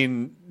comedy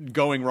gene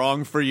going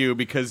wrong for you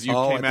because you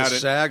came out at the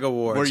SAG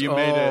Awards. Where you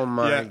made it. Oh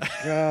my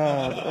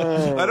God!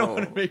 Oh, I don't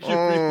want to make you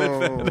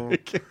relive that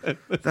again.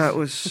 That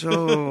was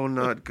so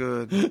not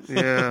good.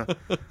 Yeah,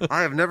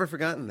 I have never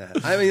forgotten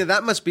that. I mean,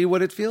 that must be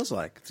what it feels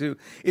like.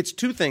 It's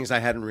two things I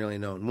hadn't really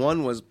known.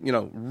 One was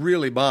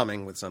really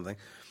bombing with something.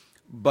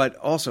 But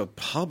also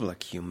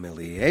public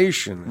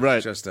humiliation is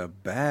right. Just a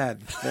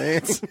bad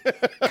thing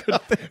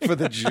for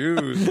the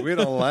Jews. We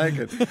don't like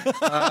it.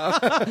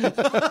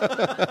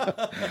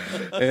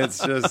 It's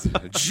just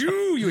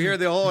Jew. You hear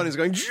the whole audience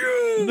going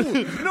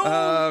Jew.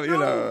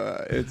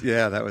 No.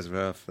 That was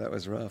rough. That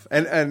was rough.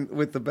 And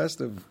with the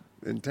best of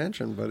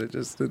intention, but it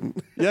just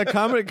didn't. Yeah,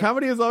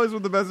 comedy is always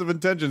with the best of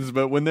intentions,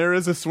 but when there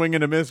is a swing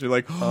and a miss, you're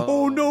like,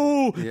 oh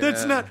no,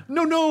 that's not,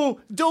 no,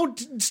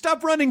 don't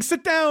stop running,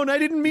 sit down, I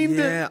didn't mean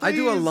that. Yeah, I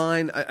do a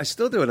line, I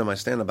still do it in my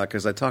stand-up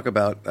because I talk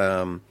about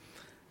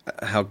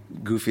how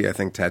goofy I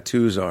think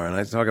tattoos are, and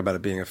I talk about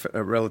it being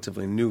a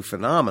relatively new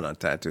phenomenon,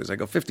 tattoos. I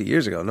go, 50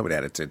 years ago, nobody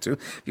had a tattoo.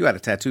 If you had a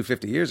tattoo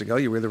 50 years ago,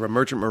 you were either a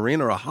merchant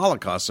marine or a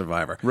Holocaust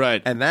survivor.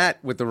 Right. And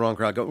that, with the wrong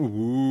crowd, go,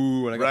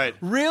 ooh. And I go, right.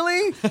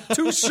 Really?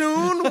 Too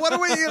soon? What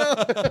are we,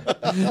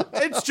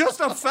 It's just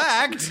a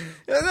fact.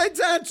 They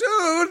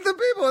tattooed the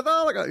people with the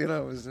Holocaust. It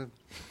was...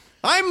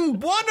 I'm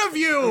one of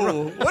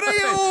you. What are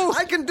you?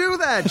 I can do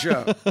that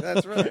joke.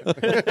 That's right.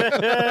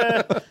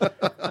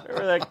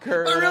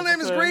 My real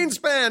name is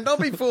Greenspan. Don't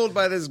be fooled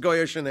by this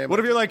Goyish name. What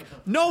if you're like,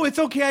 no, it's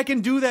okay, I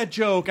can do that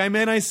joke. I'm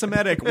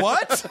anti-Semitic.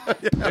 What?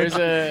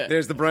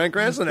 There's the Bryan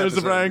Cranston episode. There's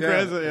the Bryan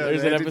Cranston. Yeah.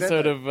 There's an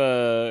episode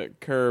of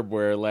Curb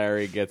where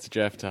Larry gets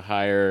Jeff to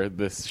hire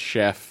this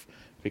chef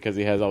because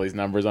he has all these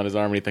numbers on his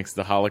arm and he thinks he's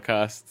the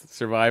Holocaust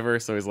survivor.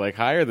 So he's like,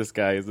 hire this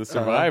guy. He's the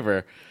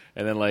survivor.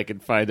 And then like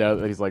and find out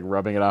that he's like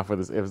rubbing it off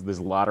with his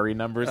lottery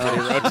numbers that he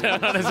wrote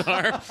down on his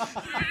arm.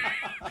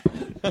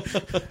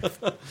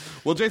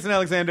 Well, Jason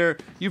Alexander,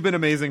 you've been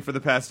amazing for the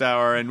past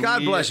hour, and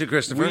God bless you,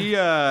 Christopher.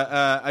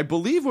 I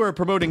believe we're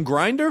promoting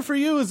Grindr for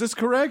you. Is this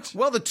correct?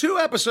 Well, the 2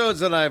 episodes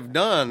that I've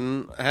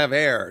done have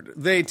aired.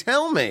 They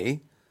tell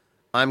me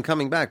I'm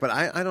coming back, but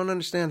I don't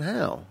understand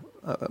how.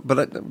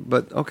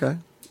 But okay.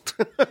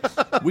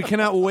 We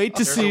cannot wait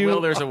to see you.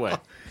 There's a way.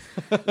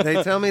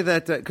 They tell me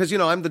that because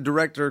I'm the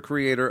director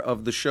creator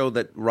of the show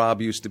that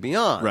Rob used to be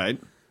on, Right.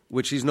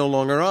 which he's no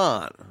longer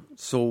on.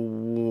 So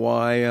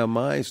why am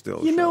I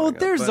still? You know, showing up?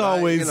 there's But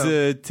always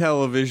a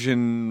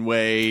television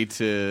way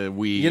to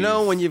weave. You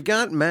know, when you've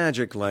got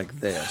magic like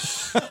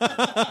this,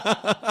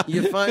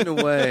 you find a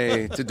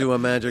way to do a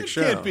magic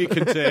show. Can't be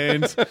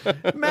contained.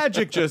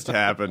 Magic just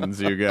happens,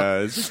 you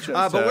guys. It just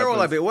But where will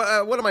I happens. be?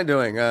 What am I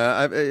doing?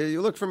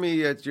 You look for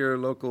me at your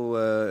local.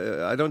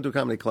 I don't do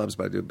comedy clubs,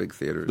 but I do big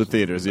theaters. The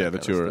theaters, yeah, the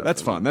that kind of tour. stuff.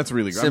 That's fun. That's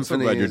really good. I'm so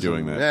glad you're Symphonies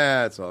doing and- that.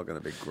 Yeah, it's all going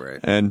to be great.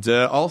 And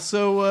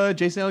also,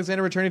 Jason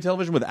Alexander returning to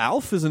television with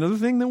Alf is another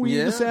thing that we've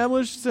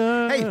established.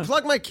 Hey,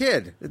 plug my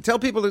kid. Tell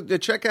people to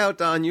check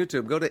out on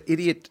YouTube. Go to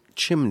Idiot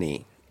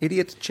Chimney.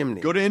 Idiot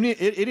Chimney. Go to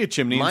Idiot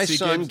Chimney. My and see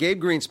son, Gabe's-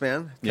 Gabe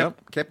Greenspan,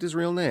 Yep. kept his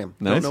real name.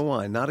 Nice. Don't know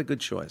why. Not a good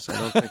choice. I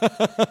don't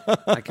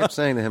think. I kept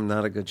saying to him,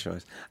 not a good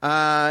choice.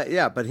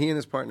 Yeah, but he and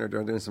his partner are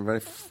doing some very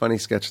funny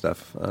sketch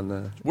stuff.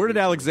 On Where did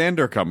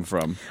Alexander come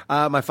from?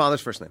 my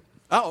father's first name.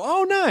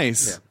 Oh,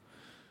 nice.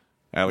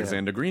 Yeah.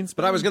 Alexander Greenspan.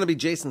 But I was going to be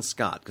Jason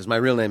Scott because my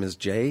real name is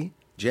J,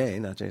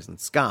 not Jason,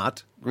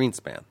 Scott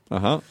Greenspan.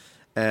 Uh-huh.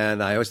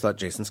 And I always thought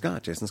Jason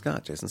Scott. And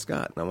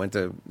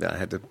I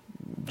had to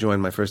join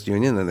my first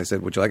union, and they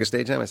said, would you like a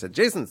stage name? I said,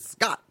 Jason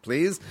Scott,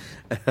 please.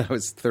 And I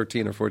was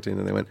 13 or 14,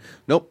 and they went,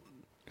 nope.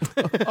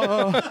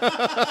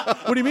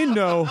 What do you mean,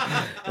 no?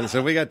 And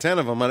so we got 10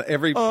 of them on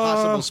every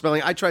possible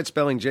spelling. I tried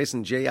spelling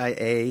Jason,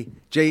 Jaisin,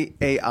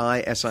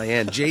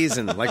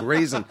 Jason, like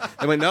raisin.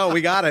 They went, no,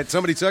 we got it.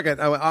 Somebody took it.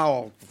 I went,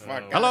 oh,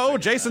 fuck. Hello,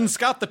 Jason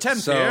Scott the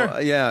 10th So,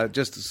 here. yeah,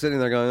 just sitting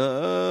there going,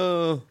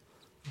 oh,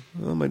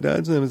 my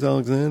dad's name is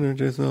Alexander,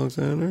 Jason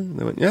Alexander. And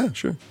they went, yeah,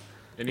 sure.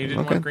 And you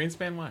didn't want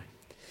Greenspan? Why?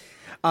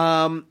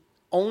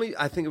 Only,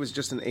 I think it was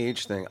just an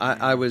age thing.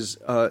 I was,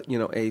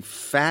 a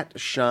fat,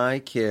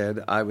 shy kid.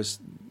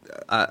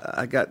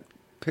 I got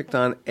picked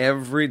on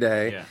every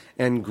day,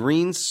 and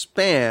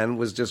Greenspan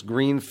was just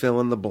green fill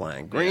in the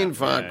blank. Green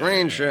fuck,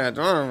 green shit. And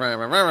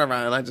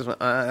I just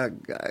went, I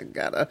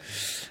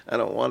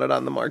don't want it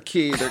on the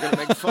marquee. They're going to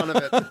make fun of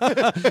it.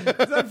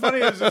 Isn't that funny?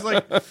 It's just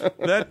like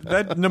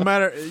that no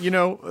matter,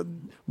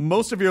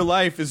 most of your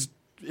life is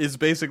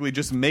basically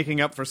just making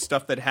up for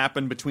stuff that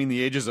happened between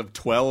the ages of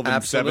 12 and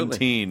Absolutely.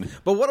 17.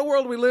 But what a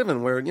world we live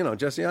in where,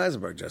 Jesse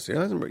Eisenberg.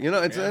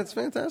 It's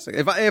fantastic.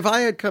 If I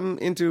had come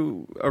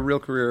into a real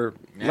career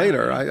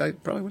later, I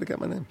probably would have got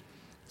my name.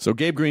 So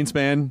Gabe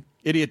Greenspan,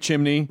 Idiot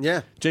Chimney,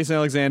 Jason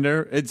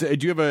Alexander.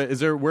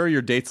 Where are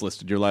your dates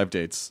listed, your live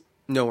dates?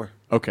 Nowhere.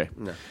 Okay.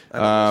 No.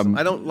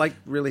 I don't like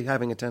really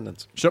having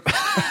attendance. Sure.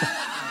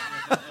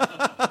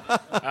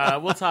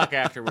 We'll talk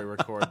after we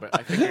record, but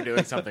I think you're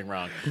doing something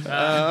wrong.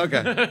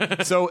 Okay.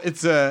 So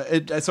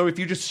so if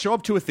you just show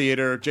up to a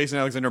theater, Jason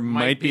Alexander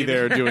might be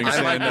there doing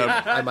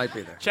stand-up. I might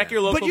be there. Check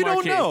your local But you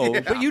don't marquee. know. Yeah.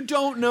 But you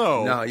don't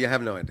know. No, you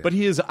have no idea. But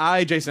he is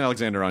Jason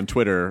Alexander on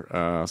Twitter. So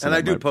and I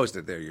that do might- post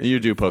it there. You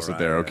do post it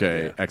there.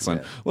 Okay,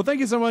 excellent. Well, thank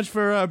you so much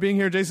for being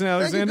here, Jason Thank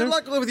you. Alexander. Good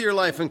luck with your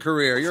life and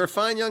career. You're a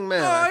fine young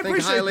man. I think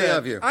appreciate highly that.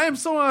 of you. I am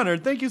so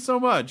honored. Thank you so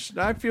much.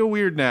 I feel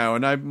weird now,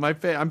 and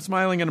I'm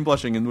smiling and I'm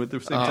blushing and with the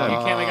same time.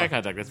 You can't make eye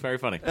contact. That's very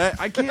funny.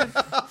 I can't.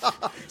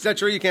 Is that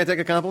true? You can't take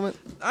a compliment?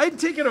 I'd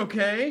take it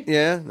okay.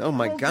 Yeah. Oh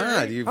my I'm okay.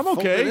 God! You've I'm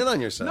folded okay. in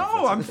on yourself.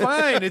 No, I'm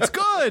fine. It's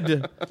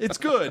good. It's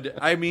good.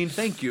 I mean,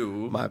 thank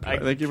you. My I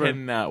pleasure. Thank you very-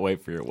 cannot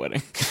wait for your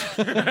wedding.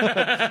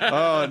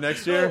 Oh,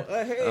 next year.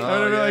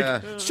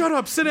 yeah. Like, shut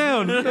up, sit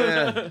down.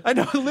 Yeah. I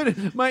know.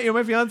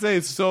 My fiance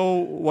is so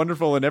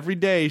wonderful, and every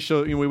day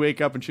we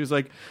wake up, and she's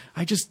like,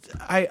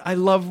 I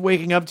love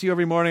waking up to you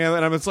every morning,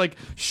 and I'm just like,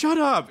 shut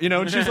up,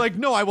 And she's like,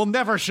 no, I will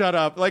never shut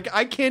up. Like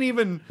I can't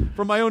even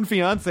for my own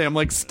fiance. I'm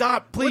like,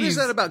 stop, please. What is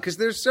that about? Because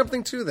there's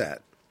something to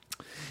that.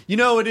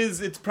 It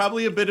is. It's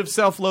probably a bit of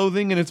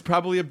self-loathing, and it's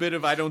probably a bit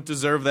of I don't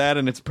deserve that,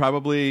 and it's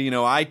probably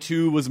I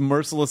too was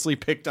mercilessly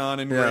picked on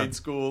in grade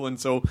school, and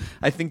so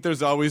I think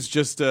there's always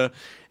just and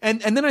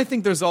then I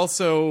think there's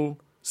also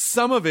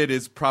some of it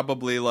is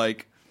probably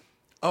like,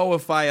 oh,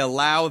 if I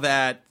allow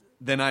that,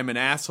 then I'm an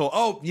asshole.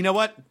 Oh, you know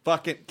what?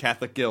 Fuck it,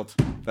 Catholic guilt.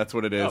 That's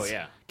what it is. Oh,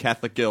 yeah.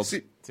 Catholic guilt.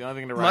 See, It's the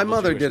only thing to my rival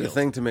mother Jewish did a guilt.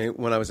 thing to me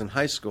when I was in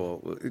high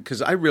school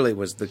because I really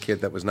was the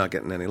kid that was not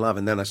getting any love,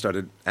 and then I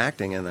started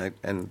acting,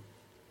 and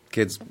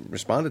kids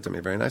responded to me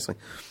very nicely.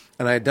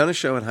 And I had done a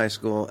show in high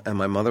school, and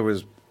my mother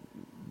was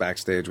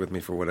backstage with me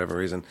for whatever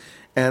reason,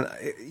 and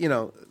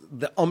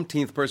the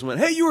umpteenth person went,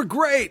 "Hey, you were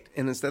great,"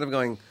 and instead of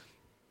going,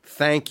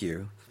 "Thank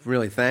you,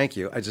 really thank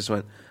you," I just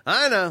went,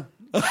 "I know."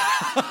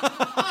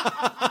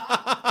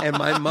 And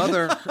my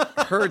mother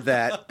heard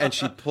that, and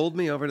she pulled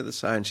me over to the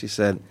side and she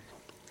said,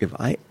 if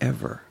I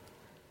ever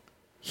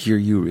hear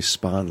you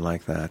respond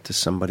like that to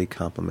somebody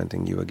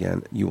complimenting you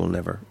again, you will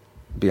never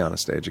be on a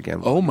stage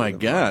again. Oh, my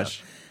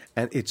gosh.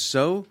 And it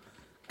so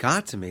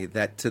got to me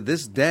that to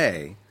this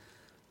day,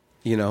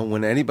 you know,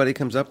 when anybody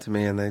comes up to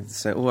me and they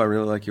say, oh, I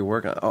really like your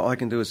work, all I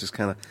can do is just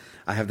kind of,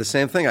 I have the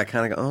same thing. I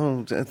kind of go,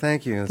 oh,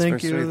 thank you. That's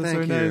Thank very you. sweet. That's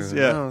Thank very you. nice.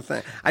 Yeah.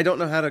 No, I don't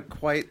know how to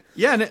quite,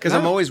 Yeah, because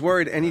I'm always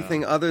worried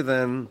anything other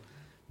than,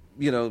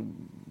 you know,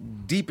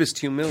 deepest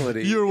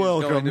humility You're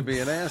welcome. is going to be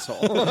an asshole.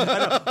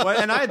 Well,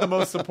 and I had the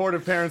most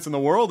supportive parents in the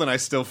world, and I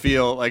still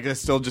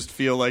just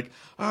feel like,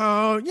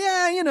 oh,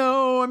 yeah, you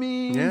know, I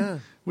mean, Yeah.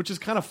 Which is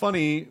kind of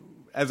funny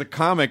as a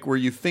comic where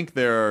you think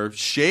there are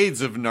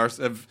shades of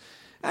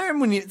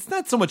it's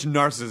not so much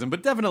narcissism,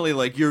 but definitely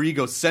like you're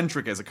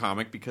egocentric as a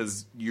comic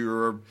because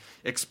you're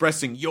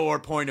expressing your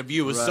point of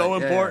view is so Right,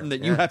 yeah, important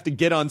that you yeah. have to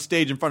get on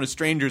stage in front of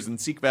strangers and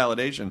seek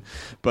validation.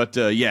 But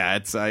I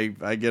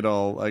get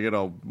all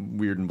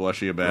weird and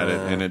blushy about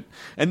it,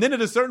 and then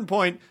at a certain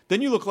point,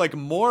 then you look like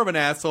more of an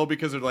asshole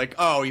because they're like,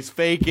 oh, he's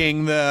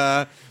faking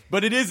the.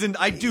 But it isn't.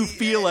 I do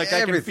feel like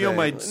I can feel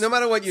my. No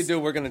matter what you do,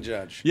 we're going to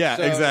judge.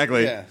 Yeah,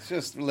 exactly. Yeah,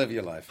 just live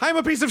your life. I'm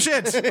a piece of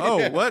shit.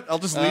 Oh, what? I'll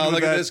just leave with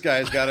look that. at this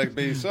guy. He's got to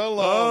be so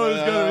low. Oh, he's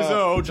got to be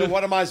so. So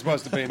what am I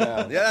supposed to be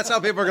now? Yeah, that's how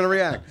people are going to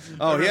react.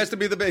 Oh, he has to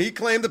be he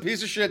claimed the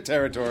piece of shit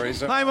territory.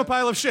 So. I'm a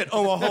pile of shit.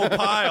 Oh, a whole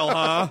pile,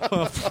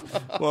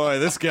 huh? Boy,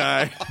 this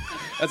guy.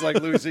 That's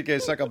like Louis C.K.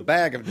 suck a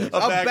bag of dicks. A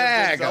whole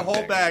bag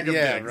of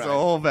dicks. Right. A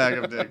whole bag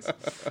of dicks.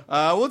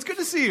 Well, it's good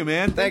to see you,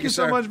 man. Thank you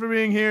so sir. much for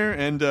being here,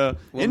 and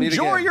meet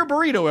enjoy again. your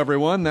burrito,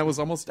 everyone. That was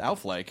almost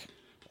Alf-like.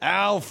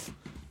 Alf,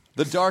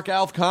 the Dark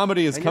Alf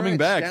comedy is And coming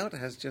you're right, back. Scout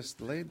has just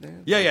laid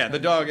there. Yeah. The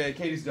dog,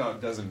 Katie's dog,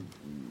 doesn't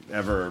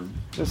ever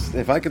Just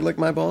if I could lick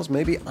my balls,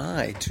 maybe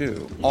I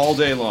too. all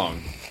day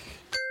long.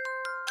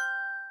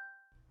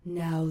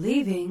 Now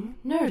leaving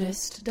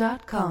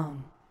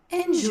Nerdist.com.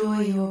 Enjoy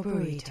your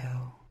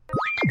burrito.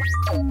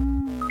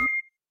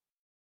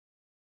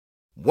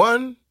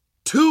 1,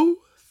 2,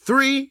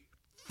 3,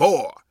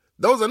 4.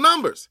 Those are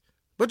numbers.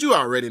 But you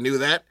already knew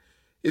that.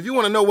 If you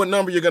want to know what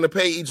number you're going to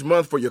pay each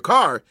month for your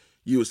car,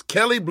 use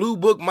Kelley Blue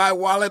Book My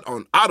Wallet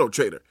on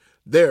AutoTrader.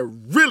 They're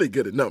really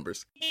good at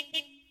numbers.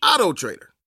 AutoTrader.